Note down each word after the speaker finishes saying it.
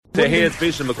The Hayes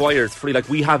vision, Maguire's free. Like,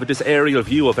 we have this aerial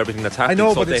view of everything that's happening. I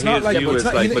know, so but the it's not Hayes like, view is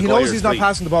like he knows Maguire's he's not free.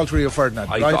 passing the ball to Rio Ferdinand,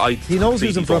 right? He knows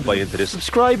he's in front of him. Into this.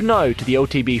 Subscribe now to the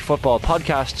OTB Football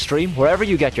Podcast stream wherever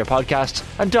you get your podcasts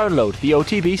and download the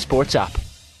OTB Sports app.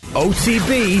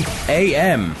 OTB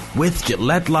AM with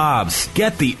Gillette Labs.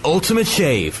 Get the ultimate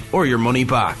shave or your money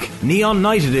back. Neon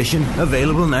Night Edition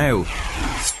available now.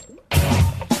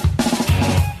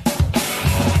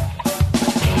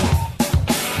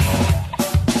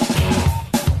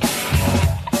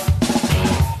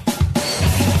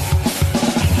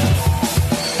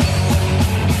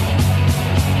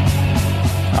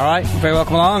 Alright, very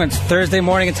welcome along. It's Thursday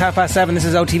morning, it's 7:30. This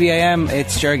is OTB AM.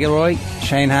 It's Jerry Gilroy,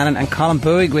 Shane Hannon and Colin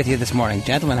Bowie with you this morning.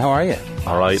 Gentlemen, how are you?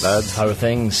 Alright, lads. How are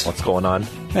things? What's going on?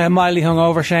 Mildly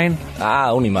hungover, Shane?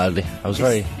 Only mildly. I was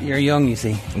You're young, you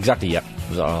see. Exactly, yeah.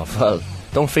 It was, well,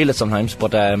 don't feel it sometimes,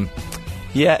 but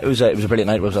yeah, it was a brilliant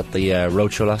night. I was at the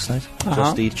roadshow last night.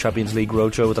 Just the Champions League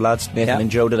roadshow with the lads. Nathan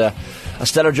and Joe did a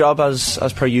stellar job as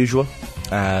per usual.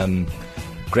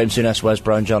 Graham Souness, Wes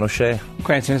Brown, John O'Shea.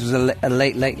 Graham Souness was a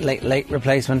late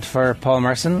replacement for Paul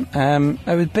Merson.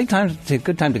 It was good time to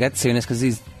get Souness because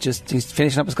he's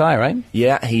finishing up his guy, right?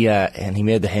 Yeah, he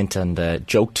made the hint and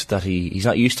joked that he's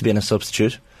not used to being a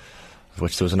substitute,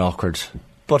 which there was an awkward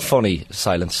but funny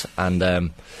silence. And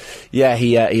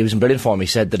he was in brilliant form. He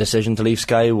said the decision to leave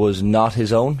Sky was not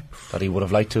his own, that he would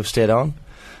have liked to have stayed on.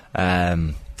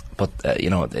 But,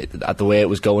 at the way it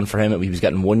was going for him, he was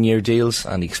getting 1 year deals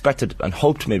and he expected and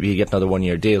hoped maybe he'd get another 1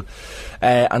 year deal.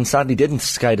 And sadly didn't.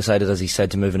 Sky decided, as he said,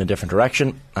 to move in a different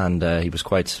direction and he was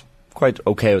quite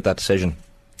okay with that decision.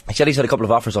 He said he's had a couple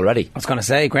of offers already. I was going to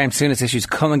say, Graham Souness issues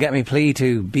Come and Get Me plea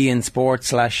to beIN Sport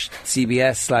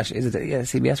 /CBS is it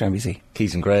CBS or NBC?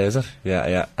 Keys and Gray, is it?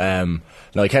 Yeah.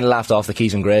 No, he kind of laughed off the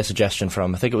Keys and Gray suggestion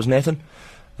from, I think it was Nathan.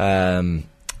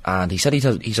 And he said he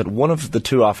said one of the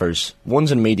two offers,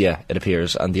 one's in media, it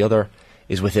appears, and the other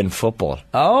is within football.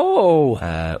 Oh,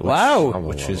 wow!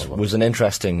 Which was an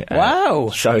interesting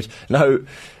shout. Now,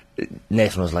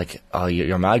 Nathan was like, "Oh,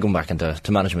 you're mad going back into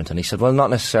management," and he said, "Well,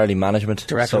 not necessarily management,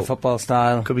 director of football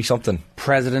style, could be something,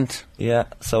 president." Yeah,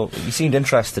 so he seemed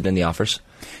interested in the offers.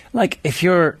 Like if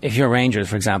you're Rangers,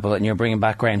 for example, and you're bringing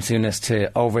back Graham Souness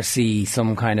to oversee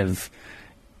some kind of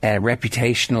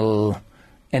reputational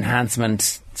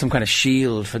enhancement, some kind of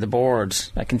shield for the board,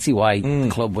 I can see why the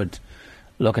club would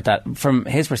look at that. From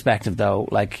his perspective, though,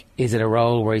 like, is it a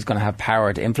role where he's going to have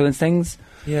power to influence things?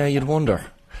 Yeah, you'd wonder.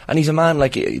 And he's a man,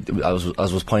 like, as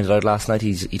was pointed out last night,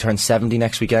 he turns 70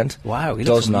 next weekend. Wow, he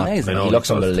looks amazing. He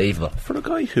looks unbelievable. For a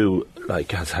guy who,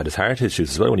 like, has had his heart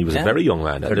issues as well when he was a very young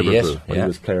man at Liverpool, when he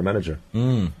was player manager.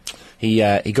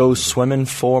 He goes swimming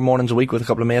 4 mornings a week with a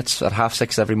couple of mates at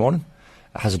 6:30 every morning.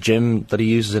 Has a gym that he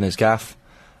uses in his gaff.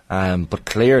 But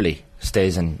clearly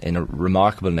stays in a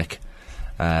remarkable nick.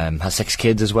 Has 6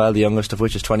 kids as well, the youngest of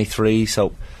which is 23,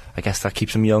 so I guess that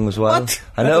keeps him young as well. What?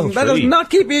 I know. That does not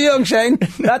keep you young, Shane.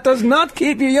 That does not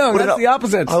keep you young. That's the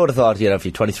opposite. I would have thought, if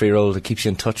you're 23-year-old, it keeps you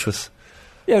in touch with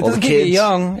it doesn't keep you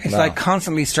young. It's like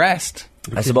constantly stressed.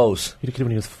 I suppose. You'd have kid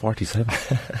when he was 47.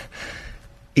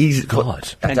 He's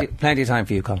God. Plenty of time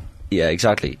for you, Colin. Yeah,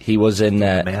 exactly. He was in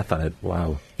math on it.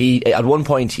 Wow. He at one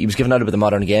point he was given out a bit of the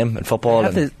modern game in football.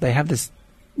 They have this.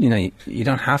 You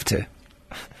don't have to.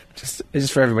 It's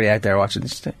just for everybody out there watching.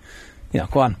 Just go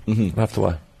on. Mm-hmm. Have to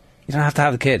what? You don't have to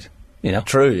have the kid.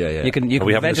 True. Yeah. You can. Are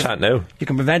we having a chat now? You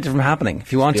can prevent it from happening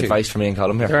if you want to. Advice from me and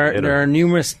Colin here. There are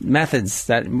numerous methods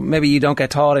that maybe you don't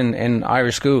get taught in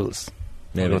Irish schools.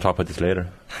 Maybe we'll talk about this later.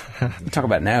 We'll talk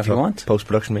about it now if you want.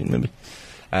 Post-production meeting, maybe.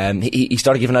 He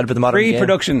started giving out a bit of the modern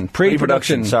game.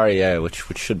 Pre-production. Sorry, yeah, which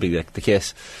should be the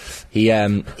case.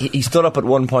 He stood up at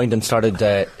one point and started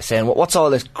saying, "What's all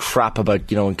this crap about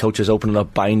when coaches opening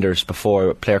up binders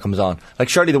before a player comes on? Like,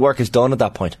 surely the work is done at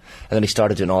that point." And then he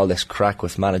started doing all this crack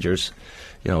with managers,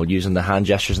 using the hand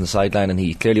gestures on the sideline, and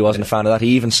he clearly wasn't a fan of that.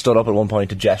 He even stood up at one point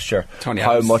to gesture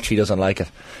how much he doesn't like it.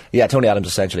 Yeah, Tony Adams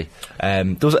essentially.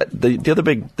 The other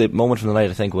big moment from the night,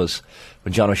 I think, was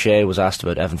when John O'Shea was asked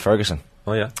about Evan Ferguson.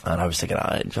 Oh yeah. And I was thinking,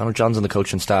 John's on the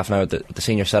coaching staff now at the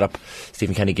senior setup.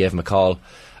 Stephen Kenny gave him a call.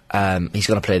 He's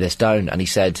going to play this down, and he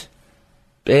said,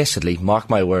 basically, mark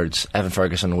my words, Evan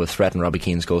Ferguson will threaten Robbie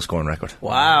Keane's goal scoring record.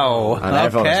 Wow. And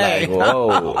everyone's like,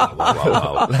 whoa.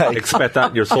 Wow. Like, expect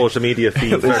that in your social media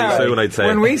feed very soon, I'd say.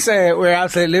 When we say it, we're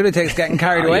absolute lunatics getting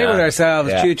carried away with ourselves.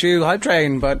 Yeah. Choo-choo, hype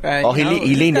train. But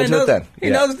he leaned into it then. He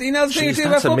knows things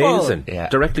about football. That's amazing. Yeah.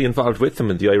 Directly involved with them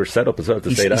in the Irish setup as well,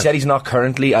 to say that. He said he's not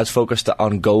currently as focused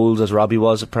on goals as Robbie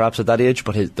was perhaps at that age,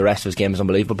 but the rest of his game is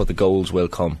unbelievable, but the goals will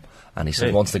come. And he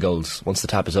said once the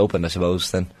tap is open, I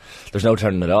suppose, then there's no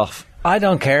turning it off. I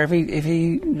don't care if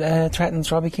he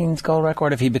threatens Robbie Keane's goal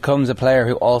record, if he becomes a player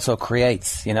who also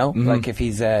creates, you know, like if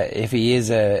he is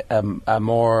a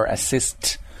more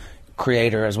assist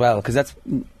creator as well, because that's,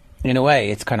 in a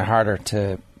way, it's kind of harder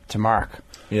to mark.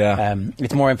 Yeah.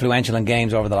 It's more influential in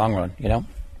games over the long run, you know.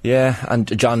 Yeah, and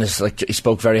John is he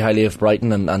spoke very highly of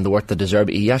Brighton and the work that De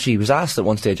Zerbi. He was asked at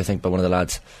one stage, I think, by one of the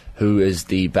lads, who is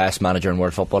the best manager in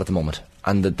world football at the moment.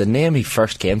 And the name he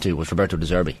first came to was Roberto De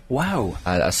Zerbi. Wow.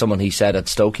 As someone, he said at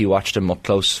Stoke, he watched him up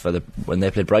close when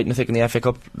they played Brighton, I think, in the FA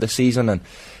Cup this season, and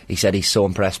he said he's so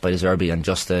impressed by De Zerbi and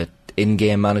just the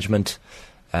in-game management.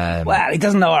 Well, he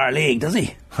doesn't know our league, does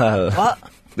he? What?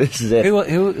 This is it.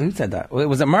 Who said that?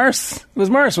 Was it Merce? It was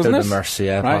Merce, wasn't it? Merce,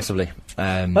 yeah, right. Possibly.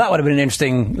 Well, that would have been an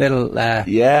interesting little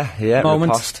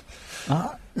moment.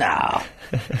 No.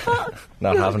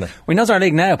 Not having it. Well, he knows our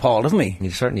league now, Paul, doesn't he? He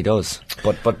certainly does.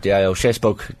 But yeah, O'Shea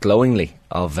spoke glowingly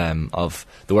of the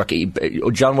work.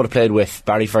 John would have played with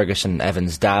Barry Ferguson,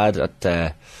 Evan's dad, at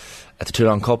the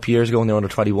Toulon Cup years ago when they were under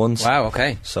 21s. Wow,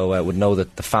 okay. So would know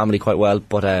the family quite well.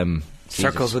 But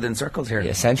circles within circles here.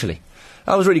 Yeah, essentially.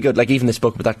 That was really good. Like, even they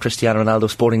spoke about that Cristiano Ronaldo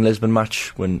Sporting Lisbon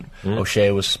match when O'Shea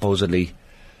was supposedly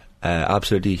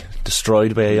absolutely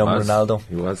destroyed by a young Ronaldo.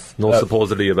 He was. No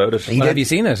supposedly about it. Have you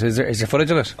seen it? Is there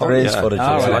footage of it? There is footage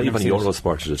of it. It was live on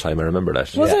Eurosport at the time, I remember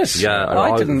that. Was it? Yeah,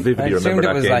 I vividly remember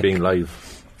that game being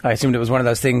live. I assumed it was one of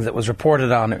those things that was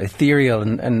reported on, ethereal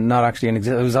and not actually in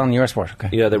existence. It was on Eurosport, okay.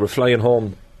 Yeah, they were flying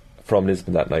home from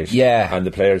Lisbon that night. Yeah. And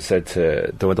the players said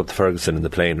they went up to Ferguson in the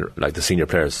plane, like the senior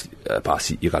players,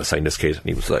 boss, you got to sign this kid. And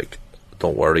he was like,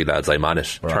 don't worry, lads, I'm on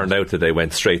it. Right. Turned out that they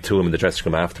went straight to him in the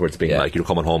dressing room afterwards, being like, you're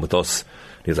coming home with us.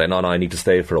 And he was like, no, I need to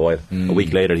stay for a while. A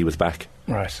week later, he was back.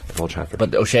 Right. Old Trafford.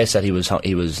 But O'Shea said he was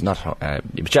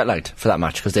jet lagged for that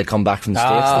match because they'd come back from the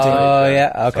States. Oh,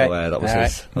 yeah, okay. So that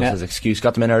was his excuse.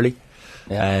 Got them in early.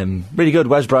 Yeah. Really good.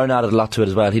 Wes Brown added a lot to it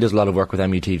as well. He does a lot of work with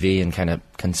MUTV and kind of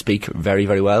can speak very,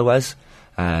 very well, Wes.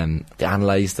 They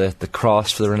analysed the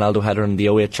cross for the Ronaldo header in the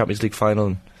 08 Champions League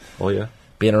final. Oh, yeah.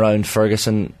 Being around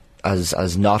Ferguson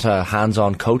as not a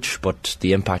hands-on coach, but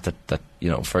the impact that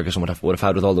Ferguson would have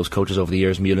had with all those coaches over the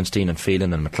years, Muhlenstein and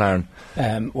Phelan and McLaren.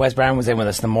 Wes Brown was in with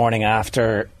us the morning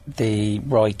after the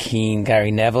Roy Keane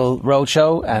Gary Neville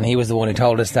roadshow, and he was the one who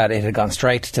told us that it had gone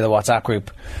straight to the WhatsApp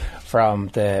group from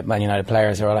the Man United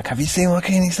players who were like, have you seen what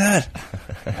Keane said?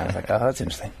 And I was like, oh, that's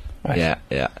interesting. Right.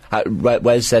 Yeah.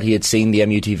 Wes said he had seen the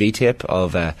MUTV tape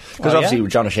of because obviously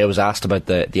John O'Shea was asked about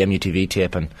the MUTV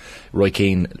tape, and Roy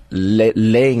Keane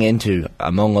laying into,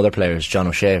 among other players, John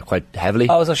O'Shea quite heavily.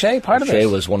 Oh, was O'Shea part of it? O'Shea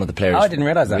was one of the players. I didn't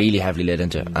realise that. Really heavily laid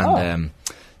into it. And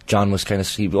John was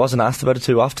he wasn't asked about it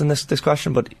too often, this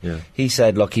question, but he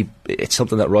said, look, it's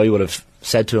something that Roy would have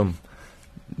said to him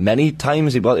many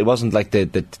times. It wasn't like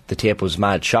the tape was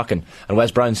mad shocking. And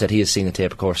Wes Brown said he has seen the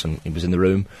tape, of course, and he was in the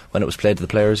room when it was played to the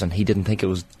players, and he didn't think it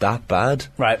was that bad.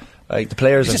 Right. Like the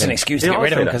players, it's just an excuse to get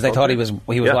rid of him because they thought he was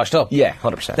washed up. Yeah,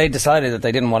 100%. They decided that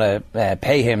they didn't want to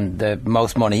pay him the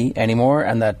most money anymore,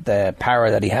 and that the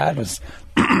power that he had was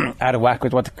out of whack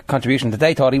with what the contribution that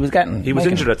they thought he was getting. He was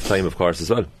injured at the time, of course, as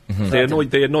well. Mm-hmm.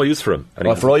 They had no use for him.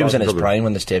 Well, if Roy was in his prime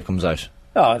when this tape comes out.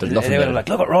 Oh, they would have like,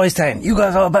 look at Roy's saying, you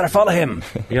guys all better follow him.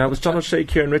 Yeah, it was John O'Shea,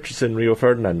 Kieran Richardson, Rio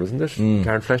Ferdinand, wasn't it?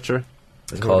 Karen Fletcher.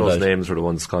 Those names were the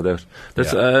ones called out.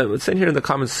 There's it's saying here in the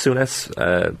comments, Souness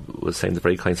was saying the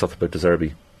very kind stuff about De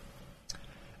Zerbi.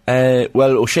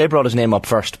 Well, O'Shea brought his name up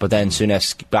first, but then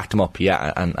Souness backed him up,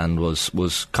 and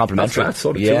was complimentary. That's right,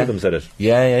 so the two of them said it.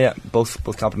 Yeah.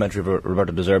 Both complimentary of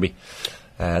Roberto De Zerbi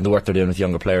and the work they're doing with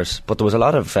younger players. But there was a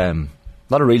lot of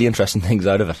really interesting things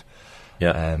out of it.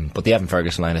 Yeah. But the Evan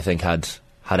Ferguson line, I think, had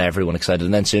everyone excited.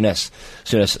 And then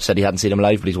Souness said he hadn't seen him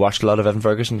live, but he's watched a lot of Evan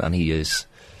Ferguson, and he's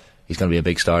going to be a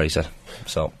big star, he said.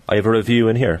 So I have a review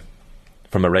in here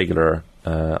from a regular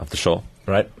of the show.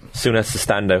 Right. Souness the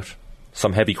standout.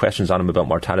 Some heavy questions on him about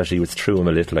mortality, which threw him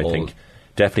a little, I think.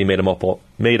 Definitely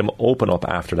made him open up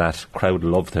after that. Crowd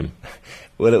loved him.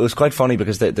 Well, it was quite funny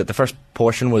because the first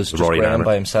portion was just Graham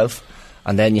by himself.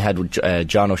 And then you had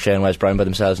John O'Shea and Wes Brown by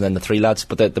themselves, and then the three lads.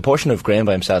 But the portion of Graham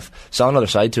by himself saw another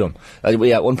side to him.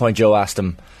 At one point, Joe asked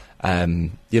him,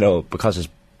 because his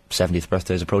 70th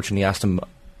birthday is approaching, he asked him,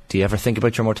 do you ever think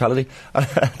about your mortality?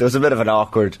 There was a bit of an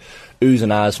awkward oohs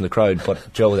and ahs from the crowd,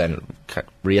 but Joe then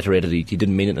reiterated he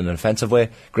didn't mean it in an offensive way.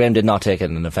 Graham did not take it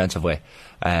in an offensive way.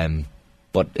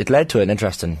 But it led to an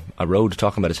interesting road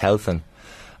talking about his health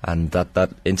and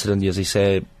that incident, as he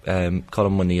said,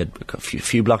 Colin, when he had a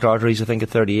few blocked arteries, I think, at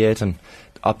 38, and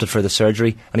opted for the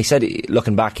surgery. And he said,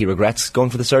 looking back, he regrets going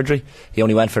for the surgery. He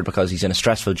only went for it because he's in a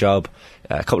stressful job.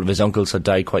 A couple of his uncles had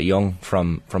died quite young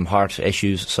from heart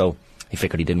issues, so he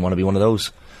figured he didn't want to be one of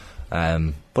those.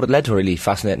 But it led to a really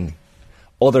fascinating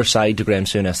other side to Graham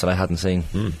Souness that I hadn't seen.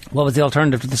 What was the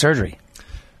alternative to the surgery?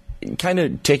 Kind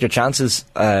of take your chances,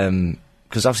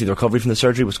 because obviously the recovery from the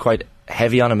surgery was quite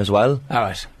heavy on him as well. All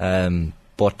right.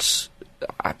 But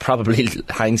probably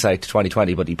hindsight to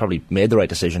 2020, but he probably made the right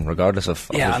decision regardless of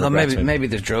although maybe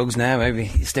there's drugs now. Maybe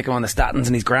you stick him on the statins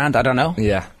and he's grand. I don't know.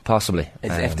 Yeah, possibly.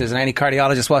 If there's any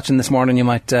cardiologist watching this morning, you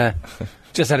might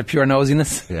just out of pure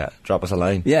nosiness. Yeah, drop us a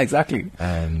line. Yeah, exactly.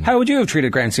 How would you have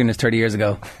treated Graham Souness 30 years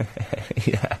ago?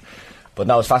 Yeah. But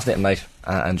no, it was a fascinating night,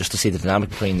 and just to see the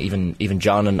dynamic between even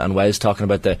John and Wes talking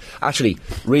about actually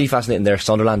really fascinating their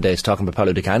Sunderland days, talking about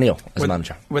Paolo Di Canio as a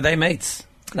manager. Were they mates?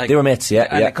 They were mates, yeah.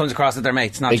 And it comes across that they're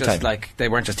mates, not Big just time. like they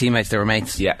weren't just teammates, they were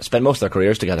mates. Yeah, spent most of their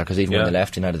careers together, because even when they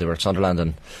left United, they were at Sunderland.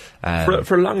 And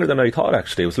for longer than I thought,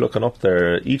 actually. I was looking up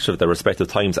each of their respective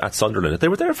times at Sunderland. They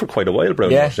were there for quite a while,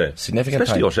 Brown. Yeah, O'Shea. significant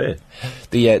especially time. O'Shea.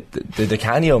 The Di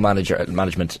Canio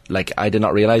management, like, I did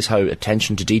not realise how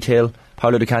attention to detail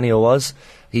Paolo Di Canio was.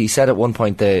 He said at one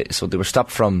point they were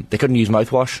stopped from, they couldn't use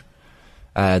mouthwash.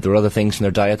 There were other things in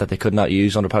their diet that they could not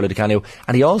use under Paolo Di Canio.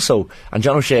 And he also, and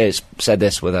John O'Shea said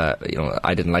this with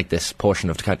I didn't like this portion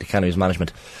of Di Canio's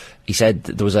management. He said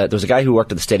there was a guy who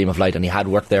worked at the Stadium of Light, and he had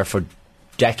worked there for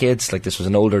decades. Like, this was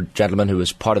an older gentleman who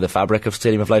was part of the fabric of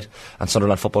Stadium of Light and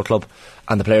Sunderland Football Club,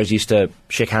 and the players used to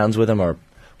shake hands with him or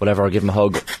whatever, or give him a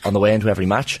hug on the way into every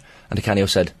match. And Di Canio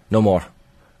said, "No more.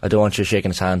 I don't want you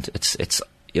shaking his hand. It's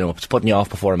putting you off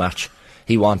before a match."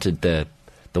 He wanted the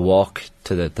walk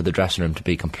to the dressing room to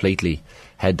be completely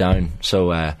head down.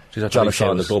 So John O'Shea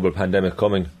saw the global pandemic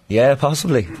coming. Yeah,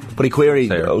 possibly. But he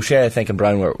queried O'Shea, I think, and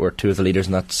Brown were two of the leaders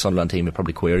in that Sunderland team. He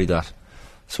probably queried that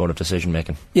sort of decision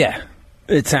making. Yeah,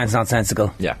 it sounds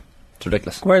nonsensical. Yeah, it's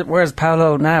ridiculous. Where's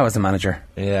Paolo now as a manager?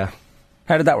 Yeah.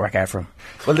 How did that work out for him?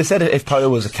 Well, they said if Paolo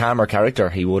was a calmer character,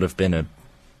 he would have been a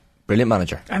brilliant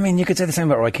manager. I mean, you could say the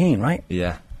same about Roy Keane, right?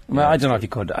 Yeah. Well, I don't know if you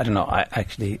could. I don't know. I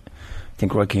actually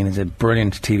think Roy Keane is a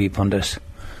brilliant TV pundit,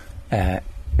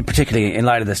 particularly in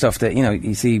light of the stuff that,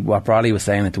 you see what Brodley was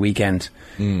saying at the weekend,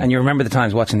 and you remember the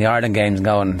times watching the Ireland games and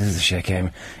going, this is a shit game,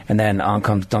 and then on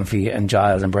comes Dunphy and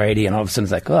Giles and Brady, and all of a sudden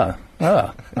it's like,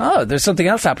 oh, there's something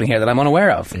else happening here that I'm unaware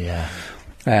of. Yeah.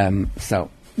 So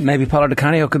maybe Paolo Di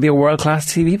Canio could be a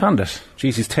world-class TV pundit.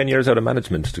 Jeez, he's 10 years out of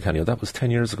management, Di Canio. That was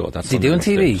 10 years ago. That's is he doing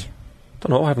TV?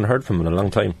 Don't know, I haven't heard from him in a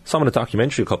long time. Saw him in a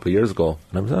documentary a couple of years ago,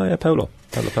 and I was, Paolo.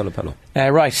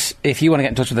 Right, if you want to get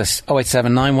in touch with us,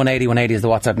 087 180 180 is the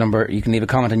WhatsApp number. You can leave a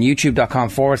comment on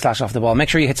youtube.com/off the ball. Make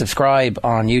sure you hit subscribe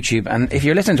on YouTube, and if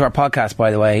you're listening to our podcast, by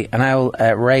the way, and I'll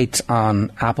rate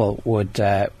on Apple,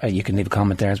 you can leave a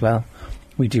comment there as well.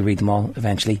 We do read them all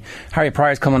eventually. Harry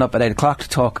Pryor's coming up at 8 o'clock to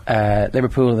talk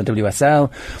Liverpool and the WSL.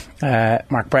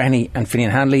 Mark Brehney and Finian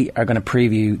Handley are going to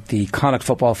preview the Connacht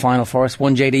football final for us.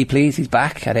 One JD, please. He's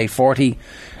back at 8:40.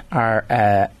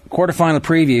 Our quarter-final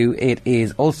preview, it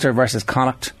is Ulster versus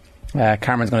Connacht.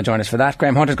 Cameron's going to join us for that.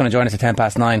 Graham Hunter's going to join us at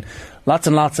 9:10. Lots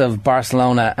and lots of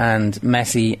Barcelona and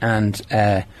Messi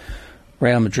and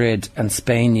Real Madrid and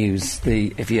Spain news.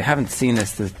 If you haven't seen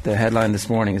this, the headline this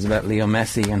morning is about Leo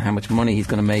Messi and how much money he's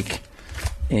going to make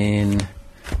in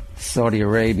Saudi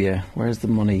Arabia. Where's the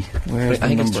money? I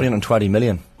think it's 320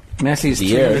 million. Messi's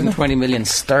 320 million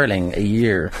sterling a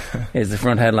year is the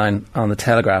front headline on the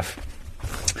Telegraph.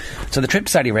 So the trip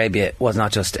to Saudi Arabia was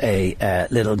not just a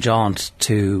little jaunt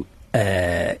to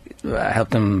help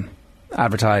them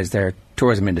advertise their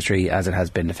tourism industry as it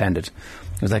has been defended.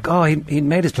 It was like, he'd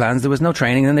made his plans, there was no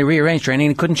training, and then they rearranged training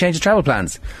and he couldn't change his travel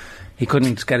plans. He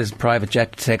couldn't get his private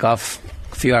jet to take off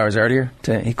a few hours earlier.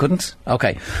 He couldn't?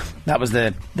 Okay. That was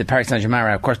the Paris Saint-Germain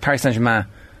route. Of course, Paris Saint-Germain,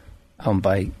 owned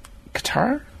by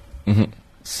Qatar? Mm-hmm.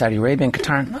 Saudi Arabia and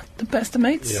Qatar, not the best of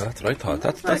mates. Yeah, that's what I thought.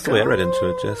 That's the way I read into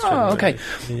it. Just okay.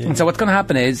 Yeah. And so what's going to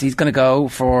happen is he's going to go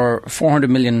for $400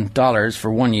 million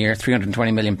for 1 year,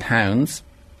 £320 million,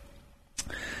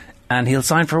 and he'll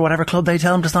sign for whatever club they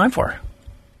tell him to sign for.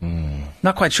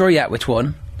 Not quite sure yet which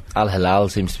one. Al Hilal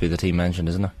seems to be the team mentioned,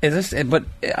 isn't it? Is it? But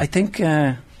I think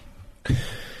so.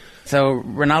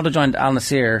 Ronaldo joined Al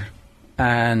Nassr,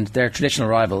 and their traditional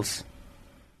rivals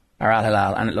are Al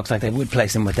Hilal, and it looks like they would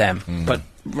place him with them. But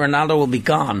Ronaldo will be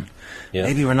gone. Yeah.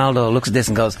 Maybe Ronaldo looks at this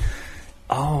and goes,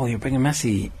 "Oh, you're bringing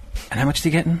Messi, and how much is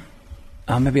he getting?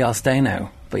 Oh, maybe I'll stay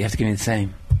now, but you have to give me the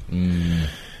same."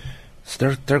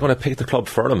 So they're going to pick the club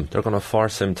for him. They're going to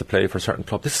force him to play for a certain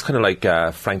club. This is kind of like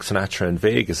Frank Sinatra in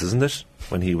Vegas, isn't it?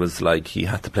 When he was like, he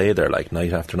had to play there like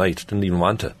night after night. Didn't even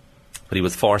want to, but he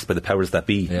was forced by the powers that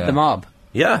be. Yeah. The mob.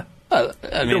 Yeah. Well, he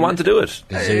didn't want to do it.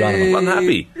 He was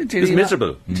unhappy. He was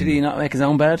miserable. Did he not make his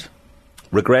own bed?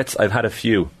 Regrets, I've had a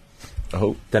few.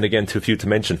 Then again, too few to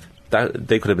mention. That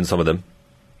they could have been some of them.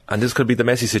 And this could be the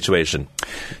Messi situation.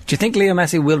 Do you think Leo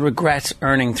Messi will regret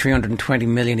earning 320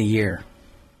 million a year?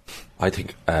 I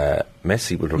think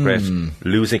Messi will regret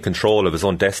losing control of his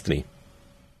own destiny.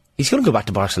 He's going to go back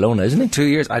to Barcelona, isn't he? 2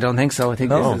 years? I don't think so. I think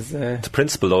this is... It's a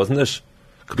principle, though, isn't it?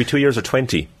 Could be 2 years or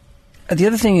 20. The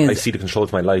other thing is... I see the control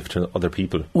of my life to other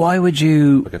people. Why would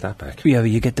you... I'll get that back. Yeah,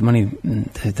 you get the money.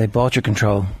 They bought your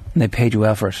control and they paid you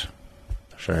well for it.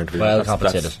 Sure. Well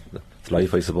compensated. It's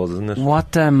life, I suppose, isn't it?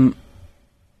 What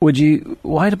would you...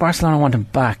 Why did Barcelona want him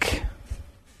back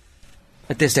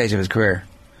at this stage of his career?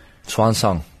 Swan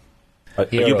song. Are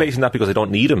you basing that because they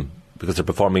don't need him? Because they're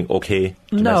performing okay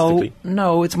domestically?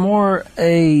 No, it's more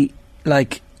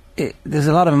there's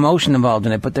a lot of emotion involved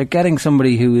in it, but they're getting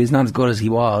somebody who is not as good as he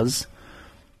was.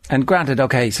 And granted,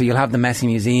 okay, so you'll have the Messi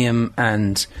Museum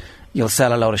and you'll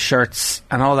sell a load of shirts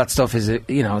and all that stuff is,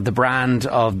 the brand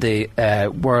of the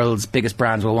world's biggest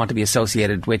brands will want to be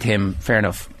associated with him. Fair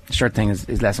enough. The shirt thing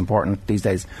is less important these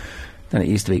days than it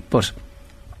used to be. But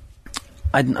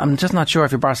I'm just not sure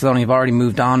if you're Barcelona, you've already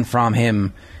moved on from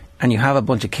him and you have a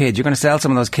bunch of kids. You're going to sell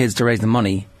some of those kids to raise the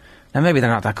money. Now, maybe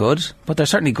they're not that good, but they're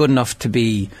certainly good enough to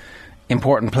be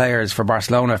important players for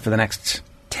Barcelona for the next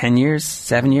 10 years,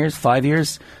 7 years, 5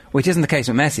 years, which isn't the case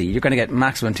with Messi. You're going to get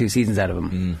maximum 2 seasons out of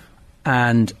him.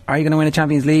 And are you going to win a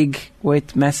Champions League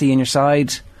with Messi in your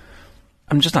side?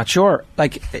 I'm just not sure.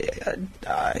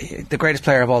 The greatest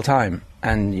player of all time,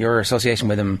 and your association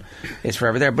with him is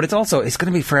forever there. But it's going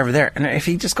to be forever there. And if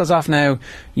he just goes off now,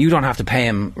 you don't have to pay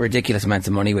him ridiculous amounts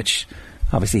of money, which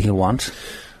obviously he'll want.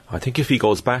 I think if he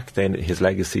goes back, then his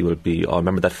legacy will be,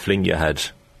 remember that fling you had,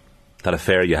 that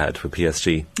affair you had with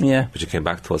PSG? Yeah. But you came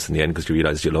back to us in the end because you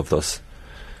realised you loved us. A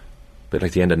bit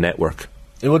like the end of Network.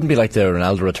 It wouldn't be like the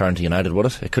Ronaldo return to United, would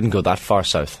it? It couldn't go that far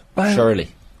south, surely.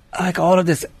 Like all of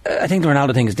this, I think the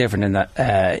Ronaldo thing is different in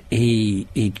that he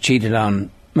cheated on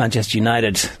Manchester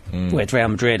United with Real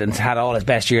Madrid and had all his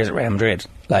best years at Real Madrid.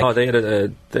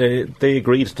 They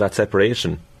agreed to that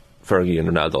separation, Fergie and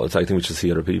Ronaldo. I think we should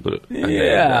see other people.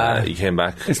 And he came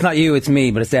back. It's not you, it's me,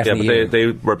 but it's definitely you. You. They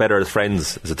were better as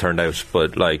friends, as it turned out.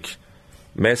 But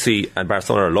Messi and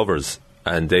Barcelona are lovers,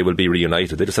 and they will be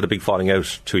reunited. They just had a big falling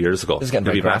out 2 years ago. This is getting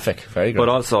very graphic, very good. But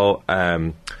also,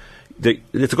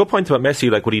 it's a good point about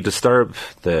Messi. Would he disturb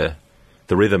the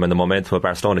rhythm and the momentum of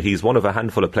Barcelona? He's one of a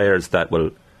handful of players that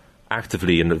will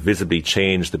actively and visibly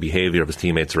change the behaviour of his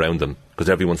teammates around them, because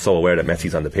everyone's so aware that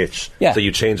Messi's on the pitch. So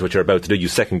you change what you're about to do. You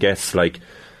second guess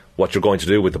what you're going to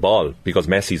do with the ball because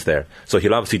Messi's there. So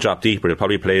he'll obviously drop deeper. He'll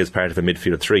probably play as part of a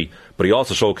midfield 3. But he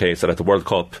also showcased that at the World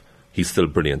Cup he's still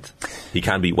brilliant. He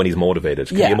can be when he's motivated.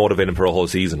 Can you motivate him for a whole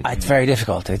season? It's very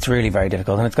difficult. It's really very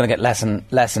difficult, and it's going to get less and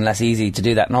less easy to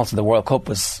do that. And also the World Cup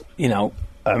was, the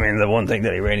one thing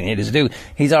that he really needed to do.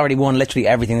 He's already won literally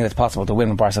everything that's possible to win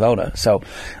with Barcelona. So,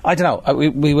 I don't know.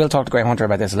 We will talk to Graham Hunter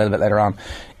about this a little bit later on.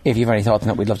 If you have any thoughts on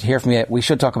it, we'd love to hear from you. We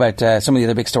should talk about some of the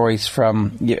other big stories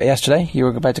from yesterday. You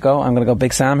were about to go. I'm going to go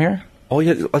Big Sam here. Oh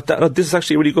yeah, this is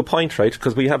actually a really good point, right?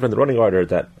 Because we have in the running order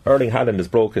that Erling Haaland has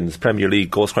broken his Premier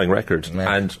League goal-scoring record,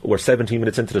 and we're 17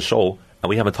 minutes into the show and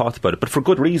we haven't talked about it, but for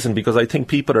good reason, because I think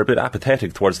people are a bit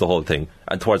apathetic towards the whole thing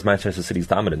and towards Manchester City's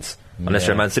dominance, unless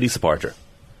you're a Man City supporter.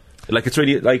 It's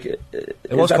really it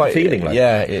was quite feeling.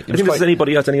 I think if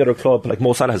anybody has any other club,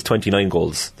 Mo Salah has 29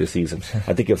 goals this season.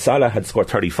 I think if Salah had scored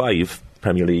 35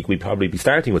 Premier League, we'd probably be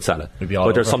starting with Salah.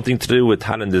 But there's something to do with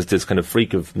Haaland, is this kind of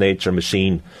freak of nature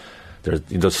machine. There's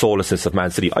the soullessness of Man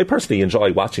City. I personally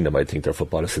enjoy watching them. I think their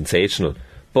football is sensational.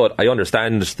 But I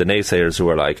understand the naysayers who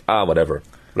are like, whatever.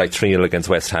 3-0 against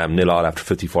West Ham, 0-0 after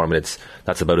 54 minutes.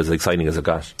 That's about as exciting as it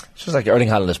got. It's just like Erling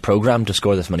Haaland is programmed to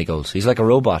score this many goals. He's like a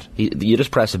robot. You just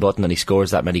press a button and he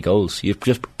scores that many goals. You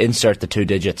just insert the 2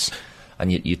 digits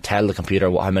and you tell the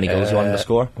computer how many goals you want him to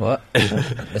score. What?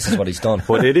 This is what he's done.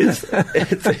 But it is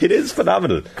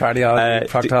phenomenal. Cardiology,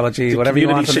 proctology, whatever you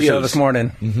want on the show this morning.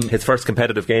 His first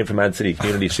competitive game for Man City,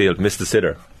 Community Shield, missed the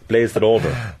sitter, blazed it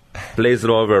over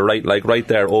right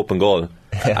there, open goal.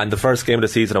 And the first game of the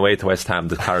season away to West Ham,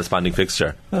 the corresponding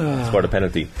fixture, scored a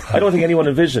penalty. I don't think anyone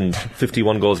envisioned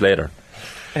 51 goals later.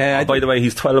 By the way,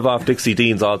 he's 12 off Dixie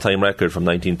Dean's all-time record from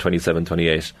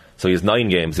 1927-28. So he has 9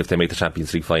 games if they make the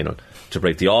Champions League final to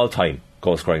break the all-time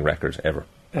goal-scoring record ever.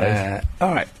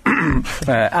 All right.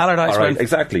 Allardyce went...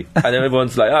 Exactly. And then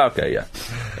everyone's like, okay, yeah.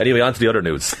 Anyway, on to the other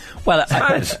news. Well,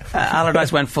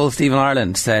 Allardyce went full Stephen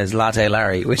Ireland, says Latte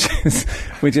Larry, which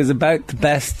is about the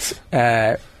best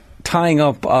tying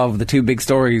up of the 2 big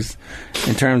stories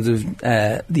in terms of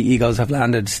the Eagles have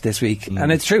landed this week.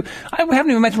 And it's true. We haven't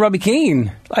even mentioned Robbie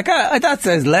Keane. That's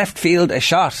as left field a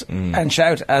shot and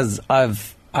shout as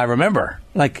I remember.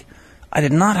 I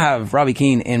did not have Robbie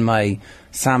Keane in my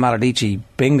Sam Allardyce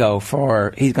bingo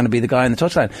for he's going to be the guy in the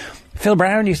touchline. Phil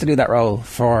Brown used to do that role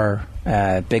for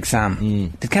Big Sam.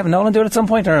 Did Kevin Nolan do it at some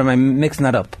point, or am I mixing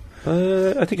that up?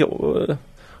 I think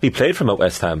he played from out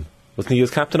West Ham. Wasn't he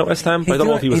as captain at West Ham? I don't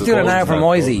know if he was. He's doing it now for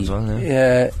Moisey.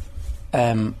 So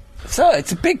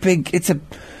it's a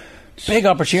big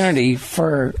opportunity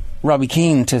for Robbie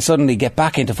Keane to suddenly get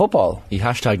back into football. He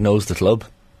 #knows the club.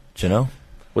 Do you know?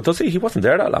 Well, does he? He wasn't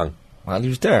there that long. Well, he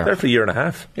was there for a year and a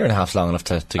half. Year and a hal's long enough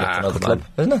to get to know the club,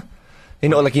 isn't it? You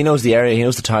know, like he knows the area, he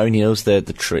knows the town, he knows the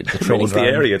training ground. The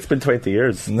area. It's been 20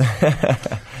 years.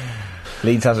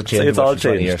 Leeds hasn't changed. It's all changed.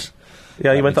 20 years.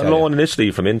 Yeah, he went on loan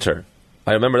initially from Inter.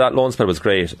 I remember that loan spell was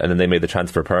great, and then they made the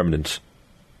transfer permanent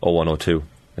 01-02,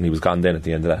 and he was gone then at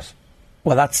the end of that.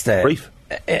 Well, that's the brief.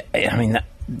 I mean,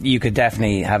 you could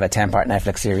definitely have a 10-part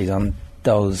Netflix series on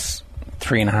those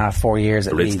 3.5-4 years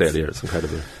at Leeds. Ridsdale years,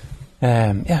 incredible.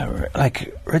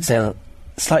 Like Ridsdale,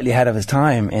 slightly ahead of his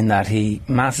time in that he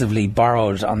massively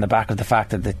borrowed on the back of the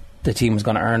fact that the team was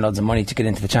going to earn loads of money to get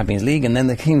into the Champions League, and then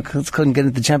the team couldn't get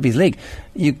into the Champions League.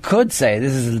 You could say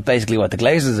this is basically what the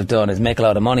Glazers have done, is make a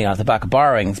lot of money off the back of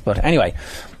borrowings. But anyway,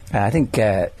 I think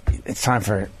it's time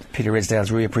for Peter Ridsdale's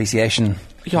reappreciation.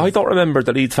 Yeah, I don't remember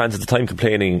the Leeds fans at the time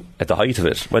complaining at the height of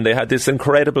it when they had this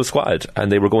incredible squad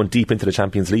and they were going deep into the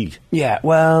Champions League. Yeah,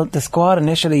 well, the squad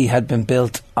initially had been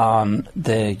built on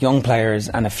the young players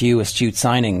and a few astute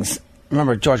signings.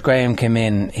 Remember, George Graham came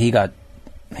in, he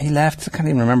left. I can't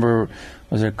even remember,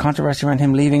 was there controversy around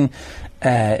him leaving?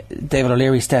 David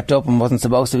O'Leary stepped up and wasn't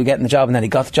supposed to be getting the job, and then he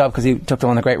got the job because he took them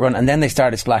on a great run, and then they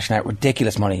started splashing out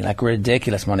ridiculous money.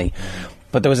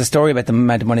 But there was a story about the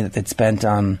amount of money that they'd spent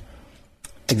on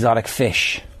exotic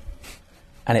fish,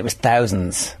 and it was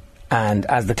thousands. And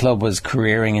as the club was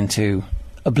careering into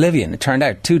oblivion, it turned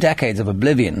out 2 decades of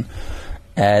oblivion,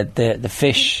 the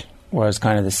fish was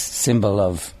kind of the symbol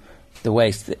of the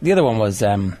waste. The other one was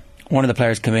one of the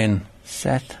players came in,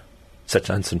 Seth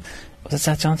Johnson. Was it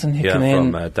Seth Johnson who came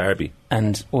in from Derby,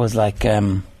 and was like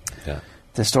the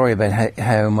story about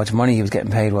how much money he was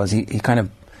getting paid was he kind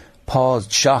of paused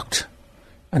shocked,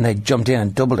 and they jumped in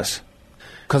and doubled it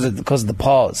because of the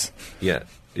pause. Yeah.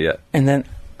 And then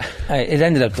it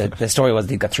ended up that the story was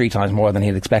that he got 3 times more than he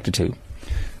had expected to.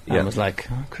 And I was like,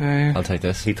 okay, I'll take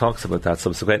this. He talks about that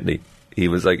subsequently. He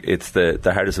was like, it's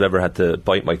the hardest I've ever had to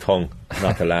bite my tongue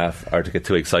not to laugh or to get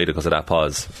too excited because of that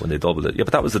pause when they doubled it. Yeah,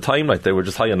 but that was the time, like, they were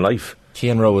just high on life.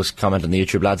 Cian Rowe was commenting on the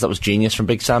YouTube, lads, that was genius from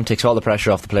Big Sam, takes all the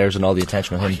pressure off the players and all the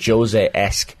attention on him.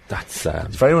 Jose-esque. That's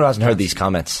for anyone who hasn't heard these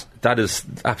comments, that is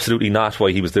absolutely not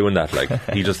why he was doing that. Like,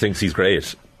 he just thinks he's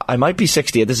great. I might be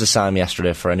 68, this is Sam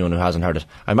yesterday for anyone who hasn't heard it.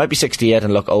 I might be 68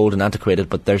 and look old and antiquated,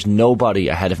 but there's nobody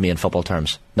ahead of me in football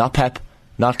terms. Not Pep,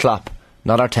 not Klopp,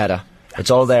 not Arteta. It's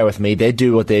all there with me. They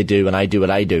do what they do and I do what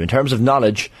I do. In terms of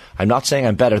knowledge, I'm not saying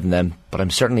I'm better than them, but I'm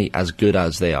certainly as good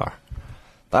as they are.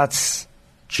 That's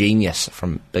genius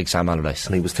from Big Sam Allardyce.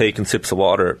 And he was taking sips of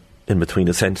water in between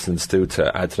his sentences too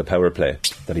to add to the power play.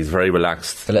 That he's very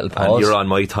relaxed. The little pause. And you're on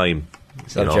my time.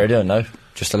 Is that what you're doing now?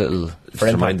 Just a little... Just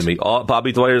reminding me. Oh,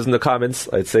 Bobby Dwyer's in the comments.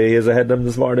 I'd say he is ahead of him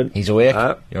this morning. He's awake.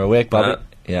 You're awake, Bobby.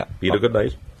 Yeah. He had a good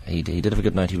night. He did have a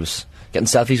good night. He was getting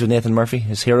selfies with Nathan Murphy,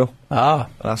 his hero,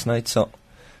 last night. So,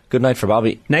 good night for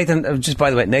Bobby. Nathan, just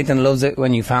by the way, Nathan loves it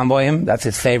when you fanboy him. That's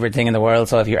his favourite thing in the world.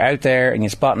 So if you're out there and you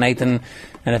spot Nathan,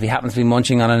 and if he happens to be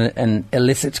munching on an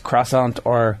illicit croissant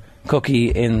or cookie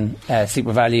in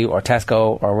Super Value or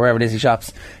Tesco or wherever it is he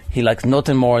shops, he likes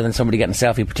nothing more than somebody getting a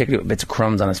selfie, particularly with bits of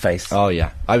crumbs on his face. Oh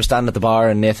yeah, I was standing at the bar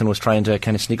and Nathan was trying to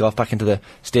kind of sneak off back into the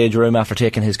stage room after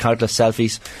taking his countless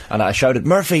selfies, and I shouted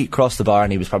Murphy across the bar,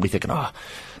 and he was probably thinking, oh,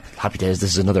 happy days,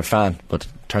 this is another fan. But it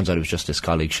turns out it was just his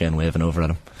colleague Shane waving over at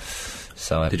him.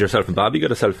 So did yourself and Bobby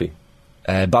get a selfie?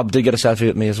 Bob did get a selfie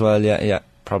with me as well. Yeah.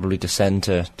 Probably to send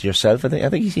to yourself. I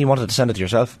think he wanted to send it to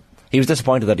yourself. He was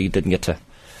disappointed that he didn't get to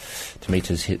meet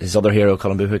his other hero,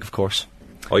 Colin Buhwick, of course.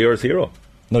 Oh, you're his hero?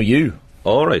 No, you.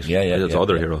 Oh, right. Yeah. His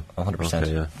other hero. 100%.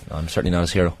 Okay, yeah. No, I'm certainly not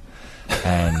his hero.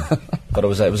 But it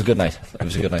was a good night. It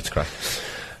was a good night's crack.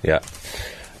 Yeah.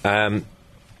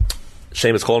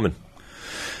 Seamus Coleman.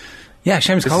 Yeah,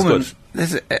 Seamus Coleman.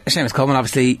 Seamus Coleman,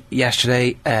 obviously,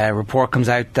 yesterday, a report comes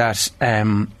out that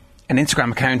an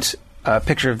Instagram account, a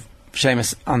picture of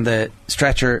Seamus on the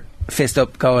stretcher, fist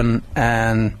up, going,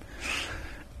 and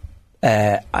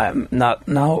no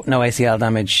ACL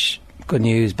damage, good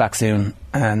news, back soon.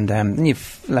 And then you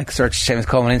search Seamus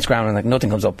Coleman Instagram and nothing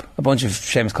comes up. A bunch of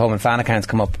Seamus Coleman fan accounts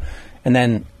come up, and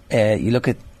then you look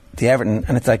at the Everton,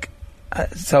 and it's like,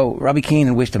 so Robbie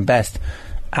Keane wished him best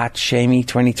at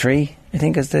Shamey23, I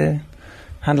think is the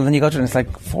handle, then you go to it and it's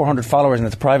like 400 followers and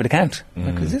it's a private account.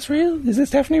 Like, is this real? Is this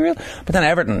definitely real? But then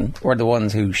Everton were the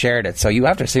ones who shared it, so you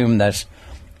have to assume that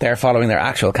they're following their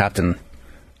actual captain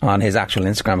on his actual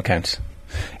Instagram account.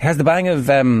 It has the bang of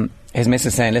his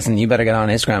missus saying, listen, you better get on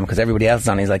Instagram because everybody else is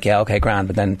on. He's like, yeah, okay, grand,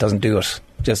 but then doesn't do it.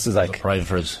 Just as like private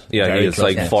for his. Yeah, he has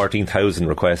like 14,000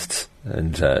 requests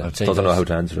and doesn't know how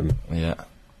to answer them. Yeah.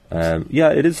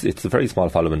 It's a very small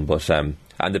following, but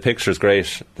and the picture's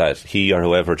great that he or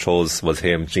whoever chose was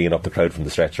him geeing up the crowd from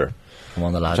the stretcher. Come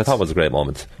on, the lads. Which I thought was a great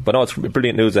moment. But no, it's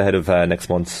brilliant news ahead of next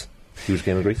month's huge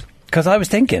game of Greece. Because I was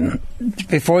thinking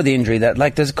before the injury that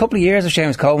like there's a couple of years of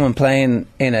Seamus Coleman playing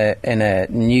in a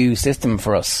new system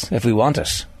for us if we want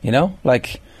it, you know,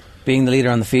 like being the leader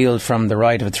on the field from the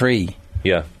right of a three.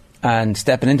 Yeah. And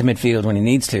stepping into midfield when he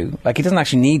needs to. Like, he doesn't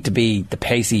actually need to be the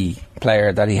pacey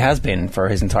player that he has been for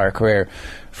his entire career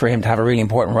for him to have a really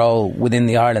important role within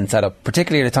the Ireland setup,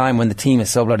 particularly at a time when the team is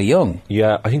so bloody young.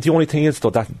 Yeah, I think the only thing is, though,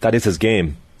 that is his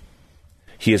game.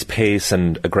 He has pace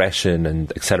and aggression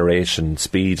and acceleration,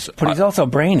 speed. But he's also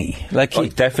brainy. Like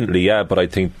definitely, yeah, but I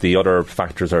think the other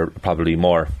factors are probably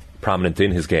more prominent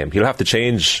in his game. He'll have to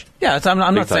change. Yeah,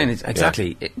 I'm not saying it's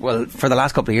exactly. Yeah. Well, for the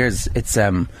last couple of years, it's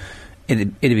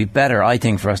it'd be better, I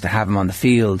think, for us to have him on the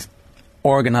field,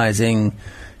 organising,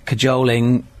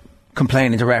 cajoling,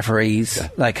 complaining to referees,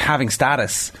 like having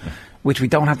status, which we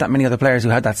don't have that many other players who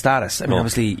had that status. I mean,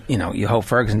 obviously, you know, you hope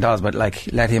Ferguson does, but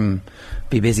like let him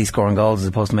be busy scoring goals as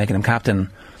opposed to making him captain.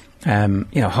 You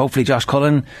know, hopefully Josh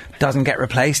Cullen doesn't get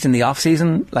replaced in the off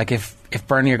season. Like if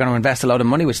Burnley are going to invest a lot of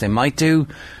money, which they might do,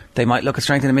 they might look at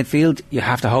strengthening the midfield. You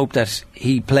have to hope that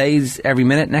he plays every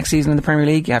minute next season in the Premier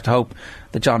League. You have to hope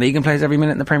that John Egan plays every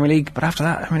minute in the Premier League. But after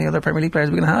that, how many other Premier League players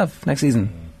are we going to have next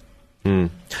season?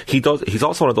 He does. He's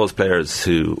also one of those players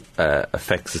who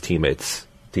affects his teammates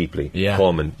deeply. Yeah.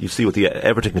 Coleman, you see with the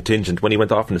Everton contingent, when he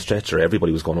went off in the stretcher,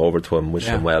 everybody was going over to him,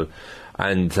 wishing him well.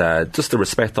 And just the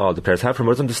respect all the players have for him.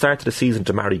 It was at the start of the season,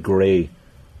 Damari Gray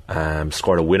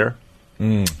scored a winner.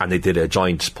 And they did a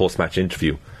joint post-match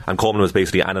interview, and Coleman was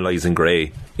basically analysing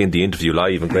Gray in the interview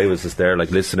live, and Gray was just there like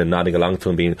listening, nodding along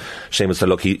to him, being Seamus said,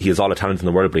 look, he has all the talent in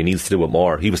the world, but he needs to do it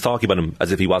more. He was talking about him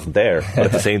as if he wasn't there, but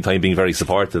at the same time being very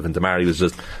supportive, and Damari was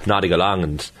just nodding along.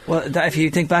 And well, if you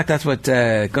think back, that's what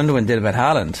Gundogan did about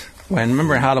Haaland. When,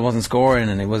 remember, Haaland wasn't scoring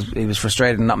and he was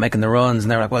frustrated and not making the runs,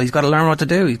 and they were like, well, he's got to learn what to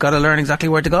do, he's got to learn exactly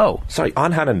where to go. Sorry,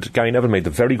 on Haaland, Gary Neville made the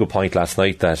very good point last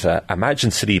night that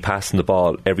imagine City passing the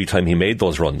ball every time he made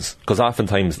those runs, because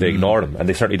oftentimes they ignore him, and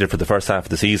they certainly did for the first half of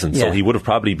the season. So he would have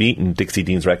probably beaten Dixie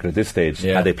Dean's record at this stage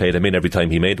had they played him in every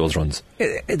time he made those runs.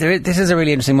 This is a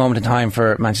really interesting moment in time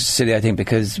for Manchester City, I think,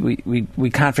 because we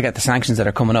can't forget the sanctions that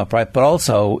are coming up, right? But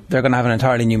also they're going to have an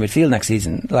entirely new midfield next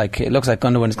season. Like, it looks like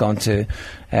Gundogan is going to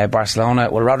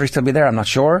Barcelona. Will Rodri still be there? I'm not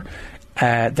sure.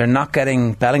 They're not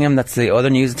getting Bellingham. That's the other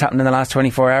news that's happened in the last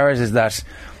 24 hours, is that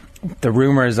the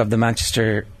rumours of the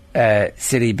Manchester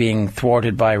City being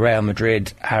thwarted by Real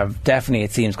Madrid have definitely,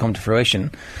 it seems, come to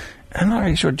fruition. I'm not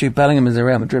really sure Jude Bellingham is a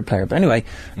Real Madrid player, but anyway,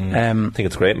 I think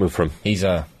it's a great move from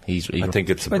him. I think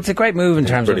it's a great move in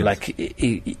terms brilliant. Of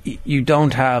like you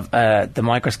don't have the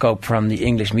microscope from the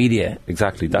English media.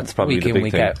 Exactly, that's probably week the in, big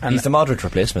week thing. Out. And he's the Modric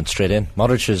replacement straight in.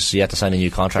 Modric has yet to sign a new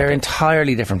contract. They're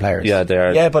entirely different players. Yeah, they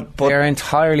are. Yeah, but they're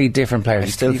entirely different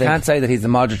players. You can't say that he's the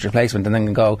Modric replacement and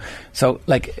then go. So,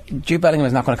 like, Jude Bellingham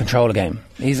is not going to control a game.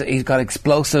 He's got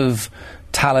explosive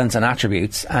talents and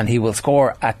attributes, and he will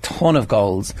score a ton of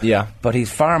goals. Yeah, but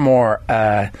he's far more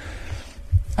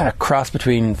a cross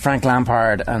between Frank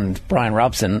Lampard and Brian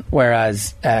Robson,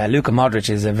 whereas Luka Modric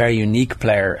is a very unique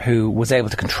player who was able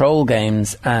to control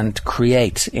games and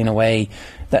create in a way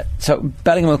that... So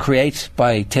Bellingham will create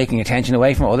by taking attention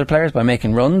away from other players, by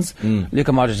making runs.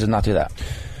 Luka Modric does not do that.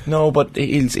 No, but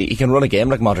he can run a game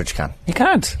like Modric can. He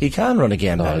can't. He can run a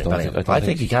game. No, I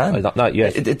think he can. Not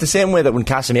yet. It's the same way that when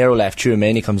Casemiro left,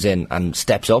 Tchouaméni comes in and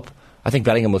steps up. I think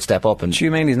Bellingham will step up. And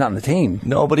Tchouaméni's not in the team.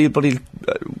 No, but I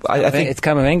think it's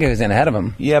Camavinga who's in ahead of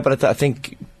him. Yeah, but I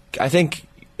think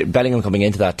Bellingham coming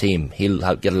into that team,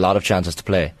 he'll get a lot of chances to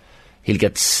play. He'll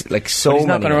get like so. But he's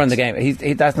not going to run the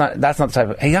game. That's not the type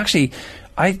of. He actually.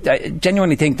 I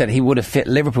genuinely think that he would have fit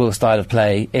Liverpool's style of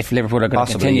play if Liverpool are going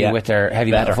to continue with their heavy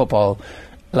metal football,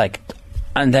 like,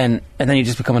 and then you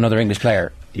just become another English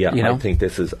player. Yeah, you know? I think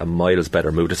this is a miles better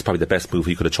move. This is probably the best move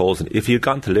he could have chosen. If he had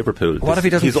gone to Liverpool... What if he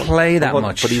doesn't play that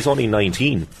much? But he's only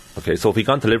 19. Okay, so if he'd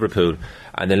gone to Liverpool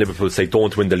and then Liverpool say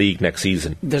don't win the league next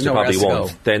season, there's they probably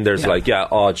won't. Then there's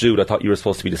Jude, I thought you were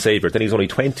supposed to be the saviour. Then he's only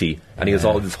 20 and he has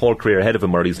all this whole career ahead of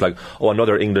him where he's like,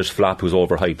 another English flap who's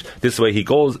overhyped. This way he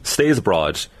goes, stays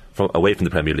abroad, away from the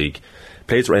Premier League,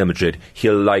 plays Real Madrid.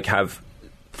 He'll like have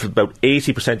for about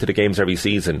 80% of the games every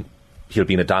season, he'll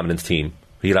be in a dominance team.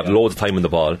 He'll have loads of time on the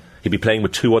ball. He'll be playing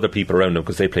with 2 other people around him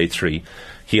because they play 3.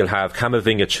 He'll have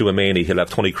Camavinga, Chouameni, he'll have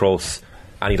Toni Kroos,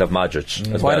 and he'll have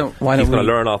Modric as well. He's going to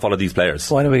learn off all of these players.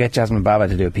 Why don't we get Jasmine Baba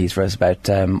to do a piece for us about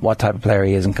what type of player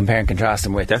he is and compare and contrast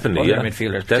him with Definitely, other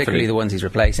midfielders, particularly the ones he's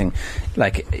replacing.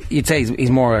 Like, you'd say he's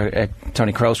more a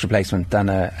Toni Kroos replacement than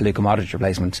a Luka Modric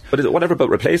replacement. But whatever about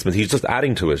replacement, he's just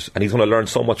adding to it, and he's going to learn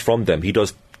so much from them. He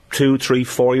does 2, 3,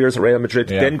 4 years at Real Madrid,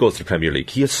 then goes to the Premier League.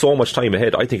 He has so much time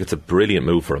ahead. I think it's a brilliant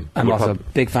move for him. I'm also a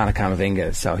big fan of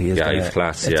Camavinga, so he is. Yeah, he's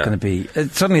class. It's going to be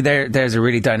suddenly there's a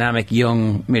really dynamic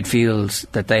young midfield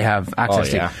that they have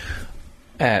access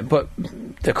to. But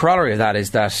the corollary of that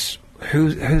is that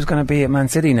who's going to be at Man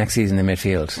City next season in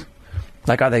midfield?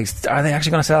 Like, are they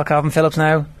actually going to sell Calvin Phillips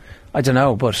now? I don't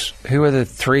know, but who are the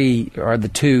 3 or the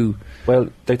 2? Well,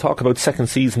 they talk about second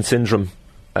season syndrome.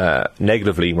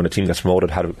 Negatively when a team gets promoted,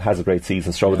 has a great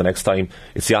season, struggle the next time.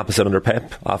 It's the opposite under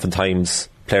Pep. Oftentimes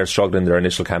players struggle in their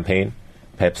initial campaign.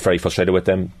 Pep's very frustrated with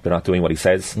them. They're not doing what he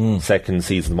says. Second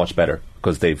season much better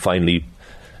because they finally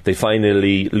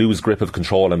lose grip of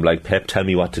control and like, Pep, tell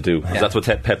me what to do. That's what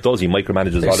Pep does. He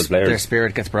micromanages all his players. Their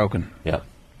spirit gets broken. Yeah.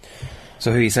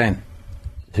 So who are you saying?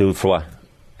 Who for what?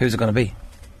 Who's it going to be?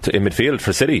 In midfield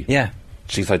for City? Yeah.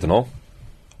 Jeez, I don't know.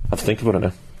 I have to think about it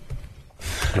now.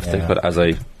 I have to think about it as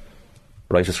I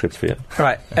write a script for you. All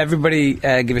right, everybody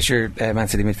give us your Man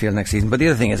City midfield next season. But the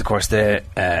other thing is, of course, the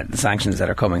sanctions that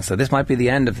are coming. So this might be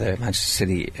the end of the Manchester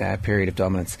City period of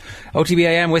dominance. OTB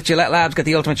AM with Gillette Labs. Get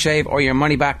the ultimate shave or your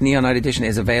money back. Neon Night Edition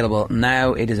is available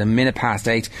now. It is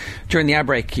 8:01. During the ad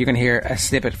break, you're going to hear a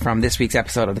snippet from this week's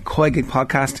episode of the Coigig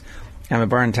podcast. Emma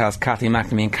Byrne tells Kathleen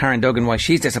McNamee and Karen Duggan why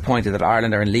she's disappointed that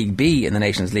Ireland are in League B in the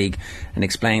Nations League and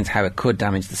explains how it could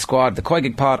damage the squad. The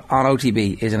Coigig Pod on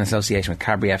OTB is in association with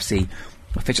Cadbury FC,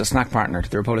 official snack partner to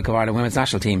the Republic of Ireland women's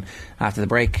national team. After the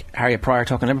break, Harriet Pryor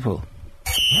talking Liverpool.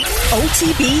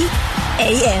 OTB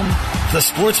AM. The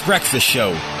Sports Breakfast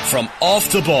Show from Off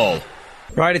the Ball.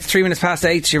 Right, it's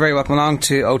 8:03. You're very welcome along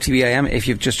to OTB AM. If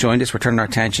you've just joined us, we're turning our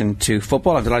attention to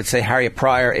football. I'm delighted to say Harriet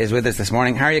Pryor is with us this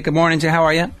morning. Harriet, good morning to you. How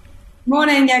are you?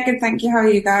 Morning, yeah, good, thank you. How are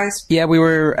you guys? Yeah, we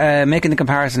were making the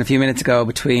comparison a few minutes ago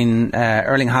between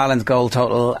Erling Haaland's goal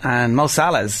total and Mo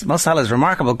Salah's. Mo Salah's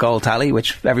remarkable goal tally,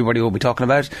 which everybody will be talking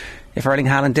about if Erling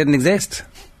Haaland didn't exist.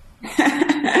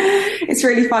 It's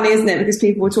really funny, isn't it? Because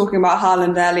people were talking about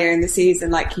Haaland earlier in the season,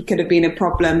 like he could have been a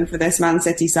problem for this Man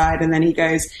City side, and then he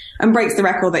goes and breaks the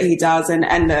record that he does,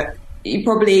 and look,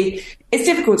 it's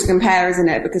difficult to compare, isn't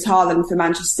it? Because Haaland for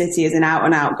Manchester City is an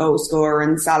out-and-out goal scorer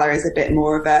and Salah is a bit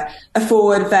more of a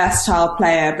forward, versatile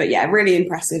player. But yeah, really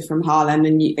impressive from Haaland,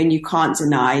 and you can't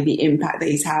deny the impact that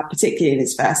he's had, particularly in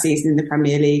his first season in the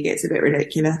Premier League. It's a bit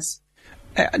ridiculous.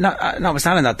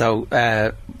 Notwithstanding that, though,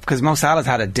 because Mo Salah's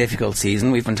had a difficult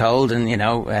season, we've been told, and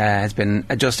has been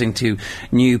adjusting to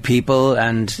new people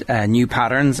and new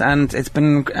patterns, and it's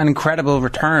been an incredible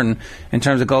return in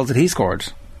terms of goals that he scored.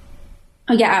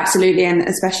 Oh, yeah, absolutely, and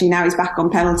especially now he's back on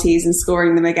penalties and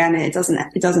scoring them again. It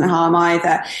doesn't harm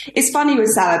either. It's funny with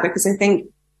Salah because I think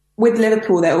with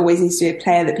Liverpool, there always needs to be a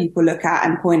player that people look at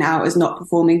and point out as not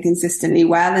performing consistently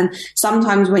well. And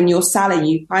sometimes when you're Salah,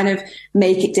 you kind of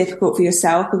make it difficult for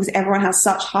yourself because everyone has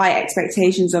such high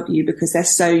expectations of you because they're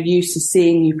so used to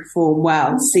seeing you perform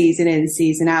well season in,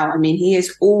 season out. I mean, he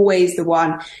is always the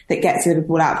one that gets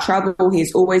Liverpool out of trouble. He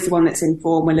is always the one that's in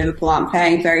form when Liverpool aren't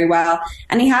playing very well.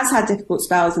 And he has had difficult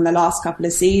spells in the last couple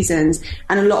of seasons.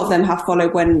 And a lot of them have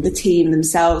followed when the team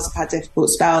themselves have had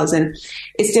difficult spells. And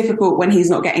it's difficult when he's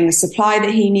not getting the supply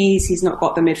that he needs. He's not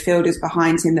got the midfielders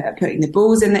behind him that are putting the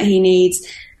balls in that he needs.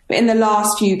 But in the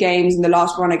last few games, in the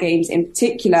last run of games in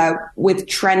particular, with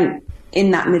Trent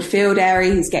in that midfield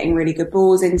area, he's getting really good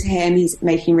balls into him. He's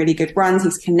making really good runs.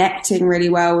 He's connecting really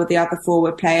well with the other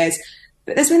forward players.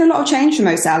 But there's been a lot of change for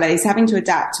Mo Salah. He's having to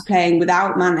adapt to playing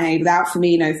without Mane, without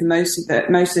Firmino for most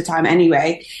of the time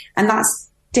anyway. And that's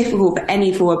difficult for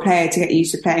any forward player to get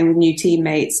used to playing with new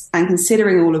teammates. And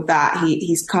considering all of that,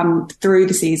 he's come through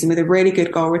the season with a really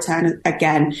good goal return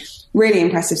again. Really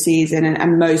impressive season,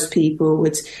 and most people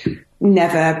would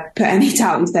never put any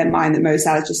doubt into their mind that Mo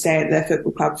Salah just stay at their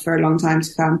football club for a long time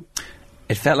to come.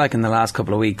 It felt like in the last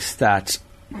couple of weeks that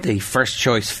the first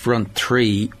choice front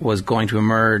three was going to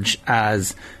emerge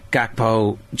as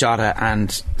Gakpo, Jota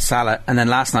and Salah, and then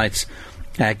last night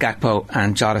Gakpo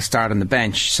and Jota start on the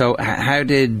bench. So how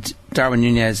did Darwin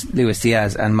Núñez, Luis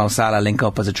Diaz and Mo Salah link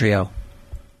up as a trio?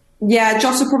 Yeah,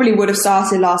 Jota probably would have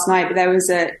started last night, but there was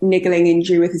a niggling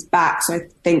injury with his back, so I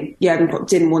think Jurgen Klopp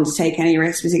didn't want to take any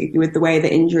risks, particularly with the way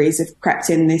that injuries have crept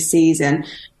in this season.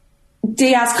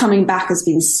 Diaz coming back has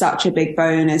been such a big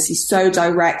bonus. He's so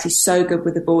direct, he's so good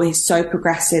with the ball, he's so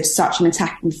progressive, such an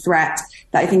attacking threat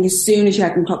that I think as soon as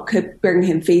Jurgen Klopp could bring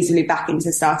him feasibly back into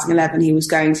the starting 11, he was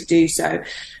going to do so.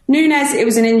 Núñez, it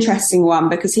was an interesting one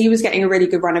because he was getting a really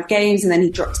good run of games and then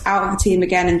he dropped out of the team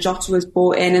again and Jota was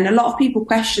brought in, and a lot of people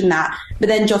questioned that, but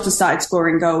then Jota started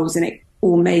scoring goals and it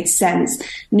all made sense.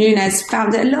 Núñez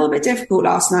found it a little bit difficult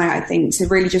last night, I think, to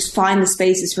really just find the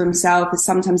spaces for himself, because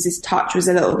sometimes his touch was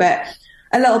a little bit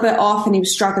off and he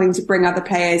was struggling to bring other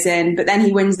players in, but then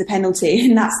he wins the penalty.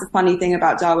 And that's the funny thing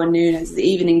about Darwin Núñez, that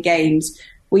even in games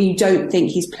where you don't think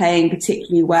he's playing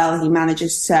particularly well, he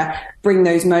manages to bring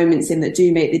those moments in that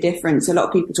do make the difference. A lot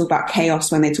of people talk about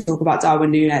chaos when they talk about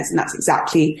Darwin Núñez, and that's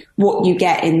exactly what you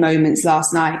get in moments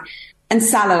last night. And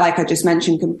Salah, like I just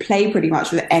mentioned, can play pretty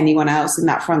much with anyone else in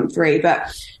that front three.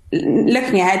 But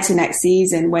looking ahead to next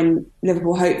season, when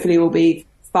Liverpool hopefully will be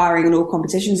firing in all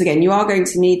competitions again, you are going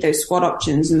to need those squad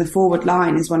options, and the forward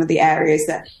line is one of the areas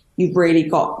that you've really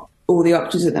got all the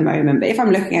options at the moment. But if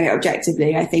I'm looking at it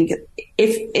objectively, I think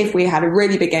if we had a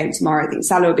really big game tomorrow, I think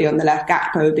Salah would be on the left,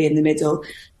 Gakpo would be in the middle,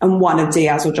 and one of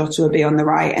Diaz or Jota would be on the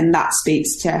right. And that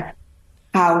speaks to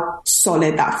how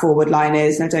solid that forward line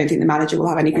is, and I don't think the manager will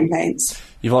have any complaints.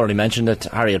 You've already mentioned it,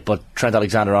 Harriet, but Trent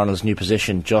Alexander-Arnold's new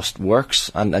position just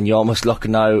works, and you almost look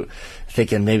now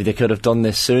thinking maybe they could have done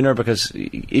this sooner, because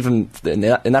even in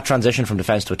that transition from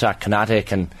defence to attack, Konate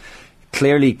can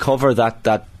clearly cover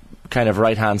that kind of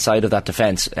right-hand side of that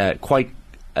defence quite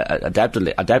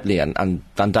adeptly, and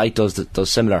Van Dijk does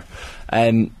similar.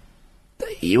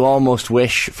 You almost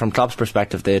wish, from Klopp's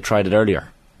perspective, they had tried it earlier.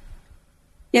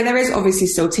 Yeah, there is obviously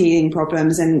still teething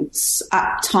problems, and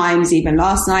at times, even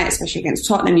last night, especially against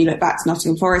Tottenham, you look back to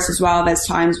Nottingham Forest as well, there's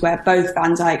times where both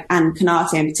Van Dijk and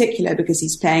Konate in particular, because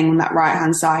he's playing on that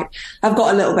right-hand side, have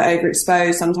got a little bit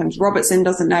overexposed. Sometimes Robertson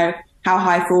doesn't know how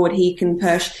high forward he can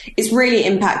push. It's really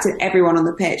impacted everyone on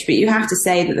the pitch, but you have to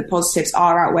say that the positives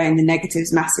are outweighing the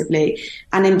negatives massively.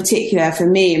 And in particular, for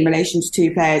me, in relation to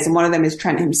two players, and one of them is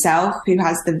Trent himself, who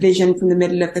has the vision from the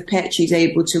middle of the pitch. He's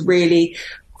able to really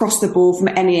cross the ball from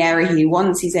any area he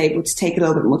wants. He's able to take a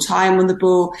little bit more time on the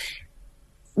ball.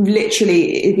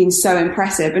 Literally, it's been so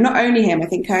impressive. But not only him, I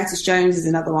think Curtis Jones is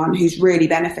another one who's really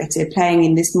benefited, playing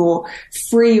in this more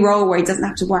free role where he doesn't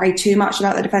have to worry too much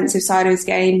about the defensive side of his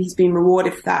game. He's been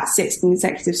rewarded for that 6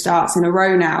 consecutive starts in a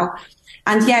row now.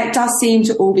 And yeah, it does seem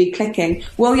to all be clicking.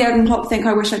 Will Jurgen Klopp think,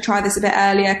 I wish I'd tried this a bit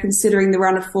earlier, considering the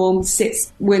run of form,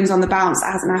 6 wins on the bounce?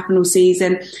 That hasn't happened all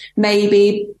season.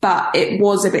 Maybe, but it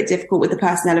was a bit difficult with the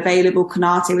personnel available.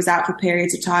 Konate was out for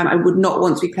periods of time. I would not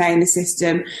want to be playing the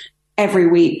system every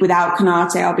week without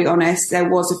Konate, I'll be honest. There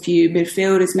was a few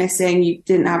midfielders missing. You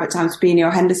didn't have at times Fabinho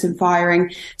or Henderson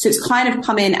firing. So it's kind of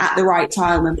come in at the right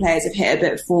time when players have hit a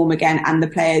bit of form again, and the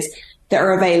players that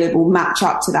are available match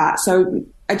up to that. So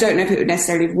I don't know if it would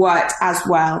necessarily have worked as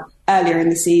well earlier in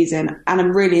the season, and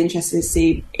I'm really interested to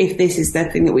see if this is the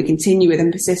thing that we continue with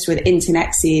and persist with into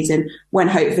next season, when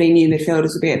hopefully new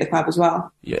midfielders will be at the club as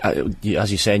well. Yeah,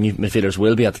 as you say, new midfielders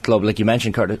will be at the club. Like you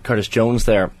mentioned Curtis Jones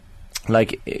there,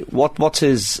 like what's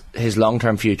his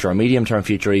long-term future or medium-term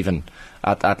future even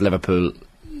at Liverpool?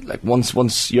 Like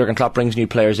once Jurgen Klopp brings new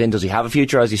players in, does he have a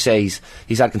future? As you say,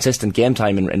 he's had consistent game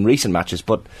time in recent matches,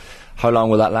 but how long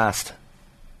will that last?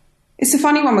 It's a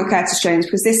funny one with Curtis Jones,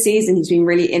 because this season he's been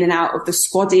really in and out of the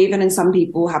squad even, and some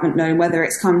people haven't known whether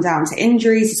it's come down to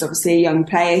injuries. He's obviously a young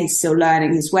player, he's still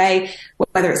learning his way,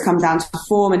 whether it's come down to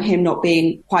form and him not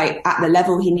being quite at the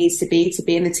level he needs to be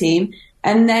in the team.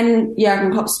 And then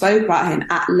Jurgen Klopp spoke about him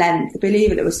at length. I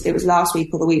believe it was last week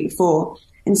or the week before,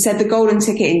 and said the golden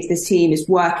ticket into this team is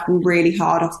working really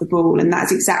hard off the ball, and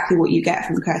that's exactly what you get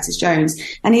from Curtis Jones.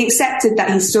 And he accepted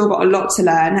that he's still got a lot to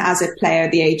learn as a player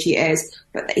at the age he is,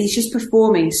 but he's just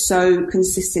performing so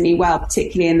consistently well,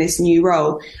 particularly in this new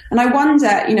role. And I wonder,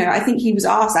 I think he was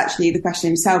asked actually the question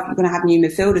himself, you're going to have new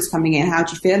midfielders coming in, how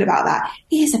do you feel about that?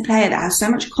 He is a player that has so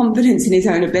much confidence in his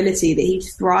own ability that he'd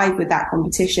thrive with that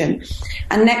competition.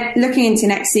 And looking into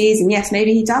next season, yes,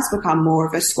 maybe he does become more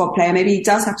of a squad player, maybe he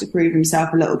does have to prove himself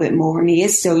a little bit more, and he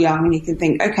is still young, and he can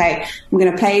think, okay, I'm going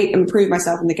to play and prove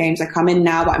myself in the games I come in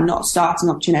now, but I'm not a starting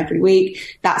option every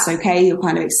week. That's okay, he'll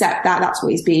kind of accept that. That's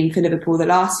what he's been for Liverpool the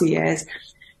last 2 years.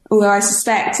 Although I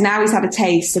suspect now he's had a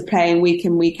taste of playing week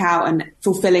in, week out and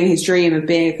fulfilling his dream of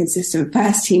being a consistent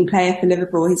first team player for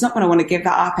Liverpool, he's not going to want to give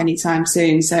that up anytime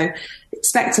soon. So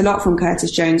expect a lot from Curtis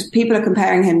Jones. People are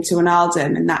comparing him to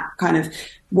Wijnaldum and that kind of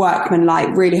workmanlike,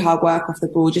 really hard work off the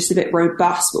ball, just a bit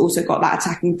robust, but also got that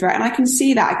attacking threat. And I can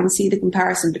see that. I can see the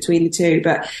comparison between the two.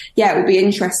 But yeah, it will be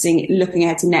interesting looking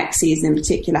ahead to next season in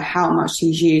particular, how much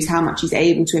he's used, how much he's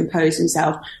able to impose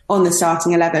himself on the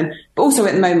starting 11. But also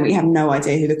at the moment, we have no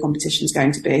idea who the competition is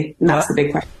going to be. And that's the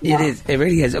big question. It is. It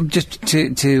really is. Just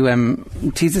to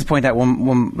tease this point out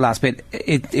one last bit,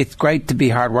 it's great to be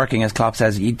hardworking, as Klopp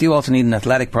says. You do also need an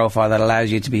athletic profile that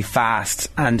allows you to be fast.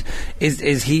 And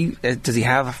does he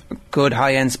have good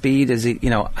high-end speed? Is he,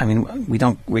 we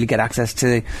don't really get access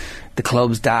to the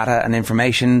club's data and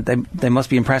information. They must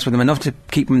be impressed with him enough to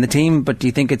keep him in the team, but do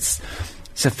you think it's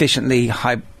sufficiently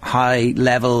high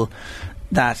level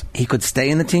that he could stay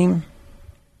in the team?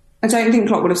 I don't think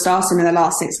Klopp would have started him in the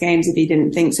last 6 games if he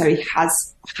didn't think so. He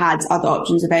has had other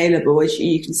options available, as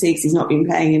you can see, because he's not been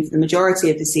playing him for the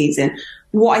majority of the season.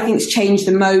 What I think's changed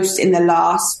the most in the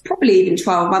last probably even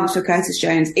 12 months for Curtis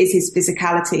Jones is his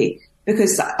physicality.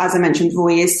 Because, as I mentioned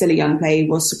before, he is still a young player. He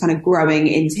was kind of growing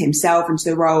into himself, into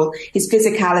the role. His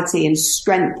physicality and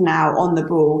strength now on the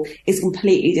ball is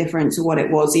completely different to what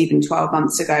it was even 12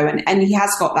 months ago. And he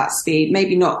has got that speed.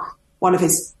 Maybe not one of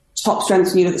his top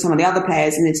strengths when you look at some of the other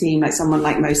players in the team, like someone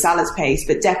like Mo Salah's pace,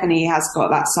 but definitely he has got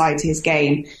that side to his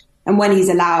game. And when he's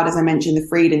allowed, as I mentioned, the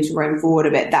freedom to roam forward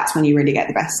a bit, that's when you really get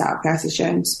the best out of Curtis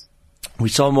Jones. We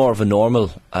saw more of a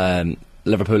normal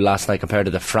Liverpool last night compared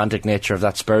to the frantic nature of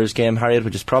that Spurs game, Harriet,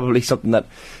 which is probably something that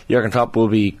Jurgen Klopp will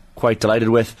be quite delighted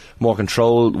with. More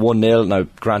control, 1-0. Now,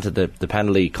 granted, the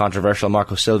penalty controversial.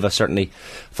 Marco Silva certainly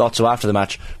thought so after the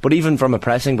match. But even from a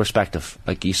pressing perspective,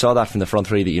 like you saw that from the front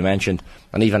three that you mentioned,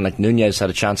 and even like Nunez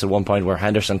had a chance at one point where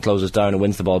Henderson closes down and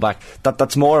wins the ball back.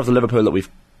 That's more of the Liverpool that we've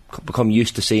become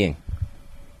used to seeing.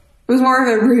 It was more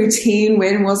of a routine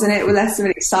win, wasn't it? Less of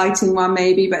an exciting one,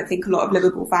 maybe. But I think a lot of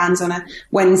Liverpool fans on a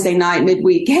Wednesday night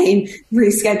midweek game,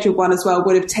 rescheduled one as well,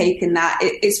 would have taken that.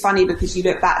 It's funny because you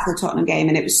look back to the Tottenham game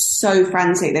and it was so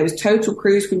frantic. There was total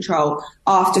cruise control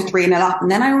after 3-0 up. And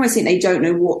then I almost think they don't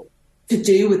know what to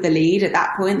do with the lead at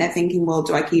that point. They're thinking, well,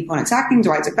 do I keep on attacking?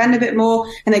 Do I defend a bit more?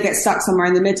 And they get stuck somewhere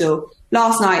in the middle.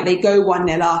 Last night, they go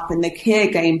 1-0 up, and the clear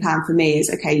game plan for me is,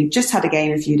 okay, you've just had a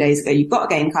game a few days ago. You've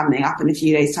got a game coming up in a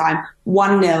few days' time.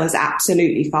 1-0 is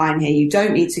absolutely fine here. You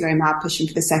don't need to go mad pushing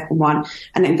for the second one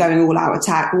and then going all out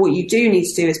attack. But what you do need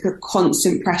to do is put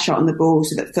constant pressure on the ball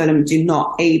so that Fulham are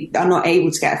not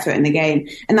able to get a foot in the game.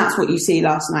 And that's what you see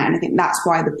last night. And I think that's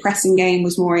why the pressing game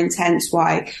was more intense,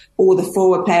 why all the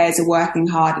forward players are working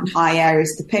hard in high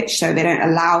areas of the pitch so they don't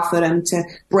allow Fulham to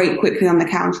break quickly on the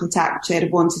counter-attack, which they'd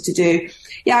have wanted to do.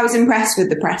 Yeah, I was impressed with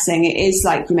the pressing. It is,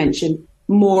 like you mentioned,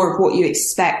 more of what you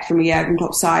expect from a Jurgen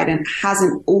Klopp side and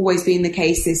hasn't always been the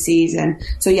case this season.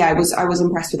 So yeah, I was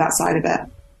impressed with that side of it.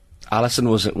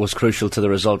 Alisson was crucial to the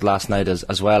result last night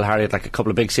as well, Harriet. Like a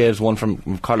couple of big saves, one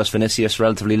from Carlos Vinicius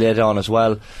relatively late on as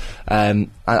well.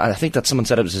 I think that someone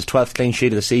said it was his 12th clean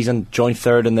sheet of the season, joint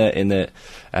third in the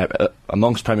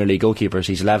amongst Premier League goalkeepers.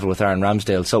 He's level with Aaron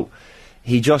Ramsdale. So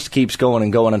he just keeps going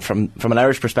and going. And from an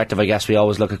Irish perspective, I guess we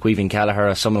always look at Caoimhín Kelleher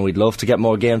as someone we'd love to get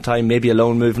more game time. Maybe a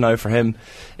loan move now for him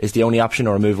is the only option,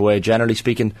 or a move away, generally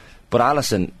speaking. But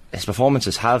Alisson, his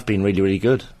performances have been really, really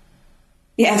good.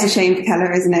 Yeah, it's a shame for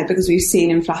Kelleher, isn't it? Because we've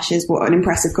seen in flashes what an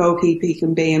impressive goalkeeper he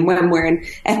can be. And when we're in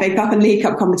FA Cup and League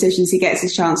Cup competitions, he gets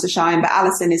his chance to shine. But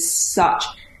Alisson is such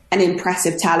an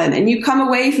impressive talent. And you come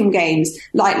away from games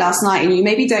like last night and you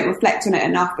maybe don't reflect on it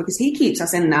enough because he keeps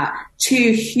us in that.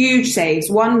 2 huge saves,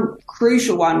 one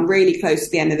crucial one really close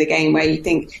to the end of the game where you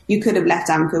think you could have left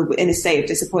Anfield in a state of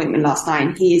disappointment last night,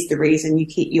 and he is the reason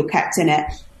you're kept in it.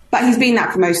 But he's been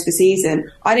that for most of the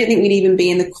season. I don't think we'd even be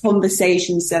in the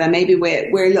conversation still, and maybe we're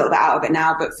a little bit out of it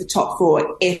now, but for top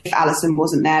 4 if Alisson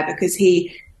wasn't there, because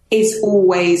he is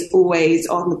always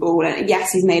on the ball. And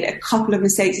yes, he's made a couple of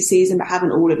mistakes this season, but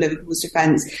haven't all of Liverpool's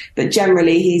defence. But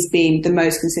generally, he's been the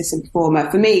most consistent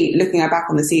performer. For me, looking back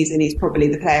on the season, he's probably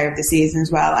the player of the season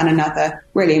as well, and another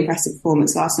really impressive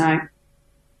performance last night.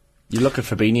 You look at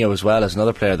Fabinho as well as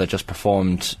another player that just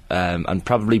performed and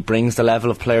probably brings the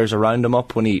level of players around him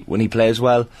up when he plays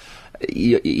well.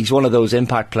 He's one of those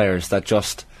impact players that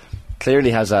just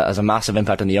clearly has a massive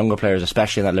impact on the younger players,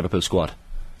 especially in that Liverpool squad.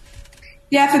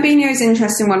 Yeah, Fabinho is an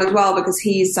interesting one as well because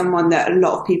he's someone that a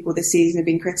lot of people this season have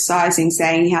been criticising,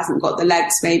 saying he hasn't got the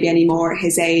legs maybe anymore at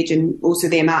his age, and also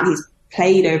the amount he's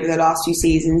played over the last few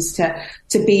seasons to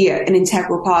be an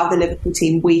integral part of the Liverpool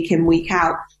team week in, week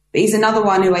out. But he's another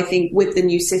one who I think with the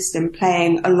new system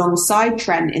playing alongside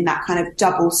Trent in that kind of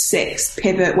double six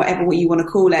pivot, whatever you want to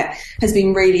call it, has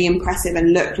been really impressive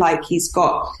and looked like he's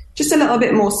got just a little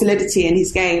bit more solidity in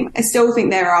his game. I still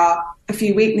think there are a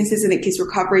few weaknesses. I think his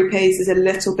recovery pace is a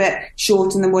little bit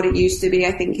shorter than what it used to be.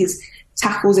 I think his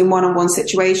tackles in one-on-one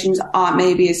situations aren't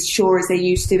maybe as sure as they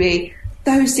used to be.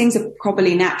 Those things are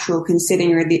probably natural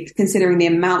considering the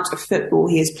amount of football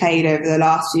he has played over the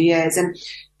last few years. And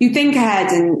you think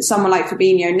ahead, and someone like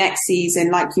Fabinho next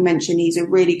season, like you mentioned, he's a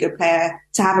really good player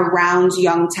to have around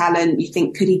young talent. You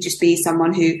think, could he just be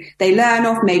someone who they learn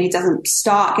off, maybe doesn't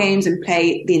start games and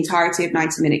play the entirety of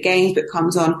 90-minute games, but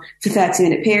comes on for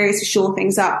 30-minute periods to shore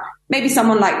things up? Maybe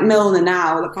someone like Milner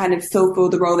now, that kind of fulfill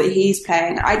the role that he's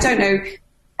playing. I don't know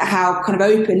how kind of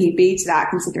open he'd be to that,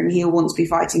 considering he'll want to be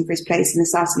fighting for his place in the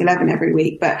starting 11 every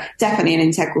week, but definitely an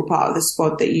integral part of the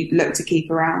squad that you'd look to keep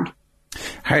around.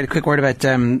 Harry, a quick word about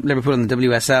Liverpool and the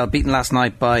WSL. Beaten last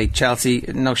night by Chelsea.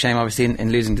 No shame, obviously,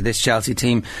 in losing to this Chelsea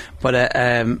team, but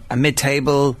a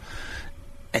mid-table.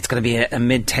 It's going to be a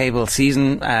mid-table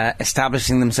season,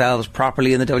 establishing themselves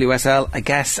properly in the WSL. I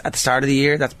guess at the start of the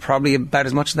year, that's probably about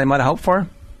as much as they might have hoped for.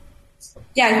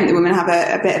 Yeah, I think the women have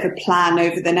a bit of a plan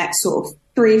over the next sort of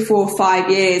 3, 4, 5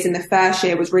 years. In the first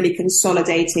year was really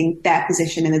consolidating their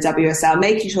position in the WSL,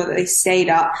 making sure that they stayed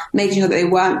up, making sure that they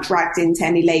weren't dragged into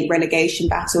any late relegation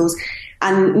battles.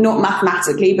 And not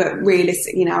mathematically, but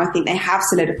realistically, I think they have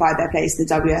solidified their place in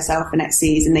the WSL for next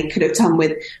season. They could have done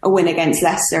with a win against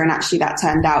Leicester, and actually that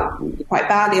turned out quite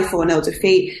badly, a 4-0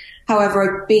 defeat.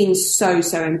 However, I've been so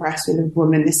impressed with the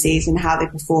women this season, how they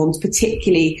performed,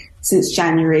 particularly since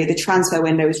January. The transfer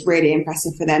window was really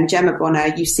impressive for them. Gemma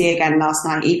Bonner, you see again last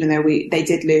night, even though they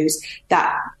did lose,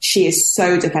 that she is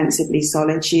so defensively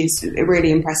solid. She's a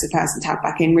really impressive person to have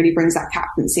back in, really brings that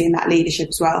captaincy and that leadership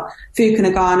as well. Fuka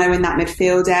Nagano in that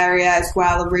midfield area as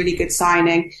well, a really good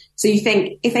signing. So you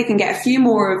think if they can get a few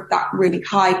more of that really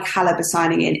high calibre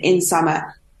signing in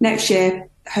summer, next year,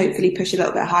 hopefully push a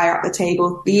little bit higher up the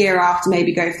table. The year after,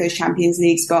 maybe go for those Champions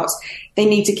League spots. They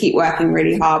need to keep working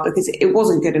really hard, because it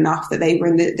wasn't good enough that they were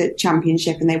in the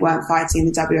Championship and they weren't fighting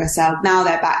the WSL. Now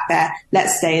they're back there.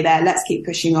 Let's stay there. Let's keep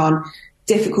pushing on.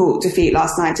 Difficult defeat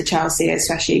last night to Chelsea,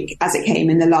 especially as it came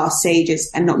in the last stages,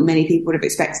 and not many people would have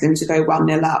expected them to go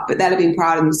 1-0 up, but they'll have been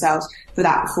proud of themselves for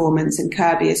that performance. And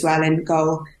Kirby as well in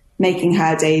goal, making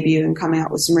her debut and coming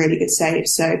up with some really good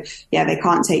saves. So yeah, they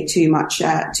can't take too much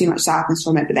sadness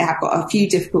from it, but they have got a few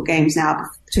difficult games now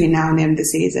between now and the end of the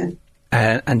season.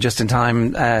 And just in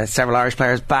time, several Irish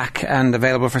players back and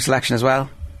available for selection as well.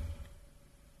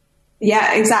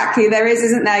 Yeah, exactly. There is,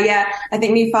 isn't there? Yeah, I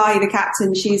think Nufahi, the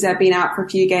captain, she's been out for a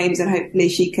few games, and hopefully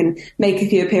she can make a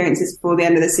few appearances before the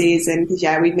end of the season, because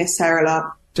yeah, we've missed her a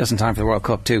lot. Just in time for the World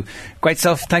Cup too. Great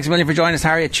stuff. Thanks a million for joining us,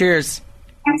 Harriet. Cheers.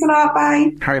 Thanks a lot,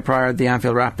 bye. Harry Pryor, the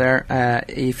Anfield Wrap there.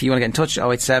 If you want to get in touch,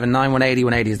 087 9180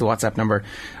 180 is the WhatsApp number,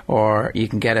 or you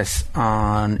can get us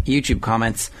on YouTube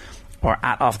comments or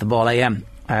at Off the Ball AM.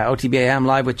 OTB AM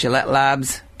live with Gillette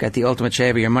Labs. Get the ultimate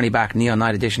shave of your money back, Neon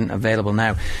Night Edition, available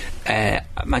now.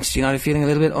 Manchester United feeling a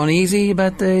little bit uneasy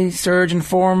about the surge in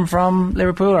form from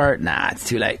Liverpool, or nah, it's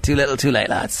too late, too little, too late,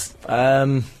 lads.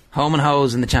 Home and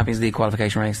hose in the Champions League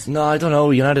qualification race. No, I don't know.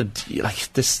 United,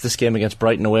 like this game against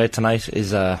Brighton away tonight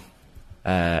is a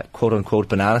quote unquote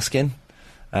banana skin.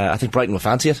 I think Brighton will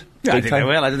fancy it. Yeah, I think they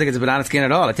will. I don't think it's a banana skin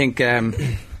at all. I think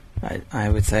I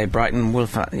would say Brighton will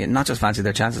not just fancy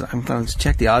their chances. I'm going to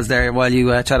check the odds there while you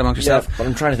chat amongst yourself. Yeah, but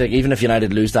I'm trying to think, even if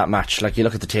United lose that match, like you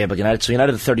look at the table, United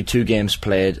have 32 games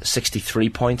played, 63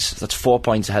 points. That's 4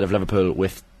 points ahead of Liverpool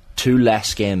with 2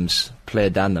 less games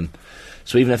played than them.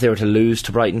 So even if they were to lose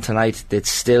to Brighton tonight, they'd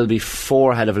still be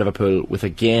 4 ahead of Liverpool with a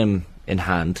game in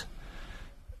hand.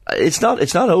 It's not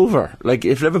over. Like,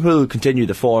 if Liverpool continue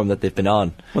the form that they've been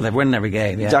on, well, they've won every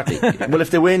game. Yeah. Exactly. Well,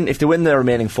 if they win their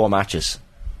remaining 4 matches,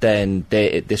 then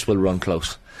this will run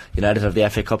close. United have the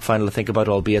FA Cup final to think about,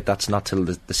 albeit that's not till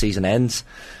the season ends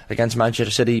against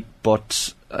Manchester City.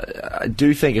 But I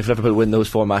do think if Liverpool win those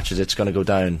 4 matches, it's going to go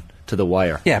down to the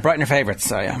wire. Yeah, Brighton are favourites.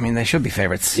 So, I mean, they should be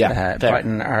favourites. Yeah,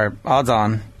 Brighton are odds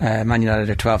on. Man United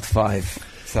are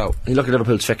 12-5. So you look at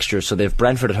Liverpool's fixtures. So they've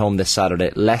Brentford at home this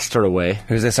Saturday, Leicester away.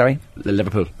 Who's this? Sorry,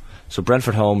 Liverpool. So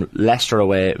Brentford home, Leicester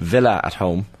away, Villa at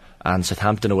home, and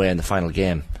Southampton away in the final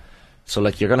game. So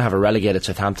like, you're going to have a relegated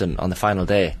Southampton on the final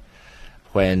day,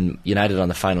 when United on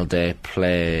the final day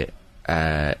play.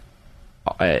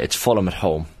 It's Fulham at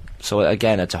home. So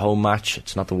again, it's a home match.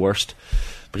 It's not the worst.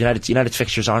 But United's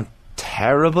fixtures aren't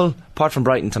terrible, apart from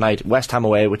Brighton tonight. West Ham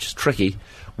away, which is tricky.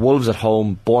 Wolves at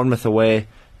home, Bournemouth away,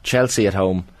 Chelsea at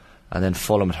home, and then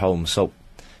Fulham at home. So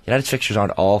United's fixtures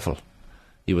aren't awful.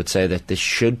 You would say that they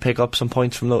should pick up some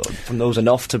points from those,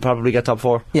 enough to probably get top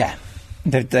 4. Yeah,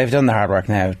 they've done the hard work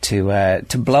now. To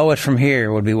blow it from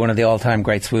here would be one of the all-time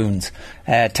great swoons.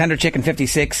 Tender Chicken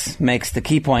 56 makes the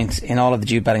key point in all of the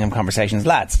Jude Bellingham conversations.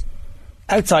 Lads,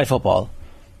 outside football,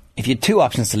 if you had 2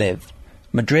 options to live,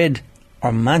 Madrid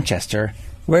or Manchester,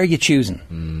 where are you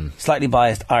choosing? Slightly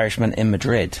biased Irishman in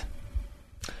Madrid.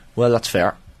 Well, that's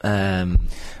fair.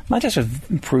 Manchester's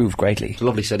improved greatly. It's a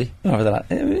lovely city. Over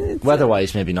the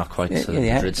weather-wise, maybe not quite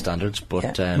Madrid standards,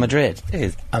 but Madrid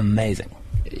is amazing.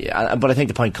 Yeah, but I think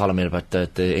the point Colin made about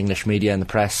the English media and the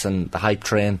press and the hype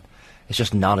train, it's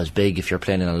just not as big if you're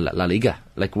playing in a La Liga.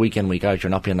 Like week in, week out, you're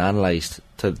not being analysed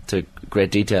to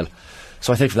great detail.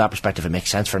 So I think from that perspective it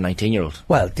makes sense for a 19-year-old.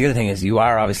 Well, the other thing is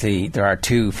there are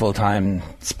 2 full-time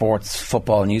sports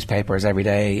football newspapers every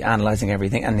day analysing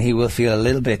everything, and he will feel a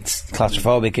little bit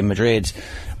claustrophobic in Madrid,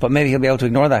 but maybe he'll be able to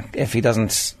ignore that if he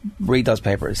doesn't read those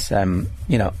papers. The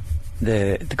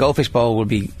Goldfish Bowl will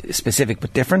be specific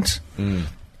but different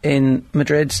in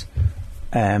Madrid.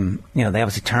 They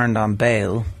obviously turned on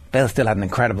Bale. Bale still had an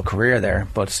incredible career there,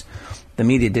 but the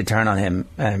media did turn on him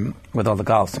with all the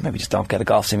golf. So maybe just don't get a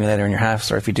golf simulator in your house,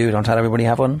 or if you do, don't tell everybody you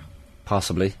have one.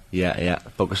 Possibly, yeah.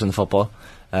 Focus on the football.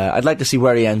 I'd like to see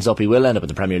where he ends up. He will end up in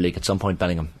the Premier League at some point,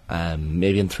 Bellingham,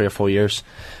 maybe in 3 or 4 years.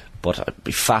 But I'd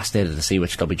be fascinated to see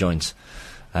which club he joins.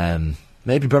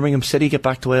 Maybe Birmingham City get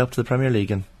back the way up to the Premier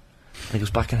League, and he goes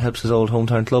back and helps his old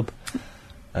hometown club.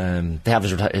 They have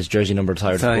his jersey number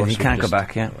retired. So of course, he can't go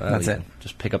back. Yeah, that's it.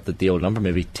 Just pick up the old number.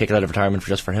 Maybe take it out of retirement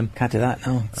just for him. Can't do that.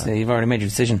 No, you've already made your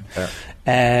decision.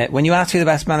 When you asked who the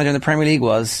best manager in the Premier League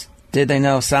was, did they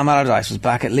know Sam Allardyce was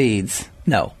back at Leeds?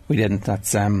 No, we didn't.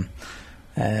 That's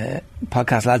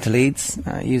podcast lad to Leeds,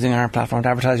 using our platform to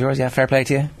advertise yours. Yeah, fair play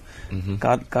to you. Mm-hmm.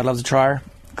 God loves a trier.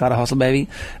 Got a hustle, baby.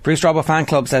 Bruce Robbo fan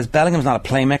club says Bellingham's not a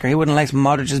playmaker. He wouldn't lace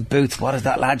Modric's boots. What is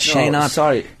that lad Shane on?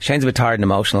 Sorry, Shane's a bit tired and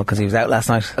emotional because he was out last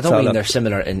night. I don't mean they're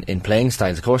similar in playing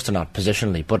styles. Of course they're not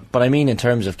positionally, but I mean in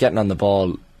terms of getting on the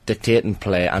ball, dictating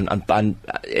play, and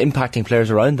impacting players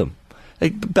around them.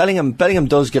 Like Bellingham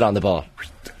does get on the ball.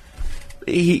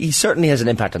 He certainly has an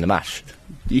impact on the match.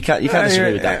 You can't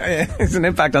disagree with that. It's an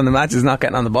impact on the match is not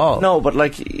getting on the ball. No, but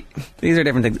these are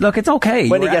different things. Look, it's okay.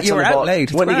 When he gets on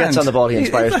the ball, he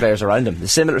inspires players around him.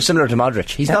 Similar to Modric.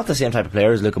 He's not the same type of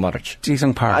player as Luka Modric.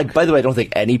 Ji-sung Park. By the way, I don't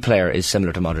think any player is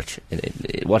similar to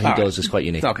Modric. What he does is quite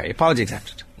unique. Okay, apology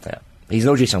accepted. Yeah, he's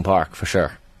no Ji-sung Park for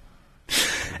sure.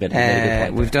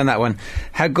 We've done that one.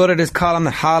 How good it is, Colin,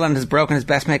 that Haaland has broken his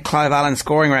best mate Clive Allen's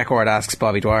scoring record, asks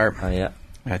Bobby Dwyer. Oh yeah.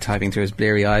 Typing through his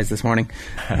bleary eyes this morning.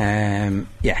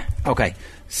 Yeah, okay.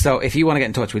 So if you want to get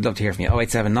in touch, we'd love to hear from you.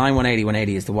 087 9180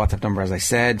 180 is the WhatsApp number, as I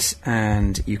said,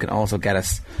 and you can also get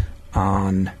us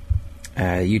on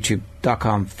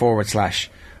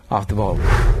youtube.com/off the ball.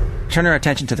 Turn our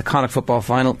attention to the Connacht football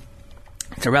final.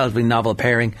 It's a relatively novel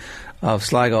pairing of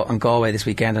Sligo and Galway this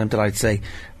weekend, and I'm delighted to say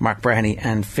Mark Breheny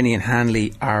and Finian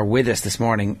Hanley are with us this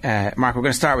morning. Mark, we're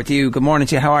going to start with you. Good morning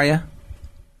to you. How are you?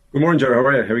 Good morning, Jerry. How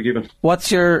are you? How are you keeping?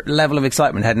 What's your level of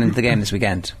excitement heading into the game this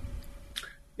weekend?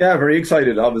 Yeah, very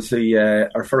excited. Obviously,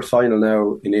 our first final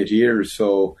now in 8 years,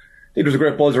 so I think there's a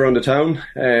great buzz around the town.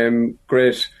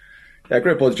 Great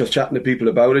buzz just chatting to people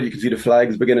about it. You can see the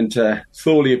flags beginning to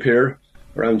slowly appear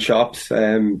around shops,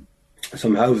 some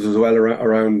houses as well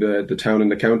around the town and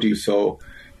the county. So,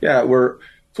 yeah, we're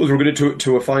going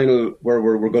to a final where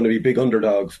we're going to be big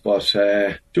underdogs. But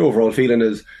the overall feeling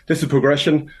is this is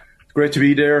progression. Great to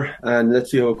be there, and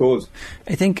let's see how it goes.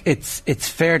 I think it's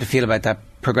fair to feel about that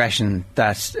progression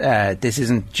that this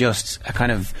isn't just a kind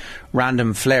of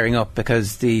random flaring up,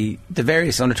 because the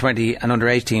various under-20 and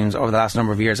under-8 teams over the last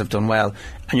number of years have done well,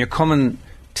 and you're coming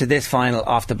to this final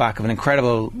off the back of an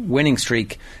incredible winning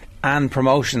streak and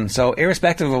promotion. So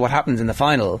irrespective of what happens in the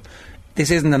final,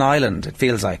 this isn't an island, it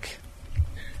feels like.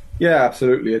 Yeah,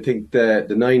 absolutely. I think the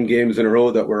 9 games in a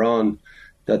row that we're on,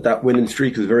 that winning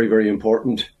streak is very, very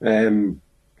important.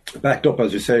 Backed up,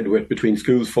 as you said, with between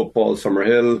schools football,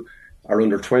 Summerhill, our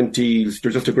under-20s.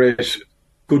 There's just a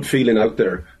good feeling out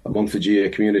there amongst the GA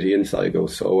community in Sligo.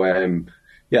 So,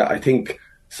 I think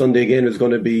Sunday again is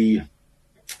going to be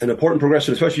an important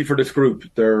progression, especially for this group.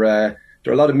 There are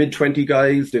a lot of mid-20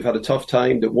 guys. They've had a tough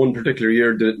time. That one particular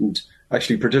year didn't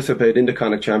actually participate in the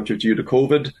Connacht Championship due to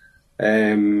COVID.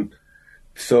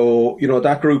 So,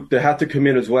 that group, they had to come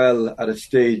in as well at a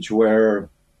stage where,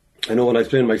 I know when I was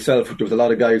playing myself, there was a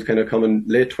lot of guys kind of coming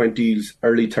late 20s,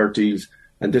 early 30s,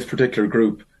 and this particular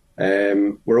group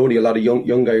were only a lot of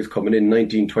young guys coming in,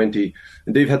 19, 20,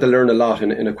 and they've had to learn a lot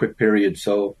in a quick period.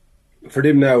 So for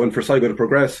them now and for Sligo to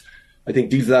progress, I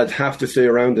think these lads have to stay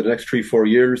around the next 3-4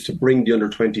 years to bring the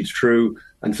under-20s through,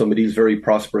 and some of these very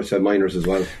prosperous minors as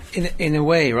well. In a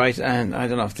way, right, and I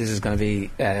don't know if this is going to be,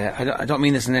 I don't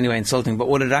mean this in any way insulting, but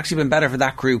would it actually been better for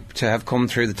that group to have come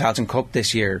through the Tailteann Cup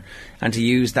this year and to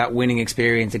use that winning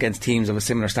experience against teams of a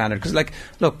similar standard? Because,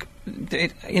 look,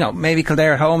 maybe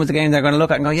Kildare at home is a game they're going to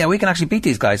look at and go, yeah, we can actually beat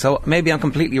these guys. So maybe I'm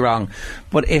completely wrong.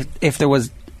 But if there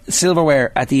was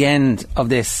silverware at the end of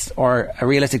this, or a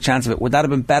realistic chance of it, would that have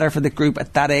been better for the group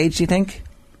at that age, do you think?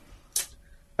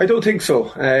 I don't think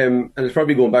so. And it's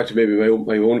probably going back to maybe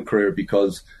my own career,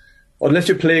 because unless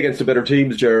you play against the better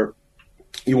teams,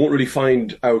 you won't really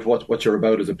find out what you're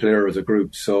about as a player, as a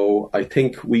group. So I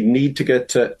think we need to get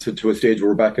to a stage where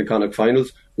we're back in Connacht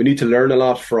finals. We need to learn a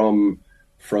lot from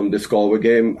this Galway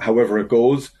game, however it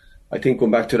goes. I think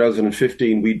going back to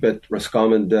 2015, we'd bet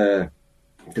Roscommon, the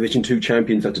Division 2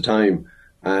 champions at the time.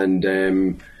 And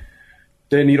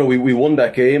then, we won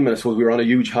that game, and I suppose we were on a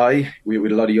huge high. We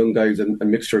had a lot of young guys and a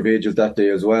mixture of ages that day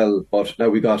as well. But now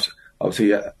we got,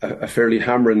 obviously, a fairly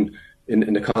hammering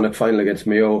in the Connacht final against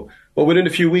Mayo. But within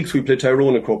a few weeks, we played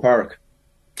Tyrone in Croke Park.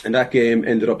 And that game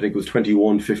ended up, I think it was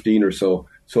 21-15 or so.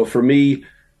 So for me,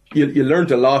 you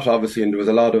learned a lot, obviously, and there was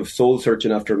a lot of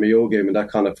soul-searching after a Mayo game in that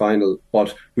Connacht final.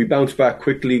 But we bounced back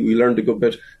quickly. We learned a good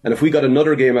bit. And if we got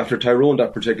another game after Tyrone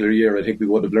that particular year, I think we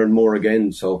would have learned more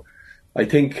again. So I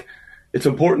think it's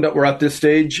important that we're at this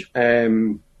stage,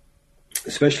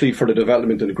 especially for the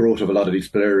development and the growth of a lot of these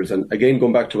players. And again,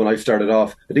 going back to when I started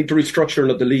off, I think the restructuring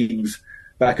of the leagues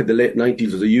back in the late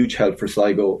 90s was a huge help for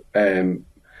Sligo.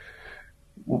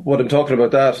 What I'm talking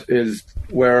about that is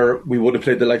where we would have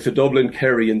played the likes of Dublin,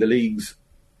 Kerry in the leagues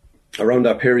around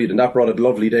that period, and that brought it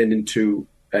lovely then into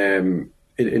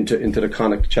the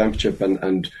Connacht Championship,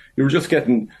 and you were just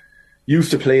getting used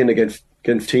to playing against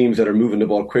teams that are moving the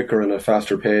ball quicker and at a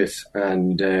faster pace,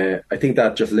 and I think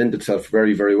that just lent itself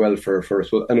very, very well for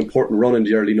an important run in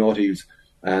the early noughties,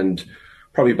 and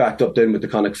probably backed up then with the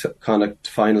Connacht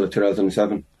final of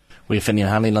 2007. We have Finian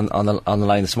Hanley on the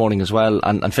line this morning as well,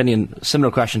 and Finian, similar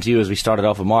question to you as we started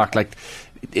off with Mark. Like,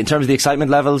 in terms of the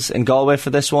excitement levels in Galway for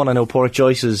this one, I know Pádraig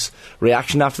Joyce's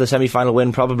reaction after the semi-final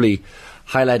win probably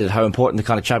highlighted how important the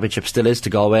Connacht Championship still is to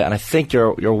Galway, and I think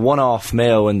you're one off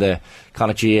Mayo in the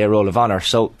Connacht GAA Roll of Honour,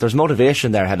 so there's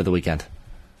motivation there ahead of the weekend.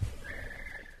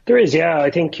 There is, yeah.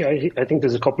 I think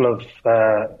there's a couple of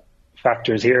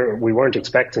factors here. We weren't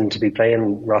expecting to be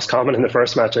playing Roscommon in the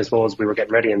first match. I suppose we were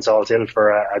getting ready in Salt Hill for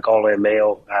a Galway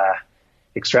Mayo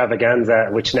extravaganza,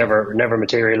 which never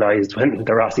materialised when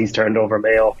the Rossies turned over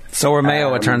Mayo. So were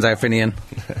Mayo, it turns out, Finian.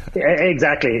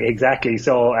 Exactly.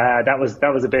 So that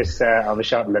was a bit of a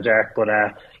shot in the dark. But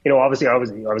obviously I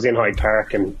was in Hyde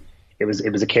Park, and it was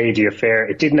a cagey affair.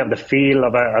 It didn't have the feel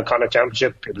of a Connacht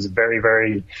Championship. It was very,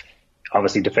 very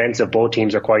obviously defensive. Both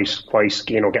teams are quite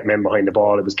getting men behind the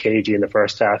ball. It was cagey in the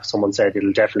first half. Someone said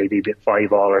it'll definitely be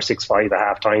 5-5 or 6-5 at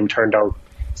half time. Turned out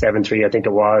 7-3, I think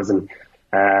it was. And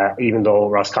even though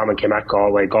Roscommon came at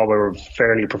Galway were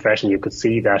fairly professional. You could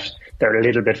see that they're a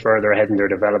little bit further ahead in their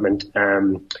development.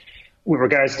 With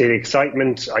regards to the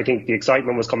excitement, I think the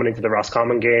excitement was coming into the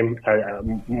Roscommon game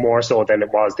more so than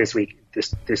it was this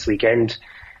weekend.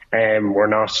 We're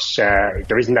not.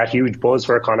 There isn't that huge buzz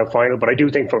for a Connacht final, but I do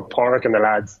think for Pádraig and the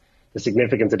lads, the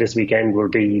significance of this weekend will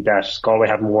be that Galway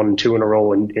haven't won 2 in a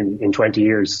row in 20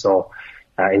 years. So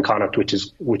in Connacht, which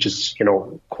is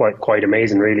quite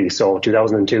amazing, really. So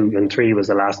 2002 and 3 was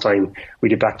the last time we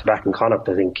did back to back in Connacht.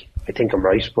 I think I'm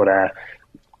right, but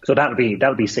so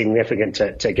that'll be significant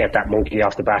to get that monkey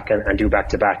off the back and do back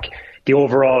to back. The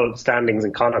overall standings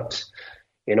in Connacht,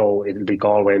 it'll be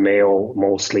Galway, Mayo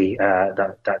mostly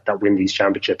that win these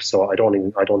championships. So I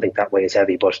don't think that way is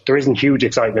heavy. But there isn't huge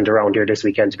excitement around here this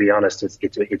weekend, to be honest.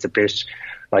 It's a bit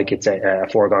like it's a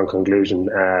foregone conclusion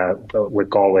with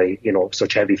Galway,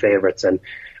 such heavy favourites, and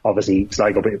obviously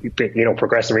Sligo,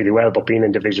 progressing really well, but being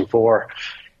in Division 4.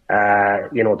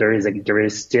 There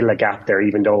is still a gap there,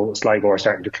 even though Sligo are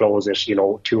starting to close it.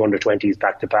 2 under-20s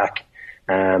back to back.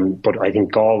 But I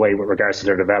think Galway, with regards to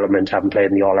their development, having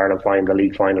played in the All-Ireland final, the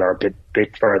league final, are a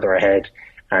bit further ahead.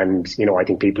 And, I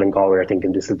think people in Galway are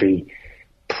thinking this will be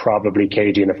probably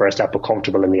cagey in the first half, but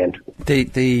comfortable in the end.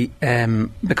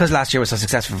 Because last year was so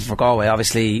successful for Galway,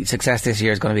 obviously success this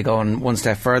year is going to be going one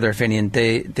step further, Finian.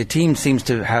 The team seems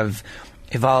to have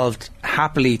evolved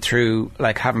happily through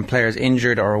having players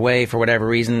injured or away for whatever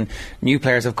reason. New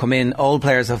players have come in, old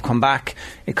players have come back.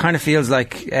 It kind of feels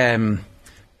like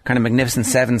kind of Magnificent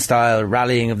Seven style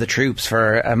rallying of the troops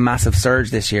for a massive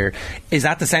surge this year. Is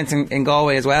that the sense in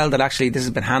Galway as well, that actually this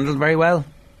has been handled very well?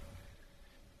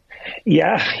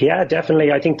 Yeah,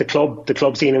 definitely. I think the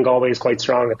club scene in Galway is quite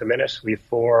strong at the minute. We have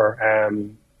 4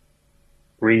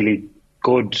 really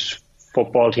good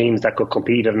football teams that could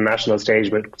compete at a national stage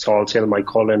with Salt Hill,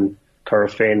 Mycullen,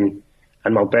 Currafin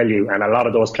and Mountbellew, and a lot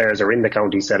of those players are in the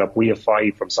county setup. We have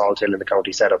 5 from Salt Hill in the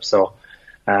county setup, so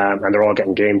and they're all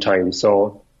getting game time.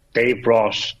 So they've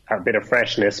brought a bit of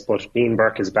freshness. But Ian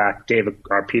Burke is back,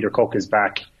 Peter Cook is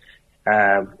back.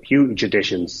 Huge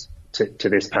additions to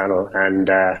this panel, and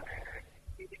I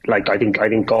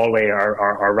think Galway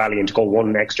are rallying to go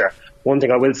one extra. One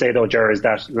thing I will say though, Ger, is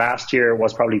that last year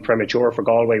was probably premature for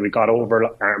Galway. We got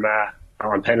over Armagh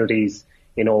on penalties.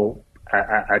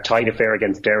 A tight affair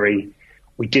against Derry.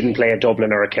 We didn't play a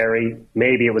Dublin or a Kerry.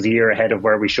 Maybe it was a year ahead of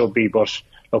where we should be, but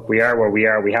look, we are where we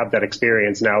are. We have that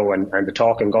experience now, and the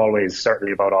talk in Galway is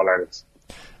certainly about All Irelands.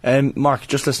 Mark,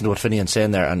 just listen to what Finian's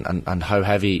saying there and how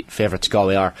heavy favourites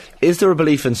Galway are. Is there a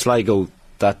belief in Sligo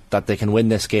that they can win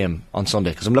this game on Sunday?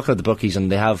 Because I'm looking at the bookies and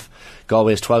they have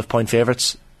Galway as 12-point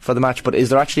favourites for the match, but is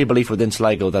there actually a belief within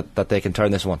Sligo that they can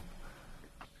turn this one?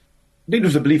 I think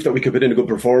there's a belief that we could put in a good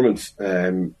performance,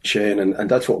 Shane, and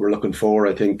that's what we're looking for.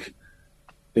 I think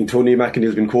Tony McEnany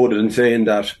has been quoted in saying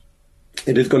that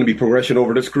it is going to be progression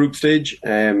over this group stage.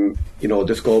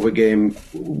 This Galway game,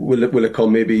 will it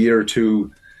come maybe a year or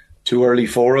two too early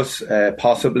for us?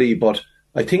 Possibly, but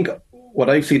I think what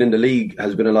I've seen in the league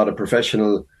has been a lot of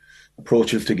professional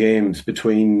approaches to games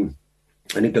between.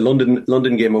 I think the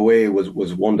London game away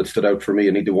was one that stood out for me.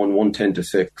 I think they won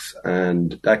 110-6,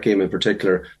 and that game in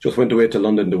particular just went away to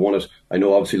London to win it. I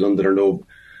know obviously London are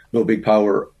no big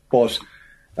power, but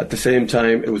at the same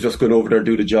time it was just going over there,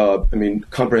 do the job. I mean,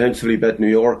 comprehensively bet New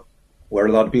York, where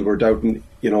a lot of people were doubting,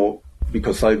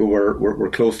 because Sligo were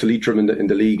close to Leitrim in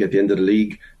the league at the end of the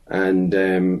league, and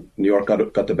New York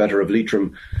got the better of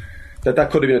Leitrim. That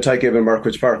could have been a tight game in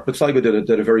Marquich Park, but Sligo did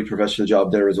a very professional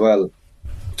job there as well.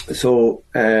 So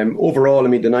overall, I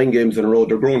mean, the 9 games in a row,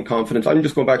 they're growing confidence. I'm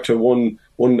just going back to one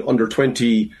under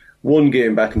 21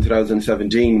 game back in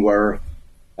 2017, where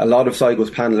a lot of Sligo's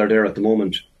panel are there at the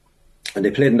moment, and they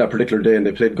played in that particular day, and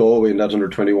they played Galway in that under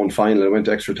 21 final. It went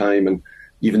to extra time, and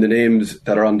even the names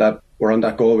that were on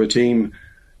that Galway team,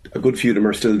 a good few of them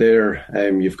are still there.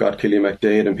 You've got Killian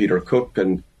McDade and Peter Cook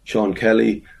and Sean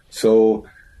Kelly. So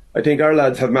I think our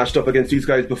lads have matched up against these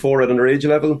guys before at underage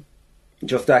level.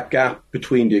 Just that gap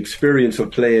between the experience of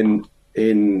playing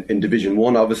in Division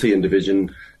 1, obviously in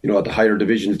Division, at the higher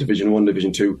divisions, Division 1,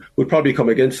 Division 2, would probably come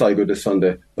against Sligo this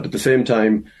Sunday. But at the same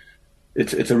time,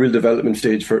 it's a real development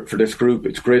stage for this group.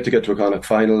 It's great to get to a Connacht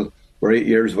final. We're 8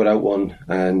 years without one,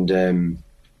 and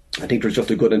I think there's just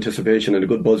a good anticipation and a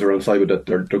good buzz around Sligo that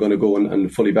they're going to go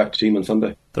and fully back the team on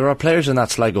Sunday. There are players in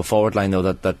that Sligo forward line,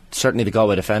 though, that certainly the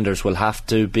Galway defenders will have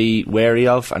to be wary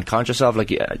of and conscious of. Like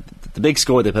the big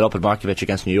score they put up at Markievicz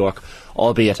against New York,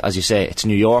 albeit, as you say, it's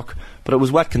New York, but it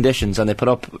was wet conditions, and they put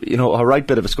up a right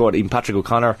bit of a score. Even Patrick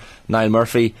O'Connor, Niall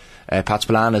Murphy, Pat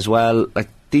Spillane as well. Like,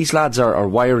 these lads are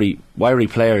wiry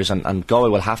players, and Galway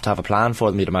will have to have a plan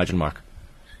for them, you'd imagine, Mark.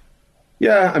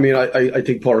 Yeah, I mean, I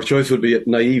think Paul's choice would be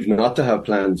naive not to have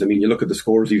plans. I mean, you look at the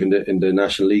scores even in the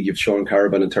National League. You've Sean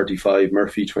Caravan in 35,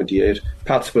 Murphy 28.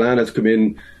 Pat Spillane has come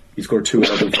in, he scored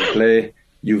 2-11 for play.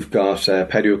 You've got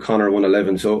Paddy O'Connor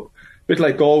 111. So a bit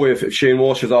like Galway, if Shane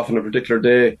Walsh is off on a particular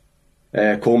day,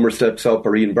 Comer steps up,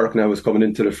 or Ian Burke now is coming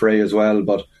into the fray as well.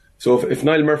 But so if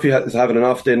Niall Murphy is having an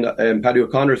off day, Paddy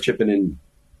O'Connor's chipping in,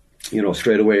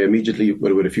 straight away, immediately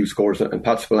with a few scores, and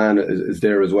Pat Spillane is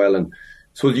there as well. And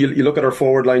so you look at our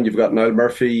forward line, you've got Niall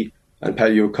Murphy and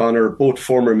Paddy O'Connor, both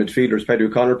former midfielders. Paddy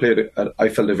O'Connor played, I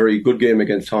felt, a very good game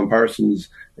against Tom Parsons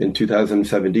in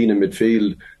 2017 in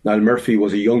midfield. Niall Murphy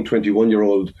was a young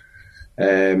 21-year-old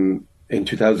in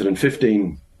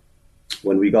 2015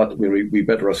 when we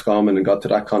bet Roscommon and got to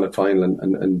that Connacht final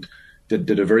and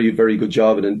did a very, very good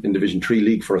job in Division 3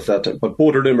 league for us that time. But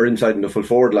both of them are inside in the full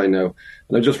forward line now.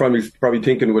 And I'm just probably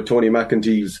thinking with Tony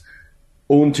McEntee's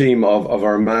own team of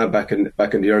Armagh back in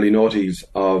the early noughties,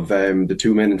 of the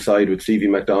two men inside with Stevie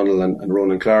McDonnell and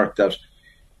Ronan Clark, that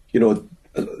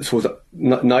I suppose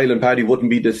Niall and Paddy wouldn't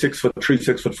be the 6'3",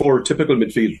 6'4" typical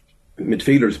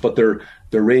midfielders, but they're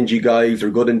rangy guys.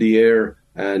 They're good in the air,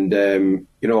 and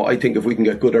I think if we can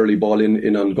get good early ball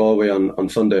in on Galway on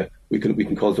Sunday, we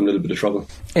can cause them a little bit of trouble.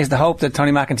 Is the hope that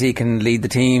Tony McEntee can lead the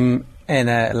team in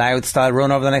a Louth style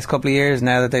run over the next couple of years,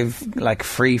 now that they've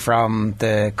free from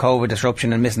the COVID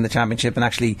disruption and missing the championship, and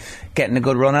actually getting a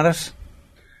good run at it?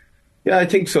 Yeah, I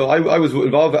think so. I was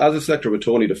involved as a selector with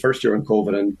Tony the first year in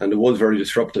COVID, and it was very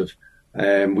disruptive.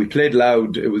 We played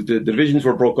Louth. It was the divisions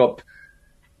were broke up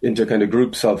into kind of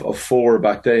groups of 4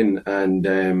 back then,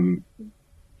 and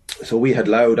so we had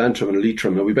Louth, Antrim and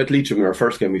Leitrim, and we bet Leitrim in our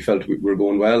first game. We felt we were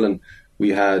going well, and we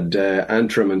had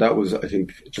Antrim, and that was, I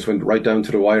think, it just went right down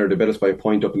to the wire. They bet us by a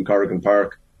point up in Corrigan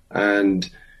Park, and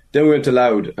then we went to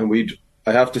Louth, and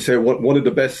I have to say, one of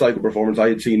the best cycle performances I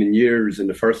had seen in years in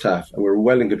the first half, and we were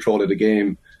well in control of the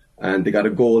game, and they got a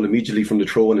goal immediately from the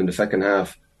throw-in in the second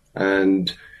half,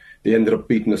 and they ended up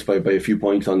beating us by a few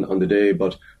points on the day.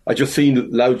 But I just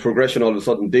seen Louth progression all of a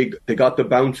sudden. They got the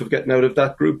bounce of getting out of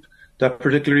that group that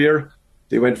particular year.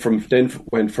 They went from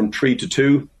 3 to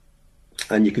 2,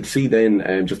 and you could see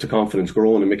then just the confidence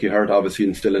growing, and Mickey Hart obviously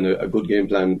instilling a good game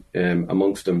plan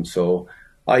amongst them. So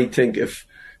I think if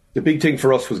the big thing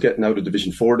for us was getting out of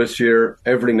Division 4 this year,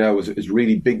 everything now is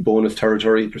really big bonus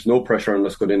territory. There's no pressure on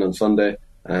us going in on Sunday,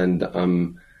 and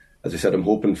as I said, I'm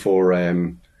hoping for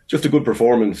just a good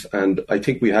performance, and I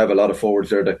think we have a lot of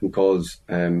forwards there that can cause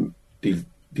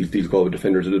these Galway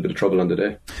defenders a little bit of trouble on the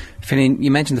day. Fineen,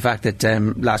 you mentioned the fact that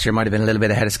last year might have been a little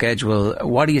bit ahead of schedule.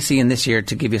 What do you see in this year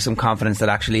to give you some confidence that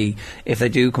actually, if they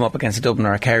do come up against a Dublin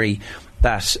or a Kerry,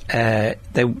 that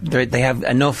they have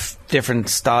enough different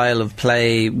style of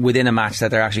play within a match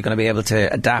that they're actually going to be able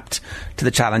to adapt to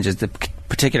the challenges, the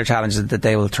particular challenges that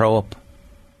they will throw up?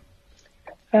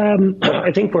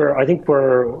 I think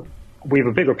we have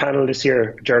a bigger panel this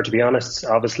year, Ger, to be honest.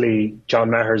 Obviously, John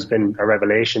Maher's been a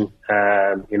revelation.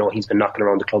 He's been knocking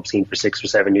around the club scene for 6 or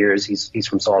 7 years. He's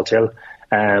from Salthill,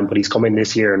 but he's come in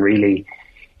this year and really,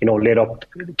 lit up.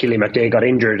 Killian McDay got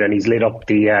injured, and he's lit up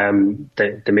the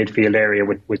midfield area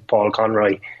with Paul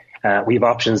Conroy. We have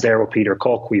options there with Peter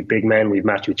Cook. We have big men. We have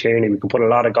Matthew Tierney. We can put a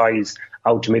lot of guys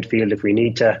out to midfield if we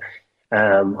need to.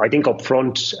 I think up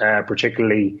front,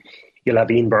 particularly, you'll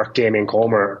have Ian Burke, Damien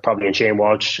Comer, probably, and Shane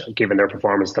Walsh, given their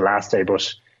performance the last day.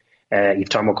 But you've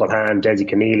Tom O'Culhan, Desi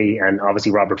Keneally, and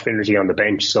obviously Robert Finnerty on the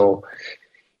bench. So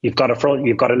you've got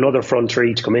another front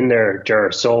three to come in there,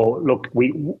 Ger. So look,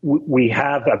 we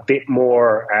have a bit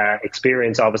more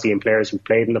experience, obviously, in players who've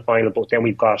played in the final. But then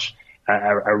we've got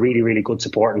a really, really good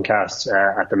supporting cast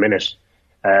at the minute,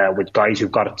 with guys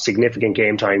who've got significant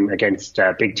game time against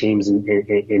big teams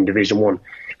in Division 1.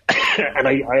 And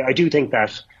I do think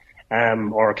that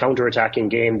our counter-attacking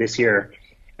game this year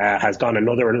has gone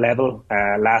another level.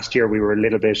 Last year we were a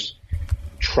little bit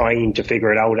trying to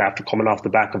figure it out after coming off the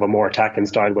back of a more attacking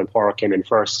style when Pádraig came in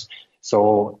first.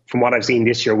 So from what I've seen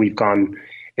this year, we've gone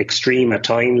extreme at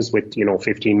times with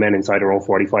 15 men inside our own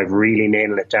 45, really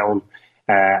nailing it down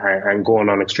and going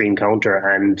on extreme counter.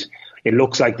 And it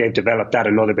looks like they've developed that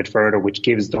another bit further, which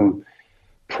gives them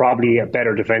probably a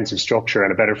better defensive structure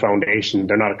and a better foundation.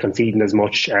 They're not conceding as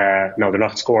much. They're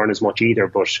not scoring as much either.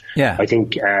 But yeah. I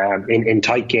think in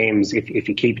tight games, if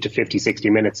you keep it to 50, 60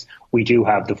 minutes, we do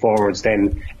have the forwards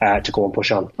then to go and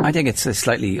push on. I think it's a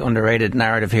slightly underrated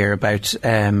narrative here about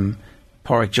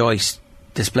Pádraig Joyce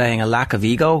displaying a lack of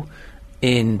ego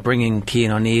in bringing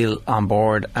Cian O'Neill on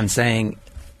board and saying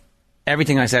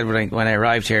everything I said when I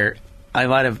arrived here. I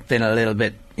might have been a little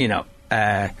bit,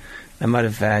 I might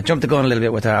have jumped the gun a little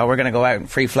bit with we're going to go out and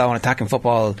free flow and attacking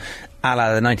football a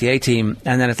la the 98 team,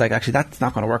 and then it's like, actually that's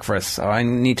not going to work for us, so I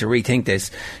need to rethink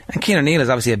this. And Cian O'Neill is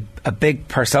obviously a big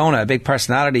persona, a big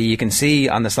personality. You can see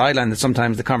on the sideline that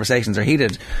sometimes the conversations are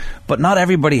heated, but not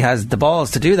everybody has the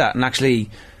balls to do that and actually,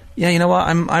 you know what,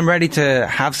 I'm ready to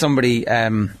have somebody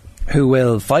who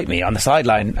will fight me on the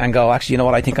sideline and go, actually, you know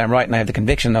what, I think I'm right and I have the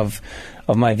conviction of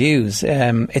my views.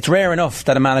 It's rare enough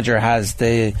that a manager has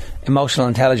the emotional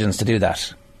intelligence to do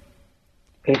that.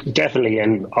 Definitely,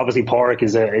 and obviously Pádraig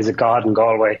is a god in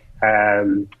Galway,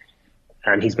 and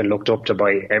he's been looked up to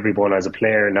by everyone as a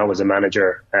player, now as a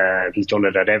manager. He's done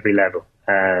it at every level,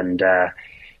 and after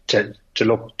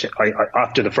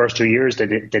the first 2 years they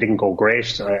didn't go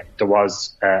great. There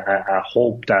was a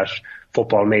hope that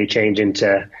football may change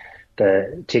into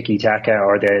the tiki-taka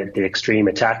or the extreme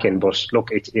attacking, but look,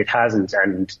 it hasn't,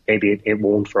 and maybe it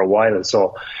won't for a while. And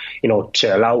so,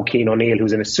 to allow Cian O'Neill,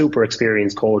 who's a super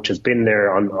experienced coach, has been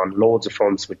there on loads of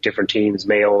fronts with different teams,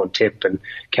 Mayo and Tip and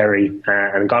Kerry,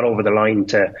 and got over the line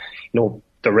to,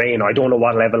 the rain. I don't know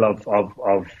what level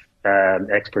of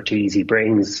expertise he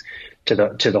brings to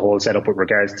the whole setup with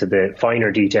regards to the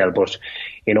finer detail, but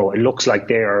it looks like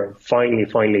they are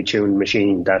finely tuned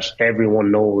machine that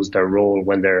everyone knows their role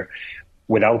when they're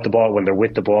without the ball, when they're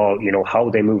with the ball, how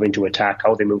they move into attack,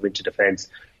 how they move into defence.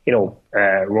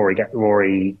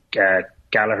 Rory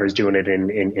Gallagher's doing it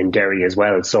in Derry as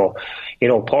well. So,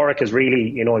 Pádraig has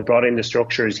really, he brought in the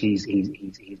structures. He's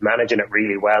managing it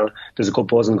really well. There's a good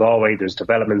buzz in Galway. There's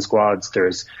development squads.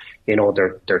 There's,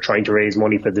 they're trying to raise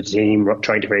money for the team,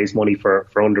 trying to raise money for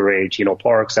underage.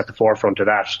 Pádraig's at the forefront of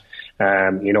that.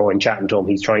 In chatting to him,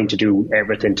 he's trying to do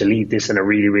everything to leave this in a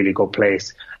really, really good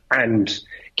place and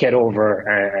get over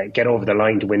the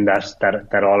line to win that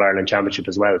All-Ireland Championship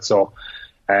as well. So,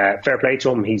 fair play to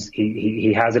him.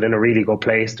 He has it in a really good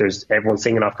place. There's everyone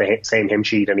singing off the same hymn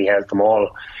sheet, and he has them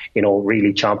all,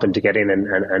 really chomping to get in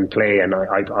and play. And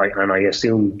I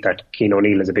assume that Cian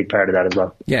O'Neill is a big part of that as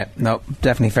well. Yeah, no,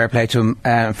 definitely fair play to him.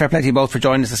 Fair play to you both for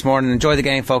joining us this morning. Enjoy the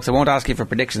game, folks. I won't ask you for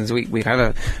predictions. We have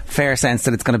a fair sense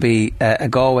that it's going to be a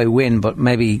Galway win, but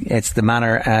maybe it's the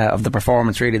manner of the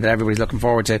performance really that everybody's looking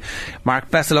forward to. Mark,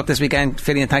 best of luck this weekend.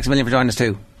 Finian, thanks a million for joining us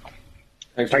too.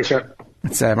 Thanks, sir.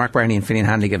 It's Mark Burney and Finian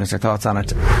Hanley giving us their thoughts on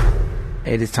it.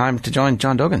 It is time to join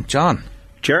John Duggan. John.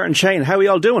 Jared and Shane, how are you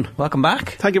all doing? Welcome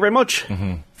back. Thank you very much.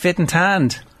 Mm-hmm. Fit and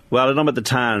tanned. Well, I don't know about the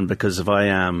tan, because if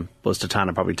I was to tan,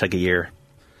 it'd probably take a year.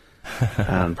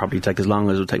 And probably take as long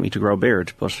as it would take me to grow a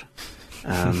beard. But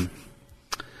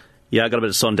yeah, I got a bit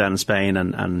of sun down in Spain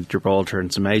and Gibraltar, and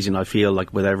it's amazing. I feel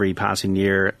like with every passing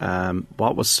year,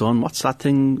 what was sun? What's that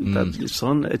thing? That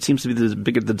sun? It seems to be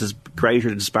the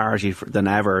greater disparity than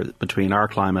ever between our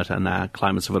climate and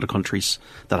climates of other countries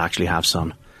that actually have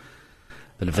sun.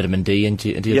 Bit of vitamin D into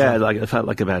yeah, like it felt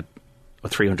like about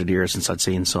 300 years since I'd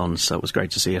seen sun, so it was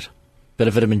great to see it. Bit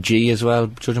of vitamin G as well,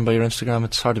 judging by your Instagram.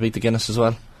 It's hard to beat the Guinness as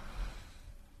well.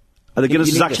 The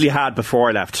Guinness was actually had before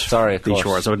I left these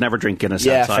shores. I would never drink Guinness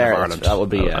outside of Ireland. That would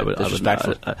be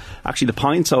disrespectful. Actually, the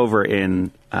pints over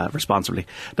in responsibly,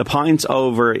 the pints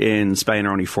over in Spain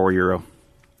are only €4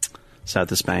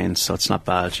 south of Spain, so it's not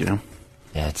bad, Yeah,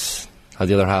 it's how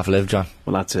the other half live, John.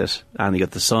 Well, that's it. And you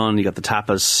got the sun, you got the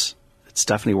tapas. It's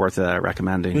definitely worth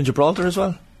recommending. You in Gibraltar as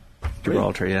well?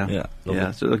 Gibraltar, yeah.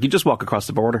 Yeah. So you just walk across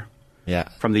the border. Yeah.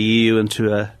 From the EU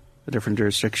into a different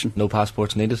jurisdiction. No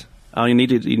passports needed. Oh, you need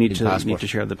to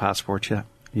share the passport. Yeah,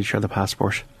 you share the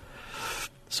passport.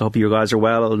 So hope you guys are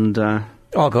well and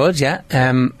all good. Yeah,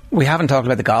 we haven't talked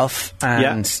about the golf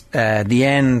and the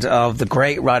end of the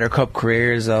great Ryder Cup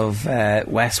careers of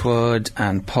Westwood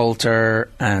and Poulter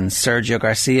and Sergio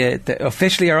Garcia. They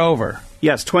officially are over.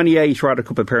 Yes, 28 Ryder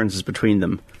Cup appearances between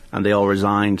them, and they all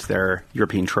resigned their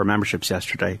European Tour memberships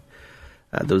yesterday.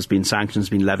 There's been sanctions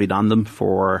being levied on them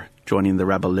for joining the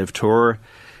Rebel Live Tour.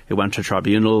 It went to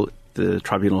tribunal. The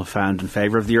tribunal found in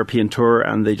favour of the European Tour,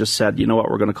 and they just said, you know what,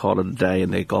 we're going to call it a day,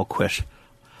 and they all quit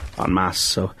en masse.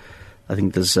 So I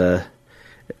think there's I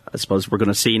suppose we're going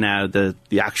to see now the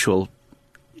actual,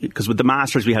 because with the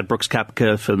Masters we had Brooks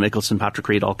Koepka, Phil Mickelson, Patrick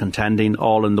Reed all contending,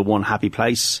 all in the one happy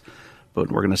place. But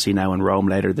we're going to see now in Rome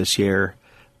later this year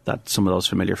that some of those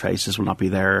familiar faces will not be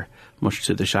there, much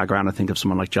to the chagrin, I think, of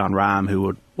someone like John Rahm, who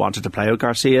would wanted to play out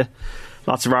Garcia.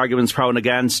 Lots of arguments pro and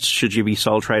against. Should you be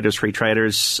sole traders, free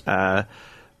traders? Players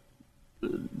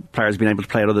been able to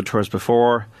play at other tours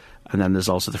before. And then there's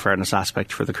also the fairness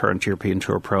aspect for the current European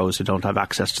Tour pros who don't have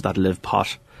access to that live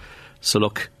pot. So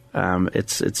look,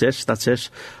 that's it.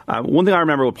 One thing I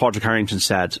remember what Padraig Harrington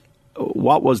said,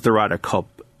 what was the Ryder Cup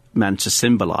meant to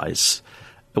symbolise?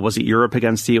 Was it Europe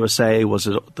against the USA? Was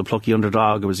it the plucky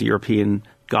underdog? Was it European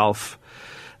golf?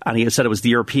 And he had said it was the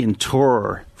European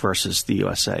Tour versus the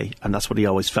USA, and that's what he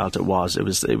always felt it was. It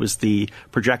was the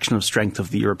projection of strength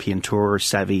of the European Tour,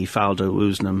 Seve, Faldo,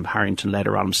 Woosnam, Harrington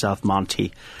later on himself,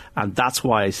 Monty. And that's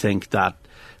why I think that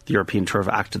the European Tour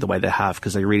have acted the way they have,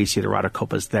 because they really see the Ryder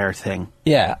Cup as their thing.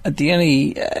 Yeah, the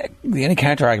only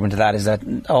counter-argument to that is that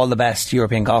all the best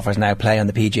European golfers now play on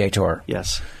the PGA Tour.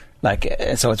 Yes.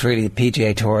 So it's really the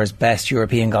PGA Tour's best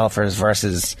European golfers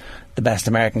versus the best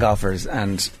American golfers,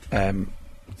 and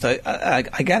so I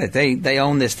get it. They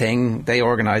own this thing, they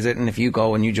organise it, and if you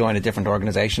go and you join a different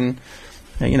organisation,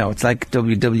 it's like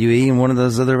WWE and one of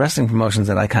those other wrestling promotions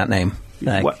that I can't name.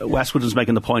 Westwood was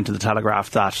making the point in the Telegraph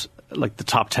that like the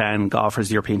top 10 golfers of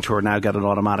the European Tour now get an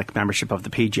automatic membership of the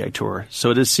PGA Tour,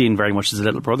 so it is seen very much as a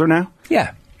little brother now.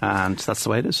 Yeah. And that's the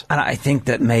way it is. And I think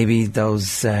that maybe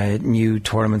those new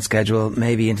tournament schedule,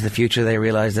 maybe into the future they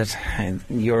realise that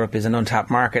Europe is an untapped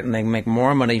market and they make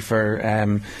more money for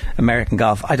American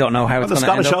golf. I don't know how it's going to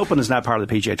end up. The Scottish Open is now part of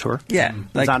the PGA Tour. Yeah.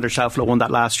 Xander Schauffele won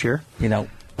that last year.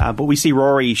 But we see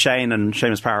Rory, Shane and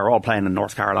Seamus Power all playing in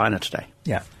North Carolina today.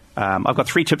 Yeah. I've got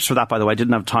 3 tips for that, by the way. I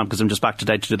didn't have time because I'm just back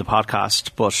today to do the podcast.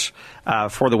 But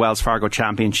for the Wells Fargo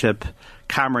Championship,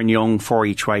 Cameron Young, 4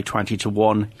 each way,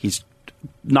 20-1. He's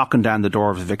knocking down the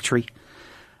door of a victory.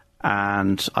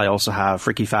 And I also have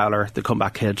Ricky Fowler, the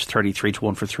comeback kid,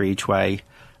 33-1 for 3 each way,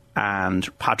 and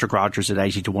Patrick Rogers at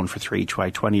 80-1 for 3 each way,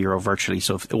 €20 virtually.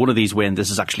 So if one of these win, this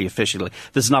is actually official.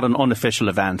 This is not an unofficial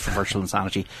event for Virtual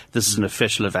Insanity. This is an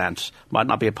official event. Might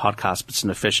not be a podcast, but it's an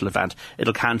official event.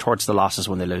 It'll count towards the losses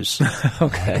when they lose.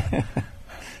 Okay.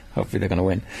 Hopefully they're going to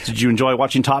win. Did you enjoy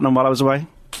watching Tottenham while I was away?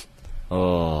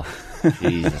 Oh,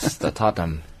 Jesus. The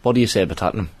Tottenham. What do you say about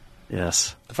Tottenham?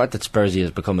 Yes. The fact that Spursy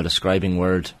has become a describing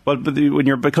word. Well, but when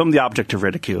you become the object of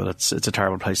ridicule, it's a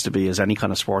terrible place to be as any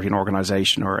kind of sporting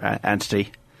organisation or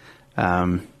entity.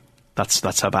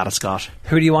 That's how bad it's got.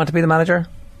 Who do you want to be the manager?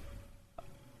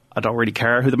 I don't really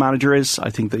care who the manager is. I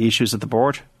think the issue's at the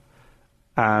board.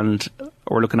 And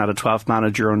we're looking at a 12th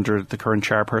manager under the current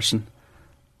chairperson.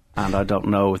 And I don't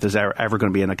know if there's ever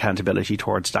going to be an accountability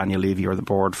towards Daniel Levy or the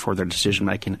board for their decision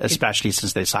making, especially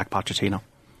since they sacked Pochettino.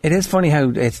 It is funny how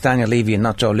it's Daniel Levy and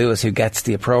not Joe Lewis who gets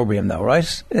the opprobrium, though,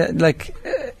 right?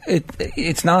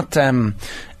 It's not.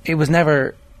 It was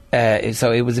never.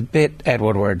 So it was a bit Ed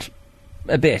Woodward,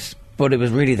 a bit, but it was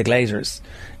really the Glazers.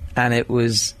 And it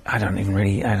was, I don't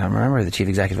remember who the chief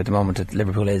executive at the moment at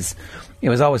Liverpool is. It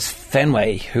was always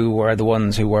Fenway who were the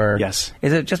ones who were. Yes.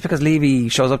 Is it just because Levy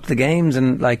shows up to the games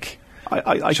and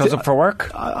shows up for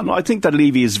work? I think that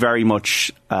Levy is very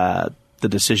much the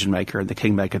decision maker and the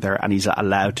kingmaker there, and he's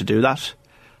allowed to do that.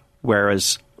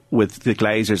 Whereas with the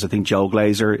Glazers, I think Joe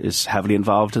Glazer is heavily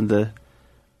involved in the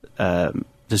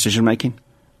decision making,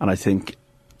 and I think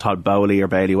Todd Bowley or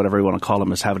Bailey, whatever you want to call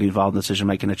him, is heavily involved in decision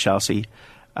making at Chelsea.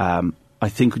 I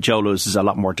think Joe Lewis is a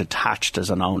lot more detached as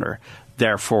an owner.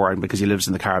 Therefore, and because he lives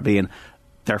in the Caribbean,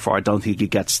 therefore I don't think he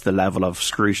gets the level of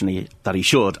scrutiny that he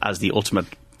should as the ultimate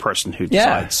person who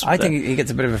decides. I think he gets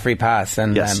a bit of a free pass,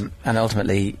 and yes. And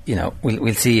ultimately,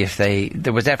 we'll see if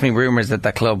there was definitely rumours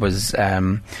that club was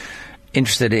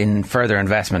interested in further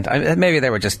investment. Maybe they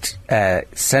were just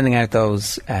sending out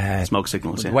those smoke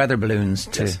signals, weather balloons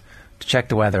to check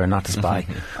the weather and not to spy.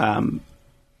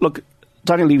 Look,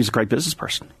 Daniel Levy's a great business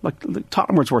person. Like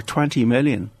Tottenham was worth 20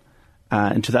 million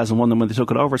in 2001, and when they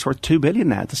took it over, it's worth 2 billion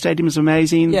now. The stadium is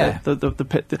amazing. Yeah.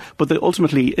 But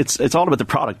ultimately, it's all about the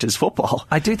product. Is football.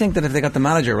 I do think that if they got the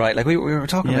manager right, like we were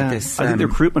talking about this, I think the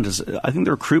recruitment is. I think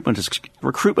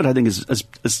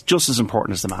just as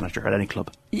important as the manager at any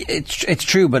club. It's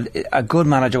true, but a good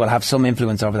manager will have some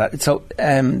influence over that. So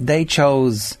they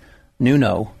chose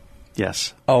Nuno,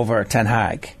 yes, over Ten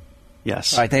Hag.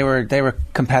 Yes. Right, they were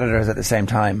competitors at the same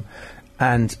time,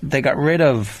 and they got rid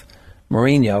of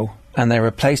Mourinho and they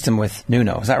replaced him with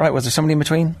Nuno. Is that right? Was there somebody in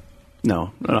between?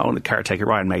 No, the caretaker,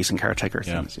 Ryan Mason, caretaker.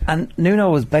 Yeah. And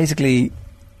Nuno was basically.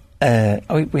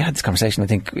 We had this conversation, I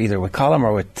think, either with Colm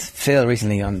or with Phil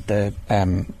recently on the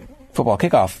football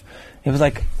kickoff. It was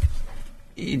like,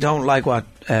 you don't like what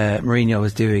Mourinho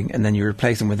was doing, and then you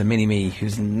replace him with a mini-me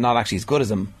who's not actually as good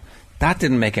as him. That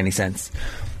didn't make any sense.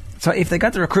 So if they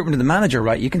got the recruitment of the manager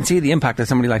right, you can see the impact that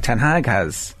somebody like Ten Hag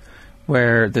has,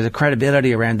 where there's a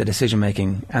credibility around the decision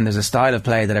making, and there's a style of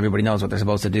play that everybody knows what they're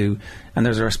supposed to do, and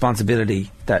there's a responsibility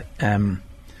that.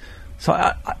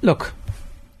 Look,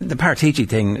 the Paratici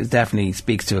thing definitely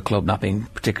speaks to a club not being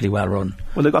particularly well run.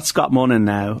 Well, they've got Scott Munnan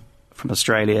now from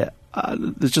Australia.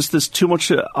 There's too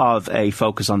much of a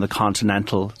focus on the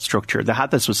continental structure. They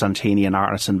had this with Santini and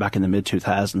Arneson back in the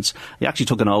mid-2000s. They actually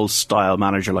took an old-style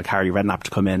manager like Harry Redknapp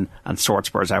to come in and sort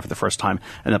Spurs out for the first time,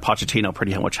 and then Pochettino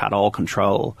pretty much had all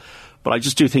control. But I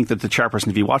just do think that the chairperson,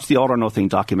 if you watch the All or Nothing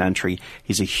documentary,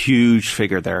 he's a huge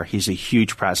figure there. He's a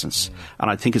huge presence.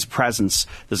 And I think his presence,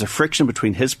 there's a friction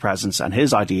between his presence and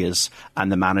his ideas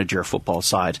and the manager football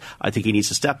side. I think he needs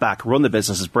to step back, run the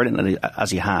business as brilliantly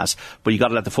as he has, but you got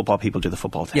to let the football people do the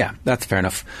football thing. Yeah, that's fair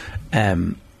enough.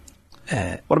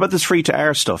 What about this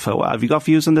free-to-air stuff? Have you got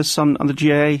views on this on the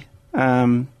GAA?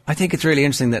 I think it's really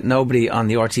interesting that nobody on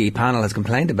the RTE panel has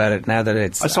complained about it now that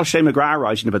it's. I saw Shane McGrath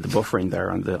writing about the buffering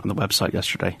there on the website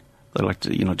yesterday. They like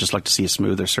to, just like to see a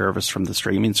smoother service from the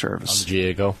streaming service. On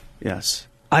the GAA Go. Yes,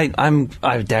 I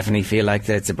definitely feel like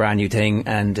that it's a brand new thing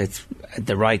and it's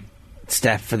the right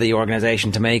step for the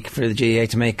organisation to make, for the GAA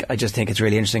to make. I just think it's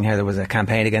really interesting how there was a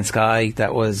campaign against Sky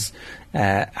that was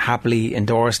happily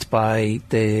endorsed by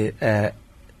the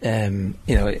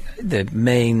the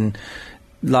main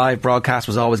live broadcast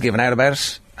was always given out about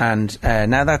it, and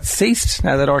now that's ceased.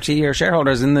 Now that RTE are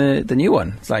shareholders in the new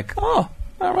one, it's like, oh,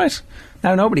 all right,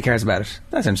 now nobody cares about it.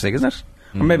 That's interesting, isn't it?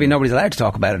 Or maybe nobody's allowed to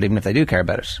talk about it, even if they do care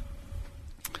about it.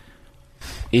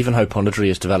 Even how punditry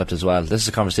is developed as well. This is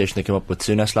a conversation that came up with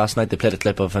Souness last night. They played a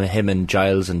clip of him and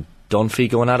Giles and Dunphy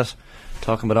going at it,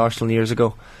 talking about Arsenal years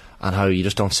ago, and how you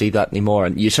just don't see that anymore.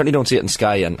 And you certainly don't see it in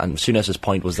Sky. And Souness's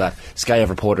point was that Sky have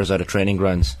reporters out of training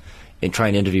grounds in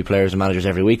trying to interview players and managers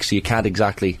every week, so you can't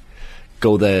exactly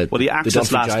go the. Well, the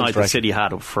access last night that City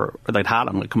had they'd had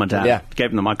him coming down, gave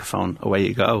him the microphone, away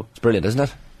you go. It's brilliant, isn't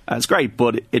it? It's great,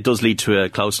 but it does lead to a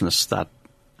closeness that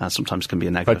sometimes can be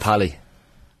a negative. Quite pally.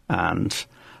 And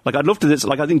I'd love to this.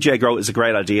 I think Jay Grote is a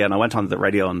great idea, and I went on the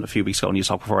radio a few weeks ago and you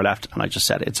saw before I left, and I just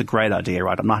said it's a great idea.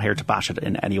 Right, I'm not here to bash it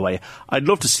in any way. I'd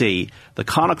love to see the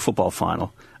Connacht football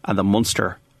final and the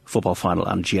Munster football final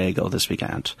and Diego this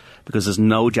weekend, because there's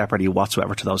no jeopardy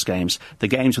whatsoever to those games. The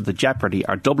games with the jeopardy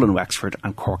are Dublin, Wexford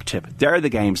and Cork Tip. They're the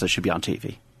games that should be on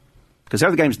TV, because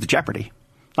they're the games with the jeopardy,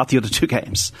 not the other two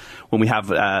games, when we have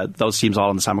those teams all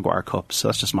in the Sam Maguire Cup. So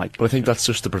that's just my... But I think that's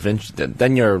just the provincial.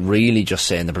 Then you're really just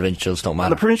saying the provincials don't matter.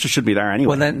 Well, the provincials should be there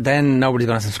anyway. Well, then nobody's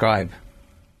going to subscribe.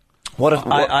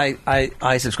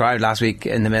 I subscribed last week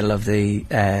in the middle of the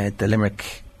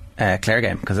Limerick Clare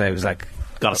game, because I was like,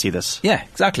 got to see this. Yeah,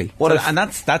 exactly. And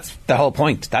that's the whole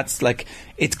point. That's like,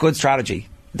 it's good strategy.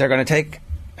 They're going to take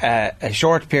a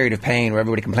short period of pain where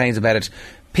everybody complains about it.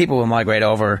 People will migrate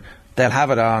over. They'll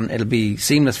have it on. It'll be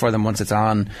seamless for them once it's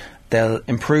on. They'll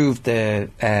improve they'll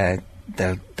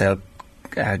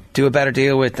do a better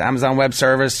deal with Amazon Web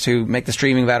Service to make the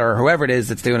streaming better, or whoever it is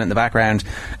that's doing it in the background,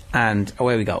 and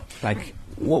away we go. Like,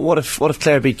 what if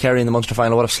Clare beat Kerry in the Munster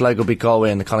final? What if Sligo beat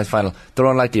Galway in the Connacht final? They're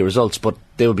unlikely results, but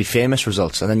they would be famous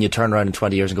results. And then you turn around in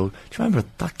 20 years and go, do you remember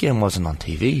that game wasn't on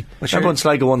TV? Remember when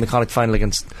Sligo won the Connacht final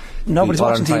against... Nobody's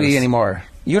watching TV anymore.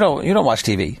 You don't watch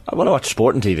TV. I want to watch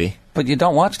sport on TV. But you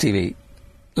don't watch TV.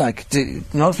 Like,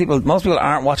 most people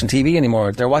aren't watching TV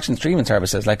anymore. They're watching streaming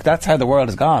services. Like, that's how the world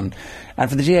has gone. And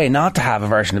for the GA not to have a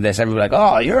version of this, everybody's like,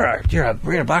 oh, you're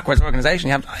a backwards organisation.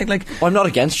 You have, I'm not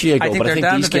against GA, but I think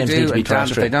these games need to be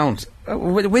terrestrial. If they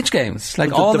don't. Which games?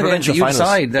 Like, all the provincial games finals.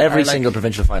 Decide, every single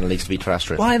provincial final needs to be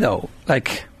terrestrial. Why though?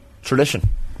 Like, tradition.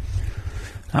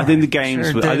 I think the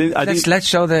games. Sure, let's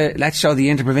show the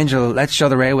interprovincial. Let's show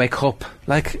the Railway Cup.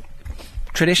 Like,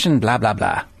 tradition, blah blah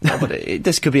blah. No, but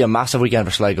this could be a massive weekend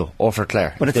for Sligo or for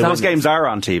Clare. But those games are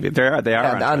on TV. They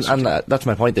are, and that's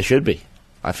my point. They should be.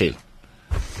 I feel.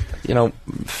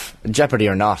 Jeopardy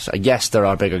or not, I guess there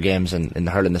are bigger games in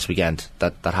the hurling this weekend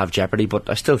that have jeopardy, but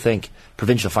I still think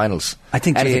provincial finals, I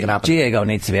think anything can happen. GAGO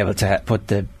needs to be able to put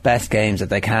the best games that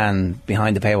they can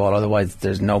behind the paywall, otherwise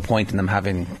there's no point in them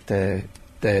having the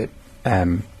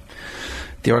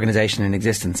organisation in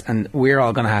existence. And we're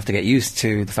all going to have to get used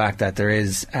to the fact that there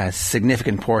is a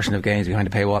significant portion of games behind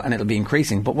the paywall, and it'll be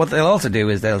increasing. But what they'll also do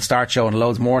is they'll start showing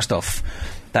loads more stuff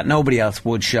that nobody else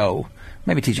would show.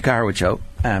 Maybe TG Carr would show,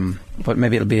 but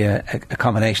maybe it'll be a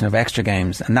combination of extra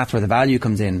games, and that's where the value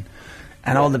comes in.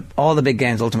 And all the big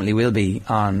games ultimately will be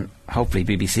on, hopefully,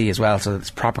 BBC as well, so it's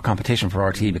proper competition for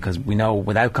RT, because we know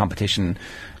without competition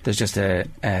there's just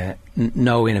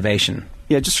no innovation.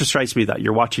 Yeah, it just frustrates me that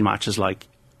you're watching matches like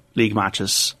league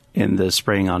matches in the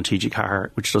spring on TG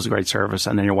Carr, which does a great service,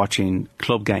 and then you're watching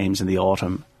club games in the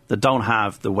autumn that don't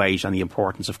have the weight and the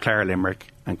importance of Clare, Limerick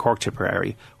and Cork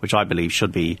Tipperary, which I believe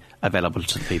should be available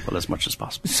to the people as much as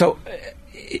possible. So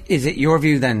is it your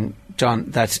view then,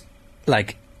 John, that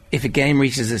like if a game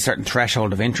reaches a certain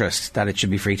threshold of interest that it should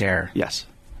be free to air? Yes.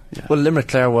 Yeah. Well, Limerick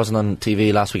Clare wasn't on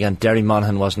TV last weekend. Derry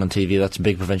Monaghan wasn't on TV. That's a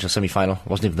big provincial semi-final.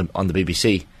 Wasn't even on the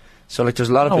BBC. So there's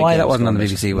a lot of big why games that wasn't on the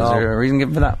BBC? Was there a reason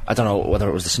given for that? I don't know whether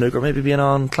it was the snooker maybe being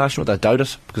on clashing with it. I doubt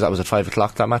it, because that was at 5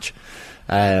 o'clock, that match.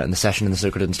 And the session in the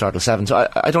snooker didn't start till 7. So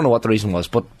I don't know what the reason was,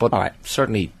 but right.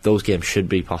 Certainly those games should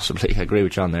be possibly. I agree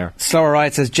with John there. Slower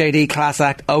Riot says, JD, class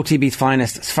act, OTB's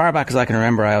finest. As far back as I can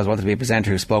remember, I always wanted to be a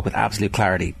presenter who spoke with absolute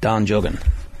clarity. Don Juggin.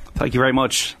 Thank you very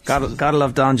much. Gotta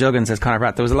love Don Juggin, says Conor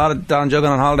Pratt. There was a lot of Don Juggin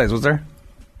on holidays, was there?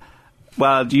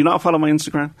 Well, do you not follow my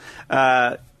Instagram?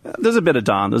 There's a bit of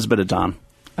Don.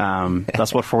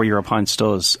 That's what 4 Euro pints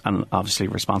does, and obviously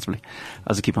responsibly,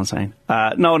 as I keep on saying.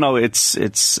 No,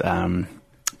 it's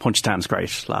Punchestown's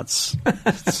great, lads.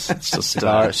 It's just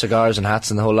cigars and hats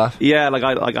and the whole lot. Yeah,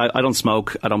 I don't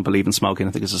smoke. I don't believe in smoking.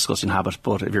 I think it's a disgusting habit.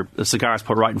 But if a cigar's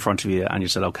put right in front of you, and you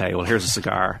said, "Okay, well, here's a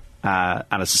cigar,"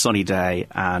 and it's a sunny day,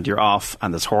 and you're off,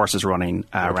 and there's horses running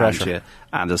around you,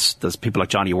 and there's people like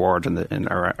Johnny Ward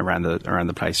around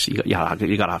the place. You got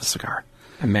to have a cigar.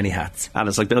 And many hats. And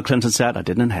it's like Bill Clinton said, I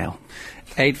didn't inhale.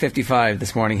 8:55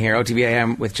 this morning here, OTB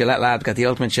AM with Gillette Labs. Got the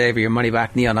ultimate shaver, your money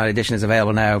back Neon Night edition is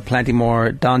available now. Plenty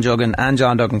more Don Juggin and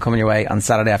John Duggan coming your way on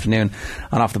Saturday afternoon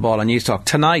on Off the Ball on News Talk.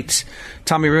 Tonight,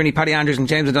 Tommy Rooney, Paddy Andrews and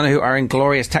James O'Donoghue are in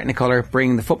glorious Technicolor,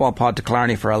 bringing the football pod to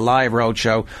Killarney for a live road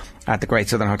show at the Great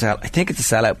Southern Hotel. I think it's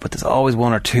a sellout, but there's always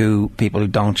one or two people who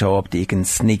don't show up that you can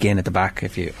sneak in at the back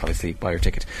if you obviously buy your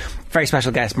ticket. Very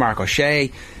special guest Mark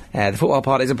O'Shea. The Football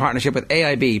Pod is in partnership with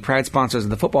AIB, proud sponsors of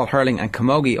the Football, Hurling and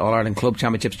Camogie All-Ireland Club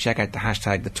Championships. Check out the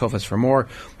hashtag #TheToughest for more.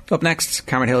 Up next,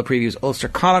 Cameron Hill previews Ulster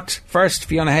Connacht. First,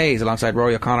 Fiona Hayes alongside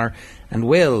Rory O'Connor and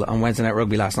Will on Wednesday Night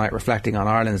Rugby last night, reflecting on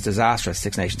Ireland's disastrous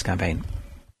Six Nations campaign.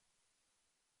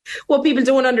 what people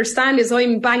don't understand is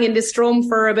I'm banging this drum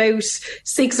for about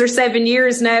 6 or 7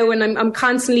 years now, and I'm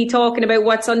constantly talking about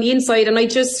what's on the inside. And I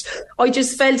just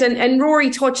felt, and Rory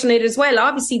touched on it as well.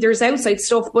 Obviously, there's outside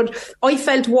stuff, but I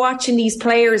felt watching these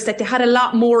players that they had a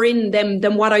lot more in them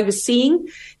than what I was seeing.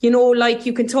 You know, like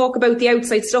you can talk about the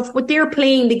outside stuff, but they're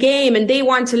playing the game and they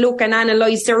want to look and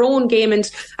analyse their own game. And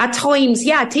at times,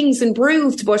 yeah, things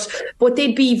improved, but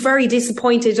they'd be very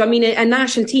disappointed. I mean, a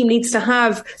national team needs to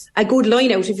have a good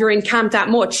line out if you're in camp that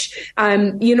much.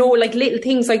 You know, like little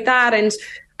things like that. And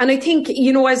I think,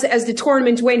 you know, as the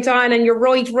tournament went on, and you're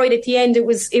right at the end, it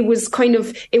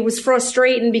was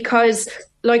frustrating because,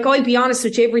 like, I'll be honest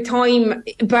with you, every time,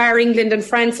 bar England and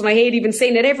France, and I hate even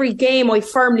saying it, every game I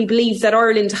firmly believed that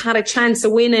Ireland had a chance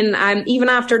of winning. Even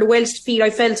after the Welsh defeat, I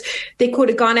felt they could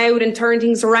have gone out and turned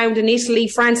things around in Italy.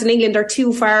 France and England are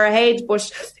too far ahead.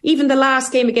 But even the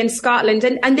last game against Scotland,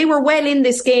 and they were well in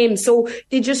this game, so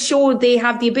they just showed they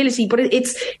have the ability. But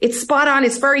it's spot on.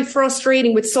 It's very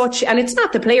frustrating with such, and it's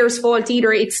not the players' fault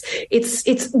either.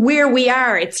 It's where we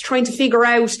are. It's trying to figure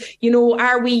out, you know,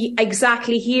 are we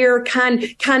exactly here?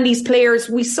 Can these players,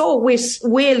 we saw with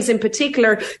Wales in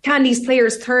particular, can these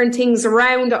players turn things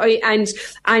around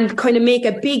and kind of make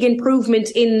a big improvement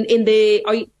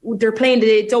they're playing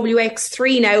the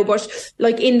WX3 now, but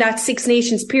like in that Six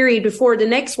Nations period before the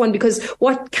next one, because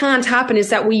what can't happen is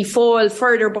that we fall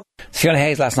further. Fiona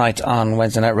Hayes last night on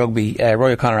Wednesday Night Rugby,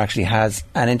 Roy O'Connor actually has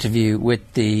an interview with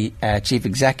the chief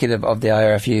executive of the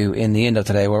IRFU in the Indo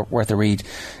today, worth a read,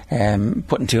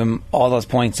 putting to him all those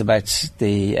points about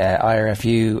the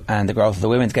IRFU and the growth of the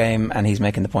women's game, and he's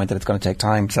making the point that it's going to take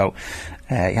time. So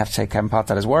you have to take Kevin Potts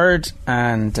at his word,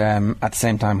 and at the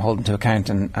same time hold them to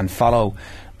account and follow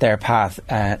their path.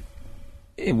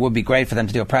 It would be great for them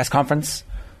to do a press conference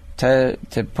to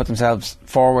put themselves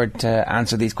forward to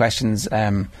answer these questions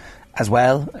as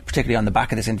well, particularly on the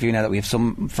back of this interview now that we have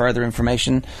some further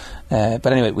information. But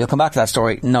anyway, we'll come back to that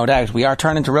story, no doubt. We are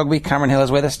turning to rugby. Cameron Hill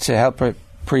is with us to help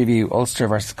preview Ulster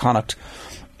versus Connacht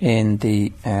in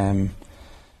the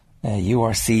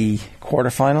URC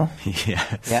quarter-final.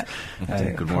 Yeah.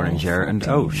 Good morning, Ger. And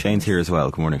Shane's here as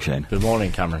well. Good morning, Shane. Good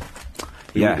morning, Cameron.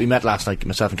 Yeah, we met last night,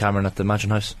 myself and Cameron, at the Mansion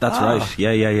House. That's right.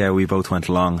 Yeah. We both went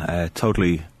along,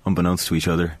 totally unbeknownst to each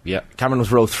other. Yeah, Cameron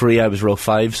was row 3, I was row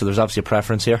 5, so there's obviously a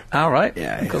preference here. All right.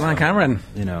 Yeah. Good man, Cameron.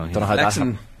 You know, don't know how that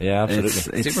happened. Yeah,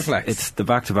 absolutely. It's super flex. It's the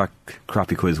back-to-back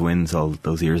crappy quiz wins all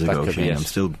those years ago, Shane. Yes. I'm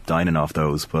still dining off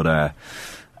those, but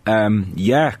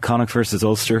Connacht versus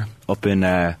Ulster up in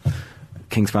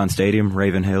Kingspan Stadium,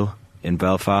 Ravenhill in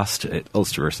Belfast.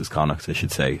 Ulster versus Connacht, I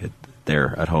should say.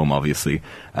 They're at home, obviously.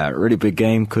 Really big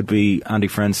game. Could be Andy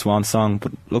Friend's swan song,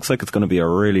 but looks like it's going to be a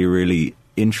really, really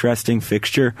interesting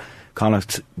fixture.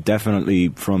 Connacht definitely,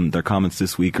 from their comments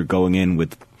this week, are going in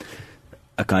with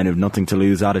a kind of nothing to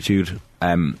lose attitude,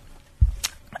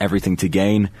 everything to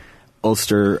gain.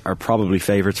 Ulster are probably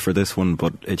favourites for this one,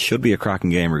 but it should be a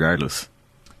cracking game regardless.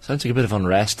 Sounds like a bit of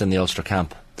unrest in the Ulster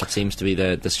camp. That seems to be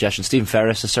the suggestion. Stephen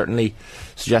Ferris has certainly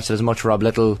suggested as much. Rob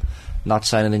Little not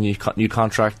signing a new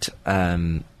contract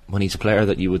when he's a player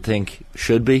that you would think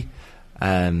should be.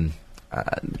 There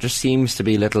just seems to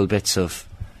be little bits of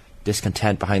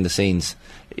discontent behind the scenes.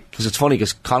 Because it's funny,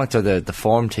 because Connacht are the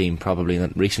form team probably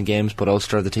in recent games, but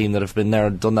Ulster are the team that have been there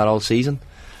and done that all season.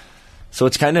 So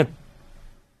it's kind of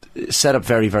set up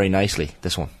very, very nicely,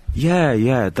 this one.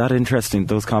 Yeah, that interesting.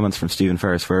 Those comments from Stephen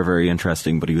Ferris were very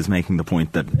interesting, but he was making the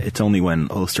point that it's only when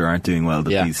Ulster aren't doing well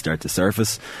that these start to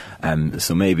surface.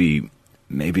 So maybe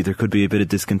there could be a bit of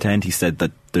discontent. He said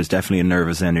that there's definitely a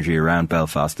nervous energy around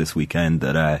Belfast this weekend,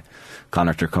 that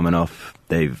Connacht are coming up.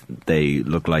 They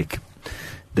look like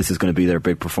this is going to be their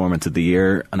big performance of the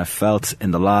year, and I felt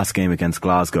in the last game against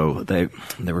Glasgow they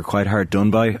were quite hard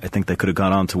done by. I think they could have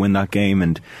gone on to win that game,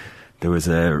 and there was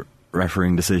a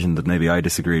refereeing decision that maybe I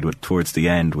disagreed with towards the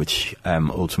end, which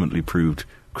ultimately proved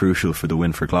crucial for the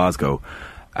win for Glasgow.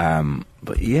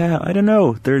 But yeah, I don't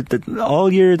know.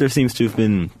 All year there seems to have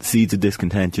been seeds of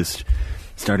discontent just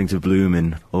starting to bloom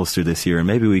in Ulster this year, and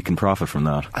maybe we can profit from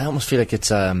that. I almost feel like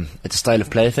it's a style of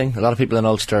play thing. A lot of people in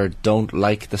Ulster don't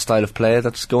like the style of play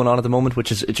that's going on at the moment,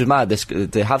 which is mad.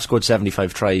 They have scored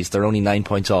 75 tries. They're only 9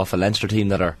 points off a Leinster team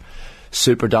that are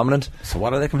super dominant. So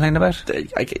what are they complaining about?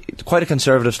 Quite a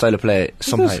conservative style of play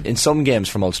in some games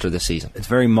from Ulster this season. It's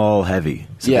very maul heavy.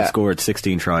 So they've scored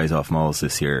 16 tries off mauls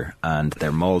this year, and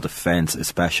their maul defence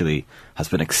especially has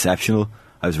been exceptional.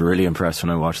 I was really impressed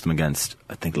when I watched them against,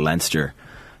 I think, Leinster.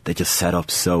 They just set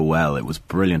up so well. It was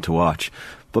brilliant to watch.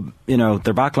 But, you know,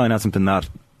 their backline hasn't been that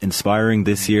inspiring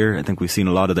this year. I think we've seen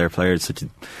a lot of their players, such as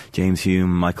James Hume,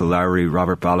 Michael Lowry,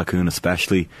 Robert Balakoon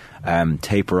especially,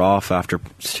 taper off after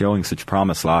showing such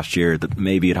promise last year that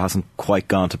maybe it hasn't quite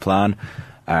gone to plan.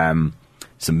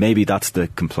 So maybe that's the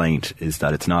complaint, is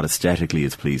that it's not aesthetically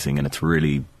as pleasing, and it's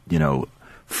really,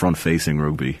 front-facing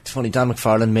rugby. It's funny, Dan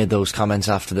McFarlane made those comments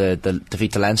after the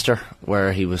defeat to Leinster,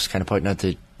 where he was kind of pointing out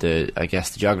the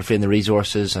geography and the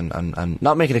resources, and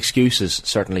not making excuses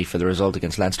certainly for the result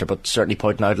against Leinster, but certainly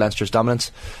pointing out Leinster's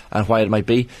dominance and why it might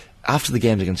be. After the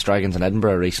games against Dragons in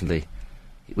Edinburgh recently,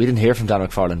 we didn't hear from Dan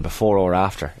McFarlane before or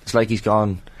after. It's like he's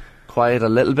gone quiet a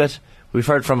little bit. We've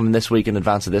heard from him this week in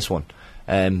advance of this one,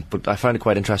 but I found it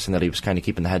quite interesting that he was kind of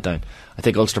keeping the head down. I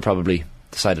think Ulster probably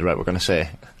decided, right, we're going to say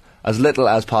as little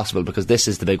as possible, because this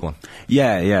is the big one.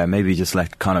 Yeah, maybe just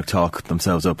let Connacht talk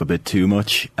themselves up a bit too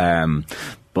much.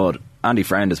 But Andy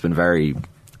Friend has been very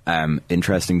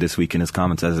interesting this week in his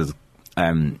comments, as is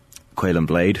Quaylen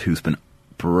Blade, who's been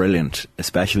brilliant,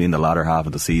 especially in the latter half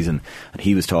of the season. And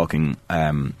he was talking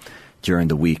during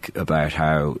the week about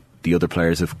how the other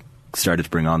players have started to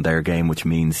bring on their game, which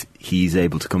means he's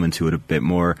able to come into it a bit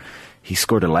more. He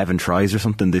scored 11 tries or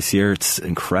something this year. It's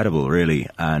incredible, really.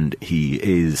 And he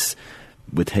is,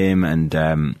 with him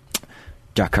and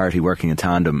Jack Carty working in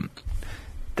tandem,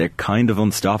 they're kind of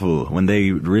unstoppable. When they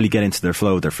really get into their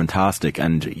flow, they're fantastic.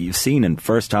 And you've seen in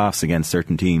first halves against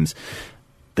certain teams,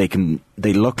 they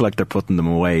look like they're putting them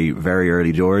away very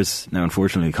early doors. Now,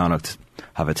 unfortunately, Connacht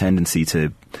have a tendency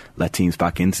to let teams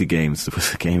back into games. There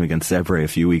was a game against Zebre a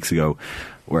few weeks ago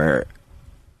where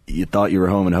you thought you were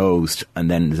home and hosed, and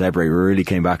then Zebre really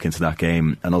came back into that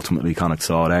game, and ultimately Connacht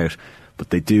saw it out. But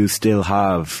they do still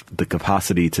have the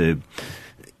capacity to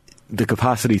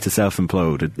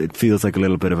self-implode. It feels like a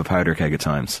little bit of a powder keg at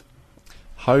times.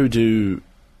 How do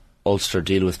Ulster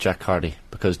deal with Jack Carty?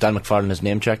 Because Dan McFarlane has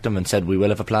name-checked him and said we will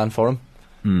have a plan for him.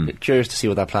 Curious to see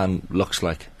what that plan looks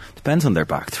like. Depends on their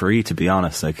back three, to be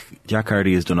honest. Like, Jack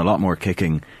Carty has done a lot more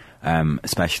kicking,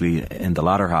 especially in the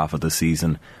latter half of the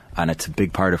season, and it's a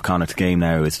big part of Connacht's game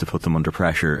now is to put them under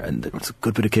pressure, and it's a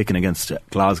good bit of kicking against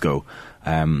Glasgow.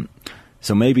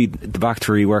 So maybe the back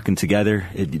three working together.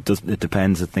 It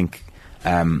depends. I think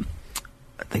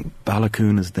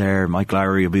Balakoon is there. Mike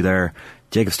Lowry will be there.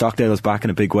 Jacob Stockdale is back in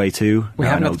a big way too. We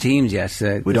haven't have the teams yet.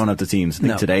 We don't have the teams. I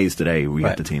think today's the day we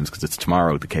get the teams, because it's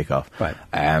tomorrow the kick-off. Right.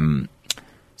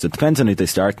 So it depends on who they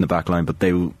start in the back line, but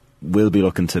they will be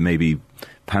looking to maybe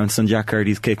pounce on Jack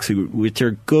Carty's kicks, which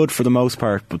are good for the most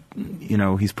part, but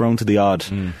he's prone to the odd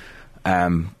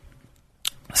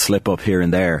slip up here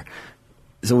and there.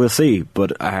 So we'll see,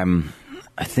 but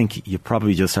I think you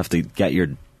probably just have to get your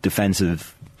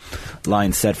defensive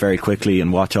line set very quickly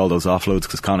and watch all those offloads,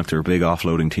 because Connacht are a big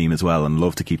offloading team as well and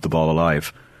love to keep the ball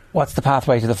alive. What's the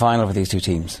pathway to the final for these two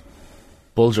teams?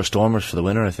 Bulls or Stormers for the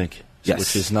winner, I think. Yes.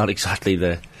 Which is not exactly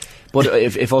the... But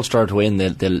if Ulster are to win,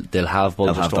 they'll have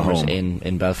Bulls or Stormers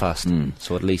in Belfast.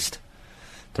 So at least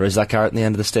there is that carrot in the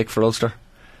end of the stick for Ulster.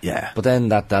 Yeah. But then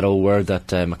that old word that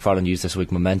McFarlane used this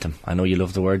week, momentum. I know you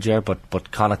love the word, Ger,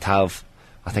 but Connacht have,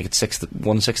 I think it's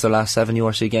 1/6 of their last 7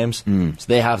 URC games. So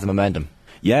they have the momentum.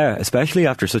 Yeah, especially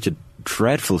after such a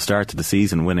dreadful start to the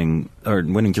season, winning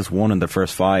just one in their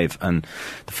first 5, and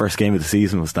the first game of the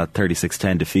season was that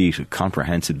 36-10 defeat, a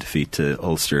comprehensive defeat to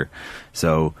Ulster.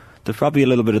 So there's probably a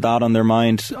little bit of that on their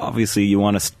mind. Obviously you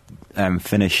want to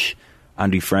finish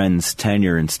Andy Friend's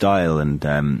tenure in style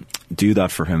and do that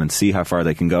for him and see how far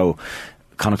they can go.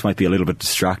 Connacht might be a little bit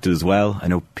distracted as well. I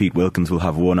know Pete Wilkins will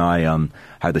have one eye on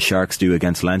how the Sharks do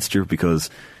against Leinster, because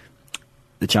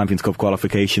the Champions Cup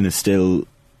qualification is still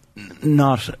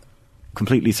not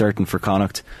completely certain for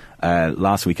Connacht.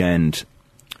 Last weekend,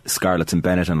 Scarlets and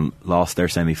Benetton lost their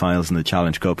semi-finals in the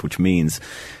Challenge Cup, which means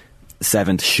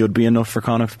 7th should be enough for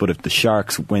Connacht, but if the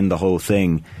Sharks win the whole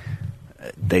thing,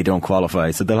 they don't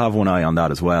qualify, so they'll have one eye on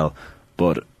that as well.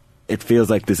 But it feels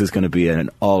like this is going to be an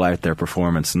all-out there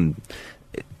performance, and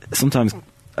sometimes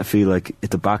I feel like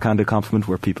it's a backhanded compliment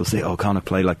where people say, oh, Connacht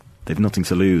play like they've nothing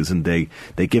to lose, and they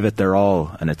give it their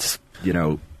all, and it's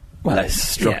less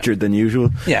structured than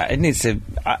usual. Yeah, it needs to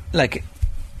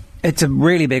it's a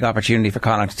really big opportunity for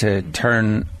Connacht to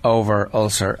turn over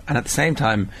Ulster, and at the same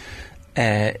time,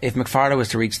 if McFarlane was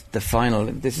to reach the final,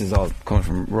 this is all coming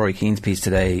from Rory Keane's piece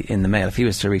today in the Mail, if he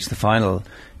was to reach the final,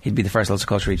 he'd be the first Ulster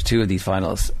coach to reach 2 of these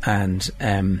finals, and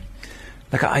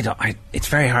it's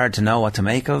very hard to know what to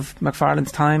make of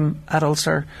McFarlane's time at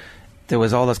Ulster. there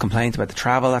was all those complaints about the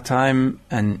travel that time,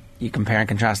 and you compare and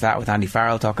contrast that with Andy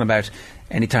Farrell talking about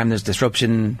anytime there's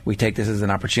disruption, we take this as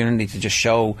an opportunity to just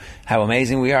show how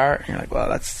amazing we are. And you're like,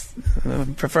 well, I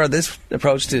prefer this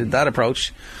approach to that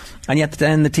approach. And yet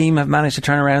then the team have managed to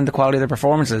turn around the quality of their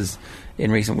performances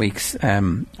in recent weeks.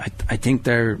 I think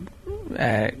they're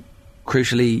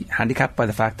crucially handicapped by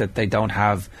the fact that they don't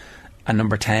have a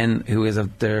number 10 who is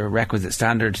of the requisite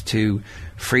standard to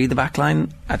free the back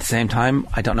line. At the same time,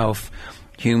 I don't know if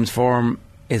Hume's form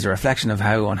is a reflection of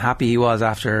how unhappy he was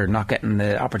after not getting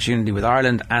the opportunity with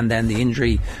Ireland, and then the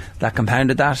injury that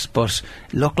compounded that, but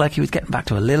it looked like he was getting back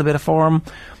to a little bit of form.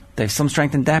 They've some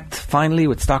strength and depth finally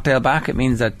with Stockdale back. It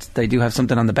means that they do have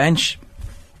something on the bench,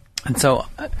 and so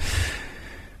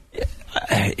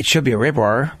it should be a rib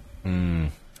roarer.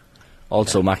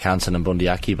 Also Mac Hansen and Bundy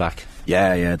Aki back.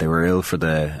 Yeah, they were ill for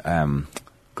the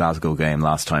Glasgow game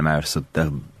last time out, so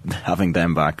having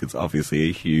them back is obviously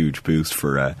a huge boost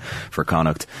for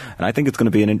Connacht. And I think it's going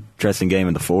to be an interesting game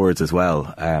in the forwards as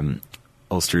well.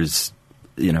 Ulster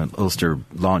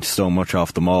launched so much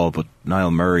off the maul, but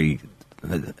Niall Murray,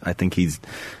 I think he's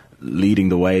leading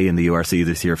the way in the URC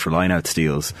this year for line-out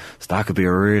steals, so that could be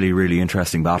a really, really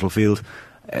interesting battlefield.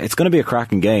 It's going to be a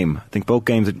cracking game. I think both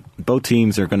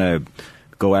teams are going to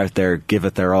go out there, give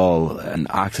it their all, and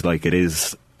act like it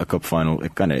is a cup final.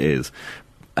 It kind of is,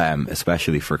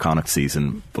 especially for Connacht's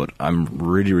season. But I'm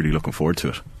really, really looking forward to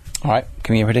it. All right,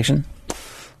 give me a prediction.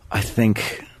 I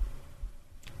think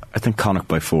Connacht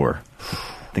by 4. I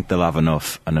think they'll have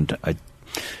enough, and I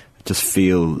just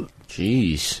feel.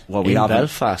 Jeez, what we have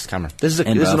Belfast, Cameron. This is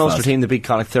an Ulster team that beat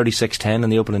Connacht 36-10 on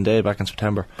the opening day back in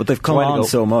September. But they've come on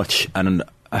so much, and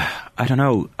I don't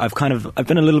know. I've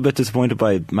been a little bit disappointed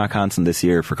by Mac Hansen this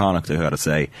year for Connacht, I got to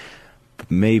say. But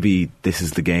maybe this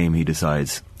is the game he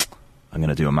decides, I'm going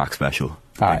to do a Mac special.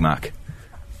 Big Mac.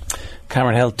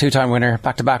 Cameron Hill, 2-time winner,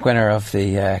 back-to-back winner of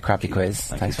the Crafty Quiz.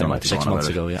 Thanks very much. 6 months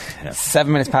ago, yeah.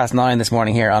 7 minutes past 9 this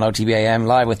morning here on OTB AM,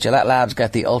 live with Gillette Labs.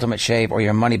 Get the ultimate shave or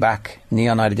your money back.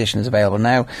 Neon Night Edition is available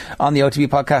now on the OTB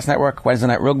Podcast Network. Wednesday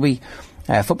Night Rugby,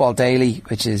 Football Daily,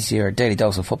 which is your daily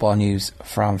dose of football news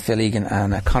from Phil Egan,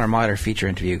 and a Conor Myler feature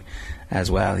interview as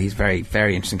well. He's very,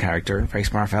 very interesting character, very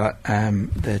smart fella,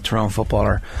 the Tyrone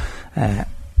footballer.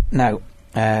 Now,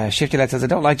 Shifty Lad says, I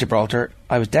don't like Gibraltar.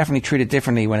 I was definitely treated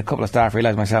differently when a couple of staff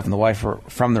realised myself and the wife were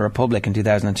from the Republic in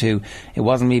 2002. It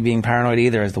wasn't me being paranoid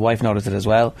either, as the wife noticed it as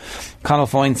well. Conal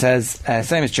Foyne says,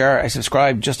 same as Ger, I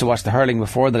subscribed just to watch the hurling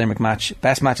before the Limerick match.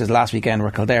 Best matches last weekend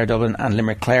were Kildare Dublin and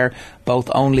Limerick Clare, both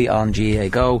only on GAA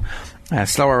Go.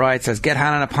 Slower Ride says, get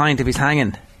Hannon a pint if he's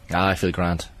hanging. I feel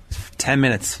grand. 10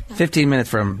 minutes, 15 minutes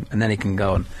for him, and then he can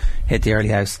go and hit the early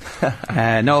house.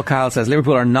 Noel Kyle says,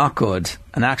 Liverpool are not good.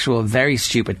 An actual very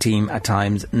stupid team at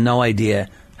times. No idea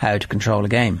how to control a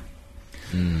game.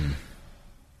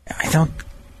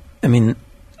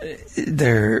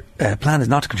 Their plan is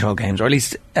not to control games, or at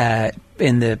least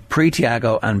in the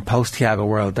pre-Thiago and post-Thiago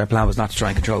world, their plan was not to try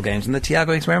and control games. And the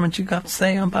Thiago experiment, you got to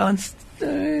say, on balance,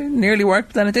 nearly worked,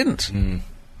 but then it didn't.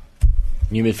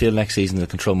 New midfield next season, they'll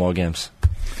control more games.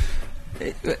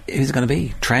 Who's it going to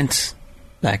be? Trent?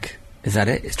 Is that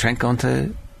it? Is Trent going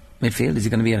to midfield? Is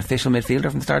he going to be an official midfielder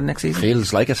from the start of next season?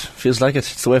 Feels like it.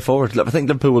 It's the way forward. I think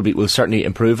Liverpool will certainly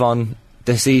improve on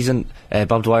this season.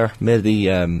 Bob Dwyer made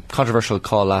the controversial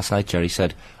call last night, Jerry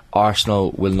said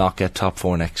Arsenal will not get top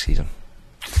 4 next season.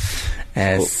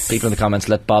 People in the comments,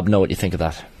 let Bob know what you think of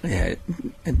that. Yeah,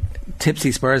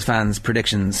 tipsy Spurs fans'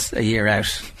 predictions a year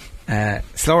out.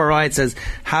 Slower Ride says,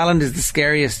 Haaland is the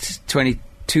scariest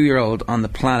 22-year-old on the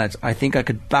planet. I think I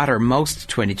could batter most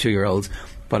 22-year-olds,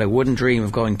 but I wouldn't dream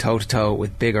of going toe-to-toe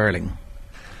with Big Erling. I'm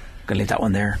going to leave that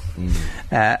one there.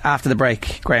 After the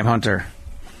break, Graham Hunter.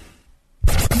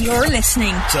 You're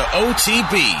listening to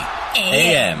OTB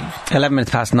AM. 11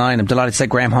 minutes past 9. I'm delighted to say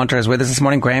Graham Hunter is with us this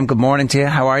morning. Graham, good morning to you.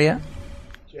 How are you?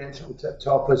 Gentle,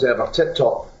 tip-top as ever.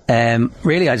 Tip-top.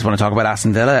 Really, I just want to talk about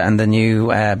Aston Villa and the new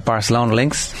Barcelona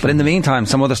links. But in the meantime,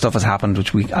 some other stuff has happened,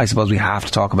 which I suppose we have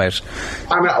to talk about.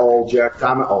 Damn it all, Jack.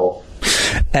 Damn it all.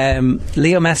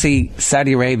 Leo Messi,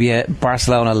 Saudi Arabia,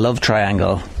 Barcelona love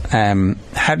triangle.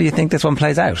 How do you think this one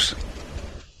plays out?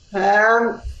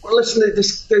 Well, listen,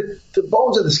 the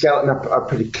bones of the skeleton are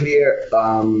pretty clear.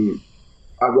 I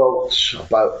wrote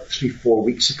about 3-4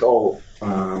 weeks ago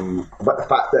about the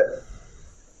fact that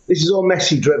this is all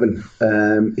Messi driven.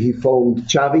 He phoned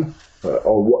Xavi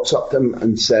or WhatsApped him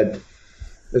and said,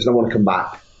 listen, I want to come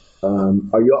back.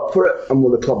 Are you up for it? And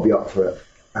will the club be up for it?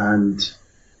 And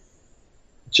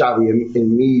Xavi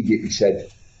immediately said,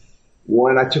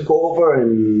 when I took over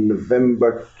in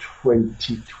November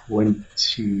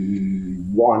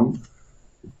 2021,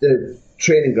 the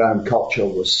training ground culture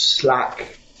was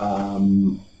slack.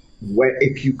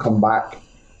 If you come back,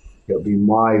 it'll be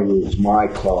my rules, my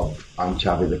club. I'm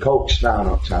Xavi the coach now,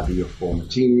 not Xavi your former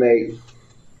teammate.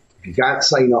 If you can't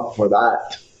sign up for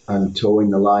that and towing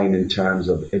the line in terms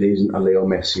of it isn't a Leo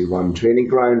Messi run training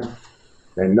ground,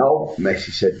 then no.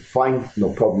 Messi said, fine,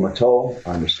 no problem at all.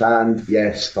 I understand.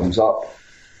 Yes, thumbs up.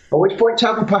 At which point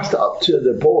Xavi passed it up to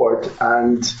the board,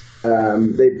 and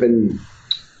they've been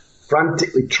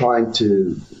frantically trying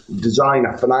to design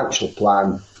a financial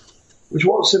plan which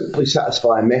won't simply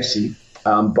satisfy Messi,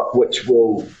 but which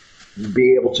will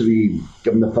be able to be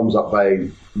given the thumbs up by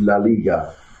La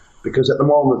Liga. Because at the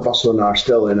moment Barcelona are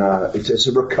still in it's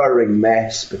a recurring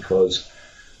mess because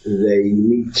they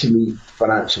need to meet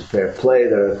financial fair play.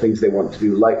 There are things they want to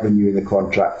do, like renewing the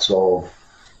contracts of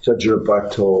Sergio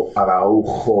Roberto,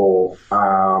 Araujo,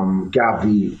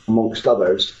 Gavi, amongst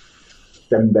others,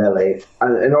 Dembele.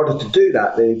 And in order to do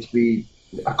that, they need to be,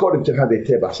 according to Javier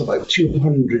Tebas, about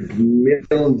 200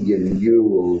 million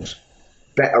euros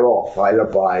better off, either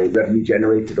by revenue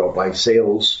generated or by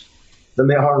sales, than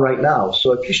they are right now.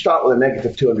 So if you start with a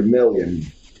negative 200 million,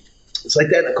 it's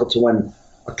identical to when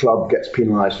a club gets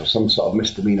penalised for some sort of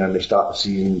misdemeanour and they start the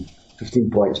season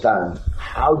 15 points down.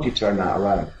 How do you turn that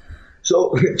around?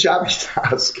 So Xavi's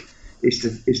task is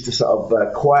to sort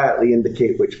of quietly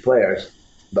indicate which players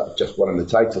that just won the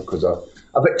title, because a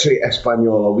victory at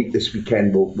Espanyol a week this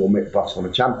weekend will make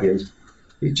Barcelona champions.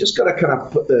 He's just got to kind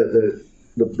of put the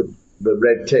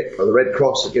red tick or the red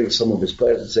cross against some of his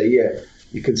players and say, yeah,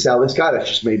 you can sell this guy that's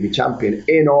just made me champion,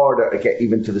 in order to get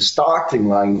even to the starting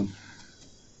line,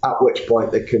 at which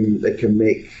point they can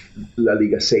make La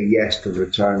Liga say yes to the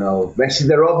return of Messi.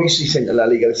 They're obviously saying to La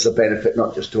Liga, this is a benefit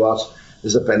not just to us,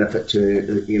 this is a benefit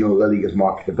to La Liga's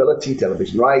marketability,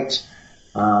 television rights,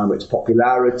 its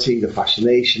popularity, the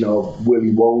fascination of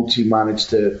won't he manage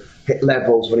to hit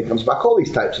levels when he comes back, all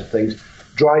these types of things.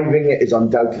 Driving it is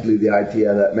undoubtedly the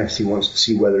idea that Messi wants to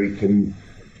see whether he can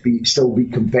still be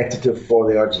competitive for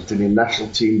the Argentinian national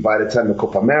team by the time the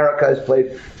Copa America is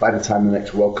played, by the time the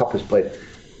next World Cup is played.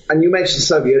 And you mentioned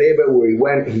Saudi Arabia, where he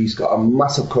went. He's got a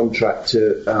massive contract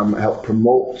to help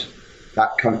promote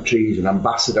that country. He's an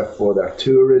ambassador for their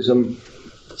tourism.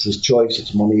 It's his choice.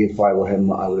 It's money. If I were him,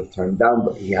 I would have turned down,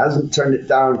 but he hasn't turned it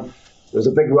down. There's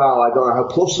a big row. I don't know how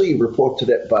closely you reported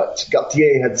it, but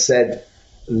Gautier had said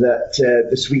that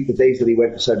this week, the days that he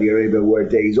went to Saudi Arabia were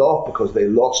days off because they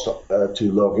lost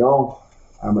to Lorient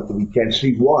at the weekend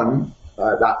 3-1.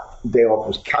 That day off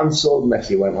was cancelled.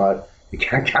 Messi went, well, you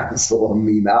can't cancel on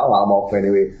me now. I'm off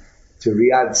anyway to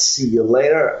Riyadh. See you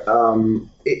later.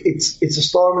 It's a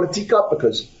storm in a teacup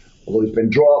because although he's been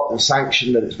dropped and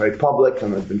sanctioned and it's very public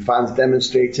and there have been fans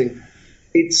demonstrating,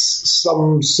 it's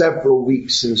several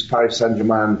weeks since Paris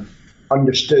Saint-Germain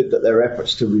understood that their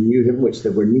efforts to renew him, which they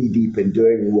were knee-deep in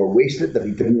doing, were wasted, that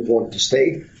he didn't want to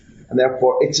stay. And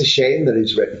therefore, it's a shame that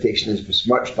his reputation is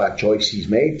besmirched by a choice he's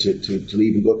made to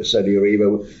leave and go to Saudi Arabia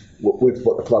with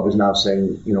what the club is now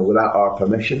saying, without our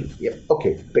permission. Yeah,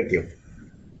 okay, big deal.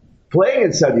 Playing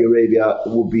in Saudi Arabia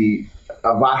will be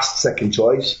a vast second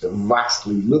choice,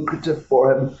 vastly lucrative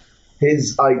for him.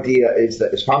 His idea is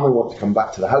that his family want to come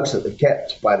back to the house that they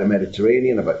kept by the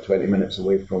Mediterranean, about 20 minutes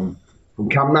away from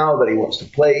Camp Nou, that he wants to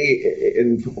play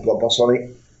in Football Club Barcelona.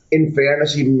 In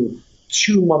fairness, even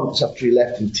 2 months after he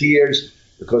left in tears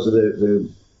because of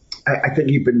I think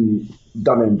he'd been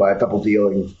done in by a double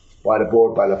dealing by the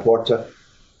board, by Laporta.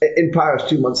 In Paris,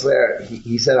 2 months later,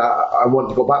 he said, I want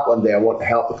to go back one day. I want to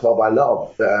help the club I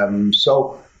love.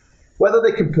 So whether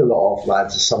they can pull it off,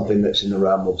 lads, is something that's in the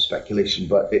realm of speculation,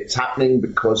 but it's happening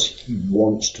because he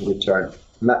wants to return.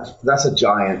 And that's a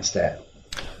giant step.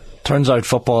 Turns out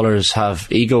footballers have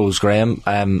egos, Graham.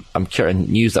 I'm curious,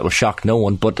 news that will shock no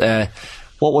one, but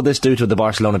what will this do to the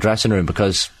Barcelona dressing room?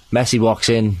 Because Messi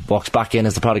walks back in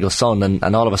as the prodigal son,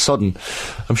 and all of a sudden,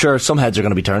 I'm sure some heads are going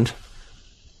to be turned.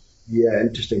 Yeah,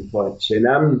 interesting point, Shane.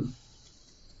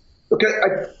 Look,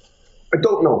 I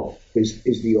don't know,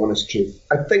 is the honest truth.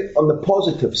 I think on the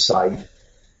positive side,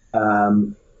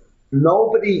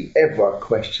 nobody ever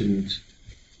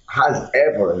has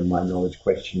ever, in my knowledge,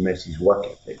 questioned Messi's work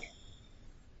ethic.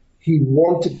 He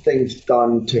wanted things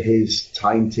done to his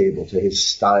timetable, to his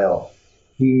style.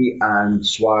 He and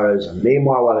Suarez and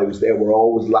Neymar, while he was there, were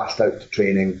always last out to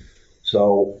training.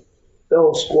 So the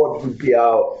whole squad would be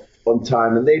out on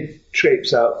time and they'd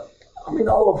traipse out,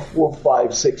 all of 4,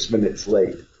 5, 6 minutes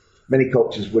late. Many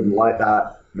coaches wouldn't like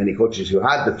that. Many coaches who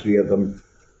had the three of them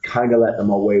kind of let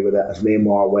them away with it as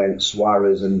Neymar went.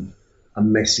 Suarez and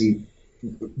Messi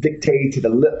dictated a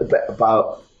little bit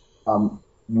about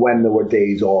when there were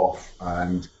days off,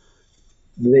 and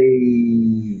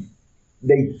they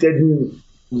they didn't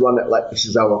run it like this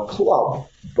is our club,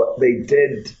 but they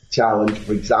did challenge.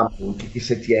 For example, Kiki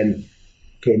Setien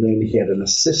came in, he had an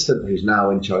assistant who's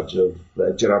now in charge of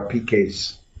Gerard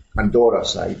Piqué's Andorra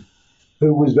side,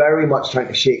 who was very much trying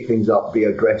to shake things up, be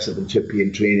aggressive and chippy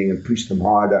in training and push them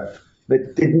harder.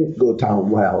 That didn't go down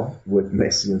well with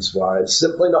Messi and Suarez,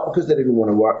 simply not because they didn't want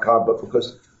to work hard, but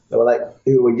because they were like,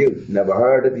 who are you? Never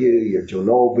heard of you, you're Joe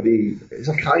Nobody. It's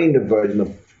a kind of version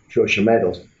of Churchill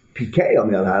Medals. Piqué, on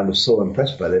the other hand, was so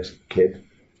impressed by this kid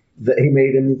that he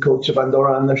made him coach of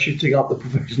Andorra, and they're shooting up the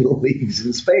professional leagues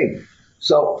in Spain.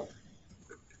 So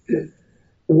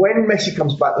when Messi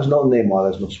comes back, there's no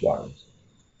Neymar, there's no Suarez.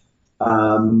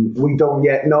 We don't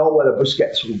yet know whether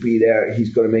Busquets will be there.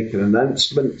 He's going to make an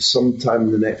announcement sometime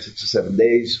in the next 6 or 7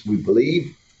 days, we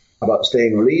believe, about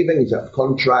staying or leaving. He's out of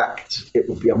contract. It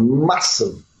would be a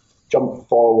massive jump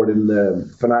forward in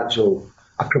the financial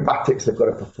acrobatics they've got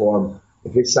to perform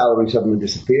if his salary suddenly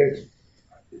disappeared.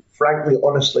 Frankly,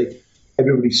 honestly,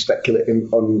 everybody's speculating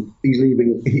on he's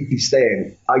leaving, he's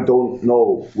staying. I don't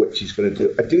know which he's going to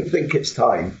do. I do think it's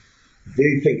time. I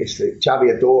do think it's the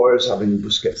Xavi adores having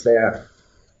Busquets there.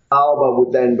 Alba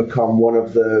would then become one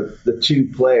of the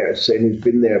two players, saying who's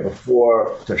been there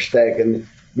before, Ter Stegen.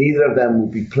 Neither of them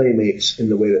will be playmates in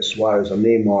the way that Suarez or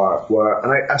Neymar were.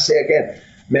 And I say again,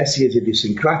 Messi is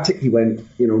idiosyncratic. He went,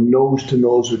 nose to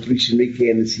nose with Luis Enrique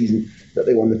in the season that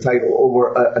they won the title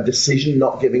over a decision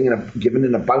not given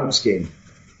in a bounce game.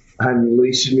 And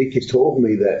Luis Enrique told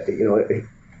me that,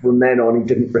 from then on he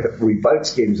didn't referee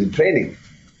bounce games in training.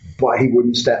 But he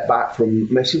wouldn't step back from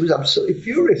Messi. Was absolutely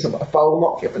furious about a foul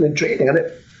not given in training. And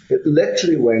it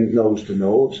literally went nose to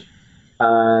nose.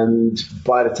 And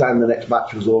by the time the next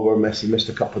match was over, Messi missed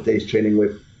a couple of days training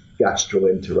with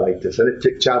gastroenteritis. And it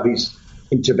took Xavi's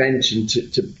intervention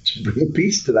to bring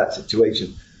peace to that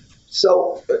situation.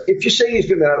 So if you're saying he's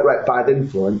been an outright bad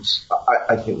influence,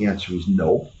 I think the answer is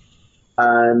no.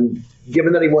 And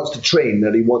given that he wants to train,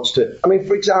 that he wants to... I mean,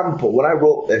 for example, when I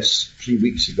wrote this 3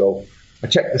 weeks ago, I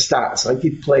checked the stats. I think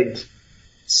he played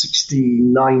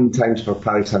 69 times for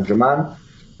Paris Saint-Germain.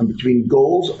 And between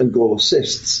goals and goal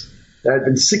assists, there had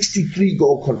been 63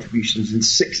 goal contributions in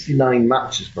 69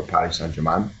 matches for Paris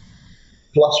Saint-Germain.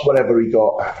 Plus whatever he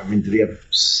got. I mean, did he have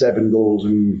 7 goals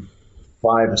and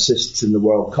 5 assists in the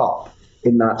World Cup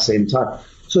in that same time?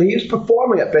 So he was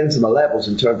performing at Benzema levels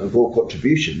in terms of goal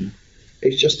contribution.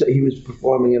 It's just that he was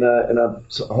performing in a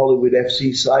sort of Hollywood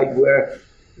FC side where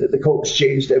the coach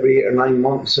changed every 8 or 9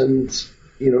 months, and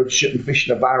shooting fish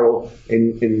in a barrel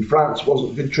in France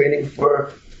wasn't good training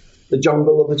for the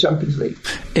jungle of the Champions League.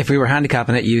 If we were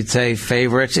handicapping it, you'd say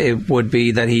favourite it would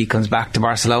be that he comes back to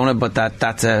Barcelona, but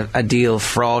that's a deal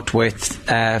fraught with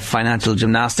financial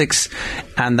gymnastics,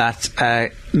 and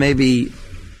that maybe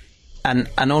an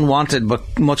unwanted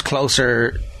but much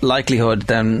closer likelihood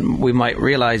than we might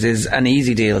realise is an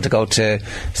easy deal to go to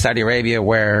Saudi Arabia,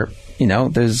 where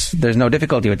there's no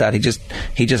difficulty with that. He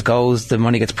just goes, the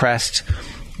money gets pressed,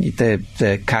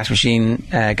 the cash machine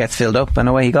gets filled up, and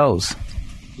away he goes.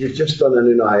 You've just done an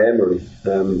Unai Emery.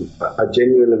 I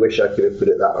genuinely wish I could have put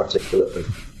it that articulately.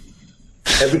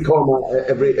 Every comma,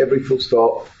 every full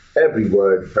stop, every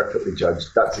word perfectly judged.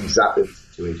 That's exactly the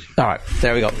situation. All right,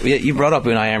 there we go. You brought up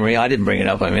Unai Emery. I didn't bring it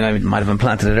up. I mean, I might have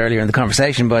implanted it earlier in the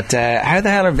conversation, but how the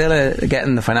hell are Villa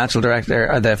getting the financial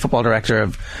director or the football director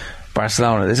of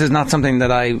Barcelona? This is not something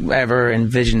that I ever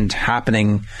envisioned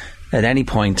happening at any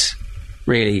point,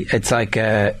 really. It's like,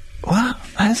 what?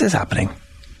 How is this happening?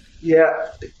 Yeah,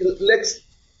 let's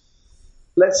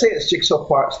say it's jigsaw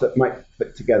parts that might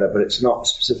fit together, but it's not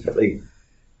specifically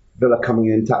Villa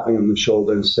coming in, tapping on the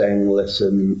shoulder and saying,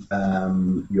 listen,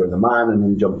 you're the man, and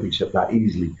then jumping ship that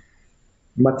easily.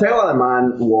 Mateo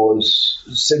Alemán was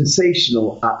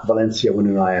sensational at Valencia when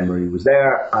Unai Emery was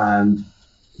there, and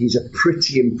he's a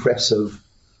pretty impressive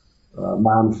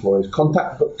man for his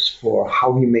contact books, for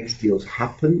how he makes deals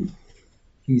happen.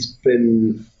 He's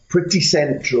been pretty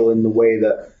central in the way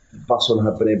that Barcelona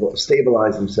have been able to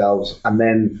stabilise themselves and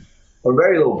then, on a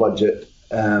very low budget,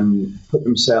 put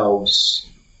themselves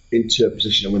into a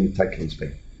position to win the title in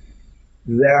Spain.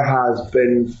 There has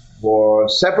been for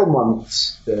several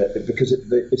months, because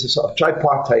it's a sort of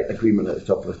tripartite agreement at the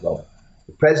top of the club.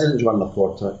 The president, Joan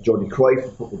Laporta, Jordi Cruyff,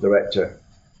 the football director,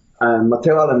 and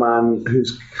Mateo Alemán,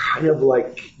 who's kind of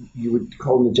like, you would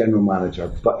call him the general manager,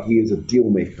 but he is a deal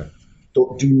maker.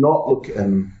 Do not look at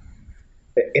him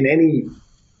in any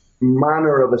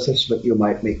manner of assessment you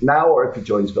might make now or if he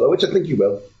joins Villa, which I think he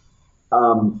will,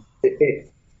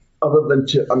 other than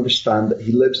to understand that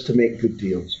he lives to make good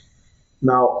deals.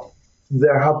 Now,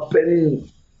 there have been,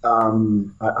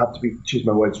 I have to choose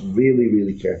my words really,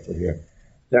 really carefully here.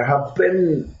 there have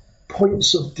been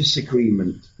points of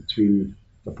disagreement between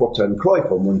Laporta and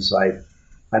Cruyff on one side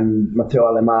and Matteo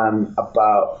Aleman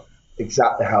about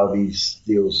exactly how these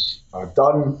deals are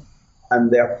done, and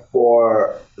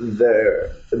therefore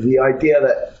the idea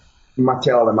that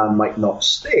Matteo Aleman might not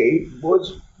stay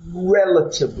was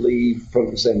relatively front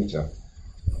and centre.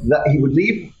 That he would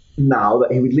leave now,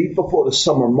 that he would leave before the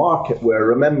summer market, where,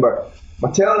 remember,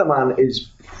 Matteo Aleman is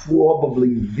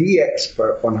probably the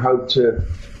expert on how to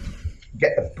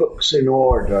get the books in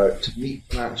order to meet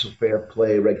financial fair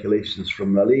play regulations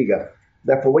from La Liga.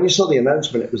 Therefore, when you saw the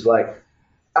announcement, it was like,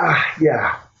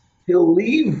 he'll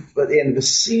leave at the end of the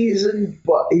season,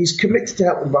 but he's committed to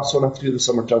helping Barcelona through the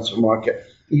summer transfer market,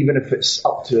 even if it's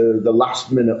up to the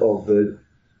last minute of the...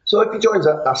 So if he joins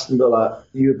Aston Villa,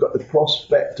 you've got the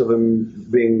prospect of him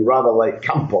being rather like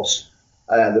Campos,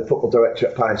 the football director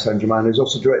at Paris Saint-Germain, who's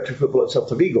also director of football at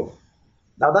Celta Vigo.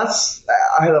 Now that's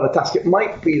a hell of a task. It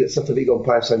might be that Celta Vigo and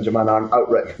Paris Saint-Germain aren't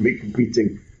outright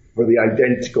competing for the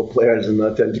identical players and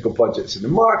the identical budgets in the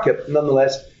market.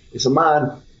 Nonetheless, it's a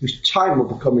man whose time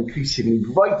will become increasingly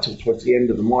vital towards the end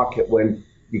of the market when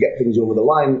you get things over the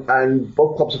line, and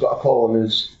both clubs have got a call on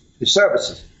his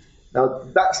services. Now,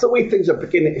 that's the way things are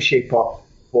beginning to shape up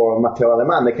for Matteo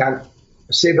Aleman. They can't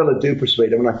say Villa do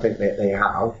persuade him, and I think they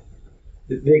have.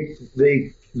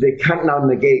 They can't now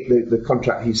negate the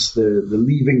contract the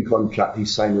leaving contract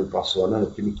he's signed with Barcelona,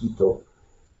 the finiquito,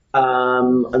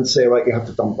 and say, right, you have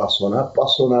to dump Barcelona.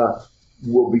 Barcelona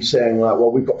will be saying, like,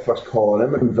 well, we've got first call on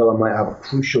him, and Villa might have a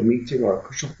crucial meeting or a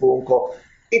crucial phone call.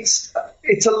 It's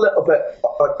a little bit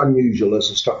unusual as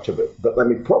a structure, but let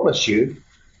me promise you,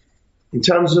 in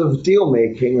terms of deal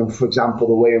making, and for example,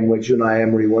 the way in which Unai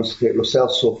Emery wants to take Lo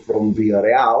Celso from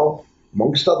Villarreal,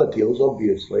 amongst other deals,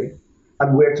 obviously,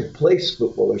 and where to place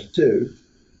footballers too,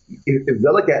 if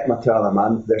Villa get Matteo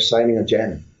Aleman, they're signing a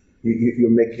gem. You're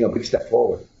making a big step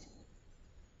forward.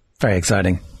 Very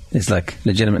exciting. It's like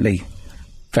legitimately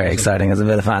very exciting as a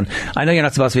Villa fan. I know you're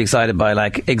not supposed to be excited by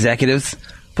like executives,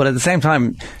 but at the same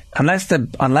time, unless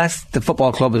the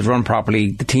football club is run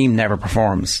properly, the team never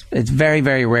performs. It's very,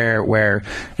 very rare where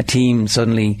a team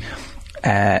suddenly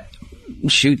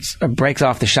shoots or breaks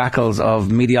off the shackles of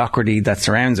mediocrity that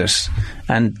surrounds it,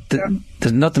 and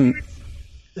there's nothing.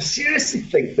 I seriously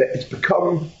think that it's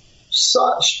become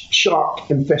such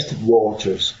shark-infested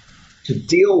waters to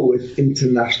deal with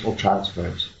international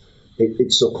transfers.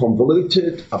 It's so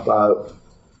convoluted about,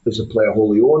 is a player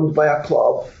wholly owned by a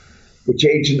club? Which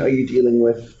agent are you dealing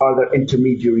with? Are there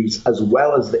intermediaries as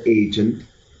well as the agent?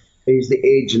 Is the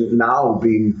agent now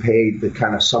being paid the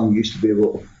kind of sum you used to be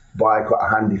able to buy quite a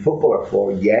handy footballer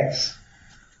for? Yes.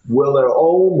 Will there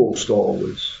almost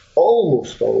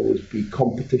always be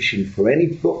competition for any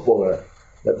footballer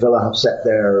that Villa have set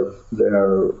their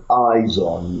eyes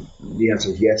on? The answer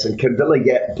is yes. And can Villa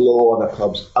yet blow other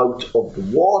clubs out of the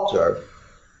water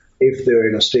if they're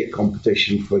in a straight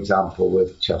competition, for example,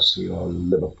 with Chelsea or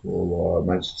Liverpool or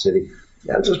Manchester City?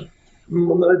 The answer is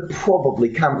they probably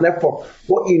can't. Therefore,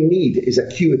 what you need is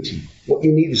acuity. What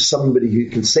you need is somebody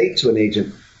who can say to an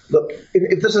agent, look,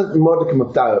 if there's a modicum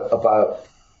of doubt about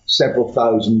several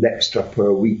thousand extra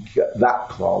per week at that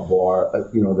club, or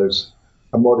there's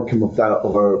a modicum of doubt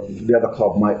over the other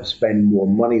club might spend more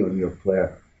money on your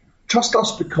player, trust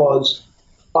us, because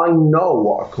I know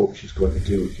what a coach is going to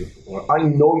do with your footballer. I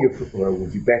know your footballer will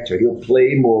be better. He'll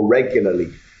play more regularly.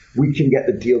 We can get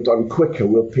the deal done quicker.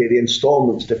 We'll pay the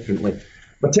instalments differently.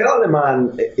 Matteo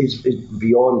Aleman is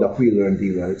beyond a wheeler and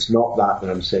dealer. It's not that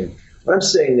I'm saying. What I'm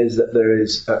saying is that there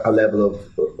is a level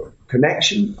of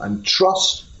connection and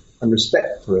trust and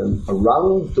respect for him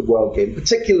around the world game,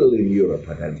 particularly in Europe,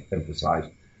 I'd emphasise,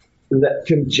 that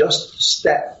can just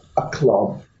step a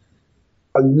club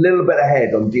a little bit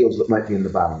ahead on deals that might be in the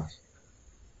balance.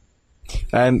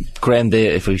 Graham,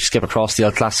 if we skip across the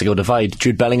El Clasico divide,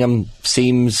 Jude Bellingham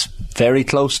seems very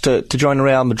close to joining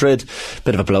Real Madrid.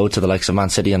 Bit of a blow to the likes of Man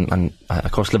City and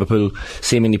of course Liverpool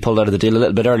seemingly pulled out of the deal a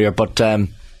little bit earlier, but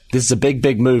this is a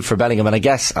big move for Bellingham, and I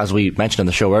guess, as we mentioned in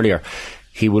the show earlier,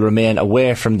 he will remain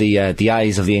away from the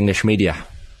eyes of the English media.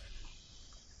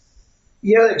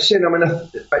 Yeah, Shane, I mean,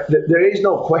 there is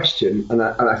no question, and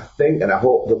I think and I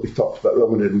hope that we've talked about Real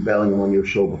Madrid and Bellingham on your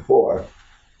show before,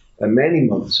 many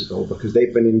months ago, because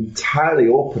they've been entirely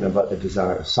open about the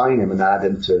desire to sign him and add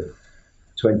him to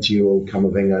 20-year-old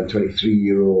Camavinga and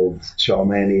 23-year-old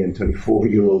Tchouaméni and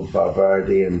 24-year-old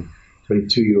Valverde and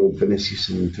 22-year-old Vinicius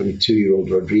and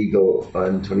 22-year-old Rodrigo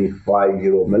and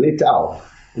 25-year-old Militao.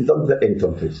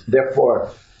 Entonces, therefore,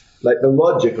 like the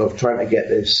logic of trying to get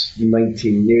this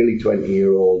 19, nearly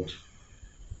 20-year-old,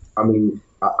 I mean,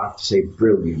 I have to say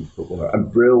brilliant footballer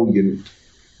and brilliant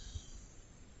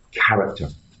character.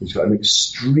 He's got an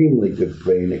extremely good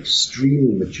brain,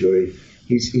 extremely mature.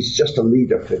 He's just a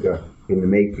leader figure in the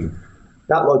making.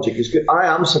 That logic is good. I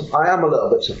am a little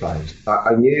bit surprised.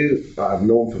 I've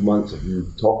known for months, I've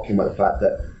been talking about the fact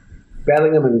that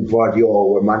Bellingham and Guardiola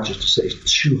were Manchester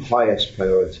City's two highest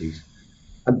priorities.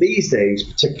 And these days,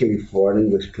 particularly for an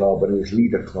English club, an English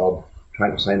leader club,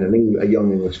 trying to sign a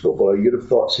young English footballer, you'd have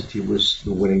thought City was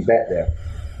the winning bet there.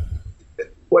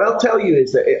 What I'll tell you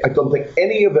is that I don't think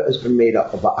any of it has been made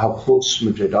up about how close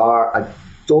Madrid are. I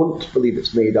don't believe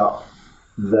it's made up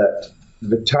that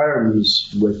the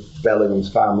terms with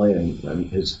Bellingham's family and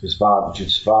his father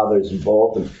is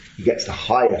involved, and he gets the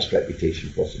highest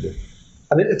reputation possible.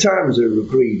 I think the terms are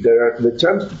agreed. The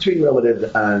terms between Real Madrid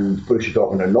and Borussia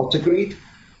Dortmund are not agreed.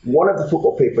 One of the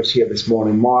football papers here this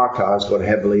morning, Marca, has gone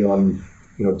heavily on,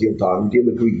 deal done, deal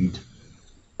agreed.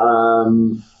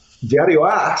 Diario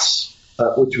AS,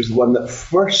 which was the one that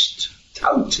first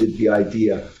touted the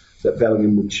idea that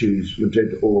Bellingham would choose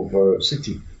Madrid over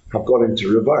City, have gone into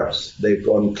reverse. They've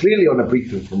gone clearly on a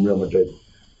briefing from Real Madrid.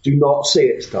 Do not say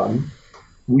it's done.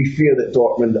 We fear that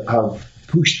Dortmund have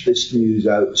pushed this news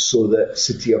out so that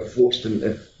City are forced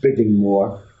into bidding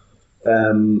more.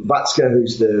 Watzke,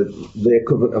 who's the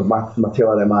equivalent of Matteo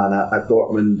Alemana at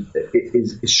Dortmund,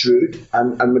 is shrewd,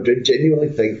 and Madrid genuinely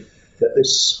think that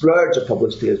this splurge of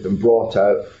publicity has been brought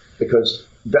out because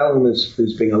Bellingham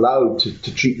is being allowed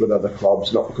to treat with other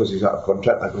clubs, not because he's out of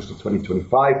contract, that goes to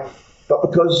 2025, but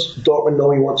because Dortmund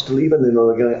know he wants to leave and they know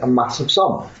they're going to get a massive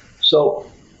sum. So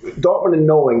Dortmund, in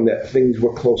knowing that things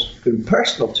were close in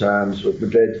personal terms with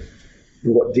Madrid,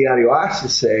 what Diario AS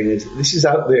is saying is this is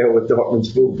out there with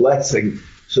Dortmund's full blessing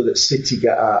so that City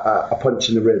get a punch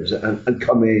in the ribs and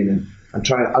come in and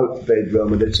try and outbid Real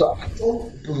Madrid. So I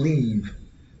don't believe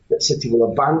that City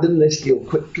will abandon this deal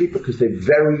quickly because they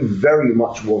very, very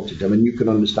much wanted him, and you can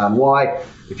understand why.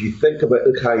 If you think about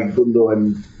Ilkay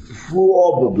Gundogan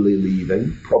probably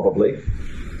leaving,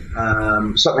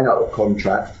 something out of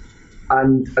contract,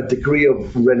 and a degree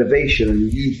of renovation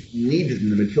and youth needed in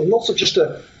the midfield, and also just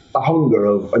a hunger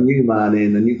of a new man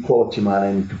in, a new quality man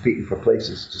in, competing for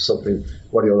places to something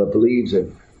Guardiola believes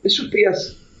in. This would be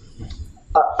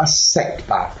a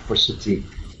setback for City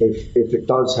if it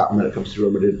does happen when it comes to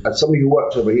Real Madrid. As somebody who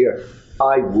works over here,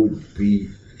 I would be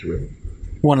thrilled.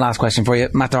 One last question for you.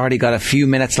 Matt Doherty got a few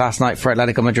minutes last night for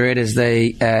Atletico Madrid as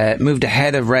they moved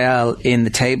ahead of Real in the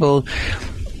table.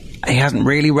 He hasn't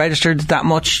really registered that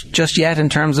much just yet in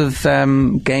terms of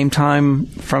game time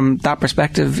from that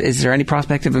perspective. Is there any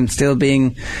prospect of him still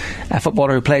being a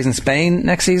footballer who plays in Spain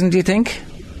next season, do you think?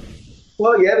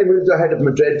 Well, yeah, they moved ahead of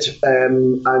Madrid,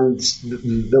 and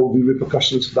there will be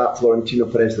repercussions for that. Florentino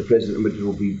Perez, the president of Madrid,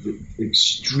 will be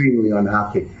extremely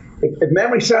unhappy. If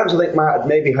memory serves, I think Matt had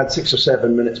maybe had 6 or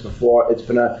 7 minutes before. It's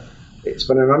been an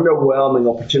underwhelming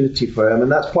opportunity for him,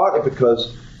 and that's partly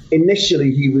because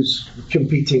initially he was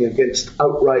competing against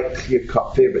outright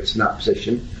clear-cut favourites in that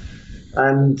position.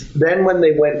 And then when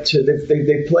they went to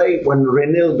they played when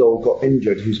Reinildo got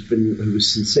injured, who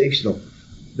was sensational.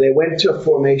 They went to a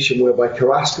formation whereby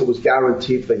Carrasco was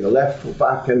guaranteed playing the left full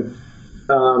back, and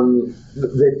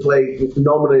they play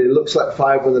normally. It looks like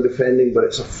 5 when they're defending, but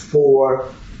it's a 4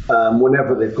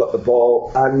 whenever they've got the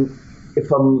ball. And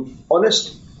if I'm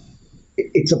honest,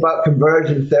 it's about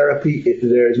conversion therapy.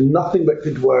 There's nothing but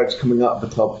good words coming out of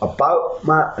the club about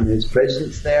Matt and his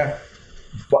presence there.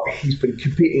 But he's been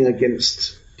competing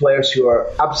against players who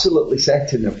are absolutely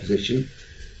set in their position.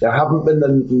 There hasn't been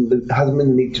the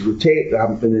need to rotate. There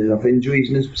haven't been enough injuries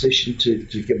in his position to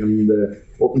give him the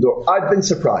open door. I've been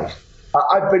surprised.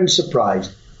 I've been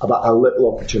surprised about how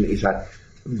little opportunity he's had.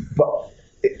 But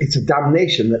it's a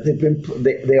damnation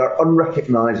that they are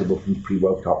unrecognisable from the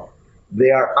pre-World Cup.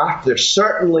 They're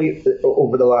certainly,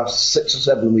 over the last 6 or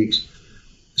 7 weeks,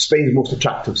 Spain's most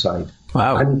attractive side.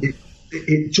 Wow. And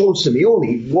it shows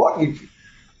Simeone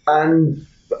and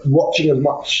watching as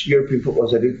much European football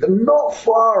as I do, they're not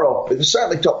far off. They're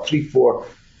certainly top 3-4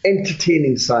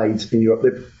 entertaining sides in Europe.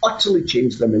 They've utterly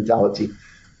changed their mentality.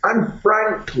 And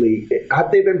frankly,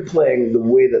 had they been playing the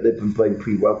way that they've been playing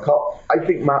pre-World Cup, I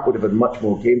think Matt would have had much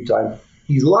more game time.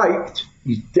 He's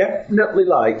definitely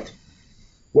liked,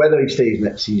 whether he stays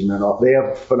next season or not. They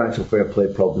have financial fair play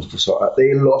problems to sort out.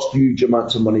 They lost huge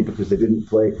amounts of money because they didn't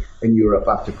play in Europe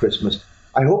after Christmas.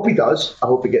 I hope he does. I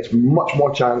hope he gets much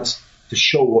more chance to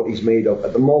show what he's made of.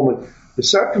 At the moment, the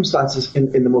circumstances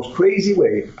in the most crazy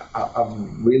way have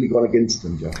really gone against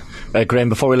him, Joe. Graham,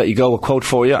 before we let you go, a quote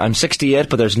for you. I'm 68,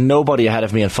 but there's nobody ahead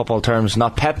of me in football terms.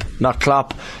 Not Pep, not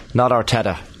Klopp, not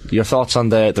Arteta. Your thoughts on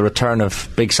the return of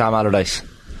Big Sam Allardyce?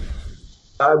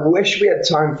 I wish we had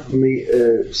time for me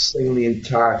to sing the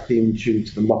entire theme tune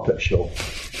to the Muppet Show.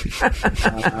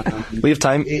 We have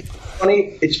time.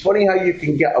 It's funny how you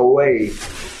can get away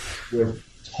with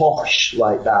tosh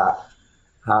like that,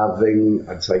 having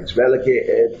sides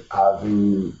relegated,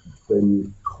 having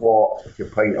been caught with your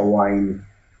pint of wine,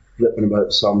 flipping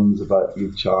about sums about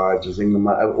youth charges. England.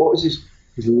 What was his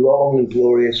long and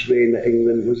glorious reign at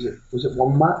England? Was it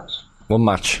one match? One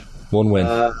match, one win.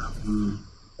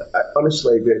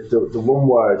 Honestly, the one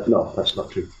word, no, that's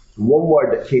not true. The one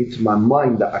word that came to my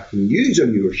mind that I can use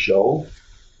on your show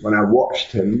when I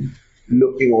watched him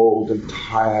looking old and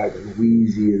tired and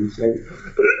wheezy and saying,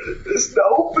 "There's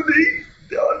nobody."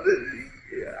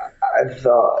 I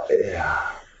thought,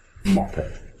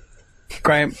 Muppet.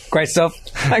 Graham, great stuff.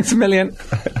 Thanks a million.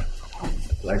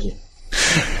 Pleasure.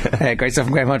 Great stuff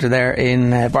from Graham Hunter there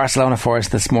in Barcelona for us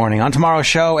this morning. On tomorrow's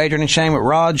show, Adrian and Shane with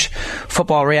Rog,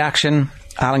 football reaction,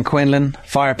 Alan Quinlan,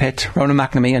 Fire Pit, Ronan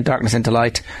McNamee and Darkness into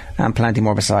Light, and plenty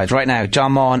more besides. Right now,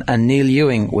 John Maughan and Neil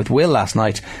Ewing with Will last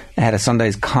night ahead of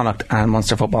Sunday's Connacht and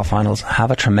Munster football finals.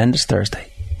 Have a tremendous Thursday.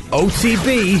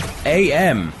 OTB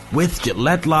AM with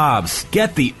Gillette Labs.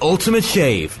 Get the ultimate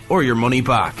shave or your money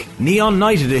back. Neon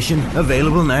Night Edition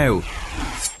available now.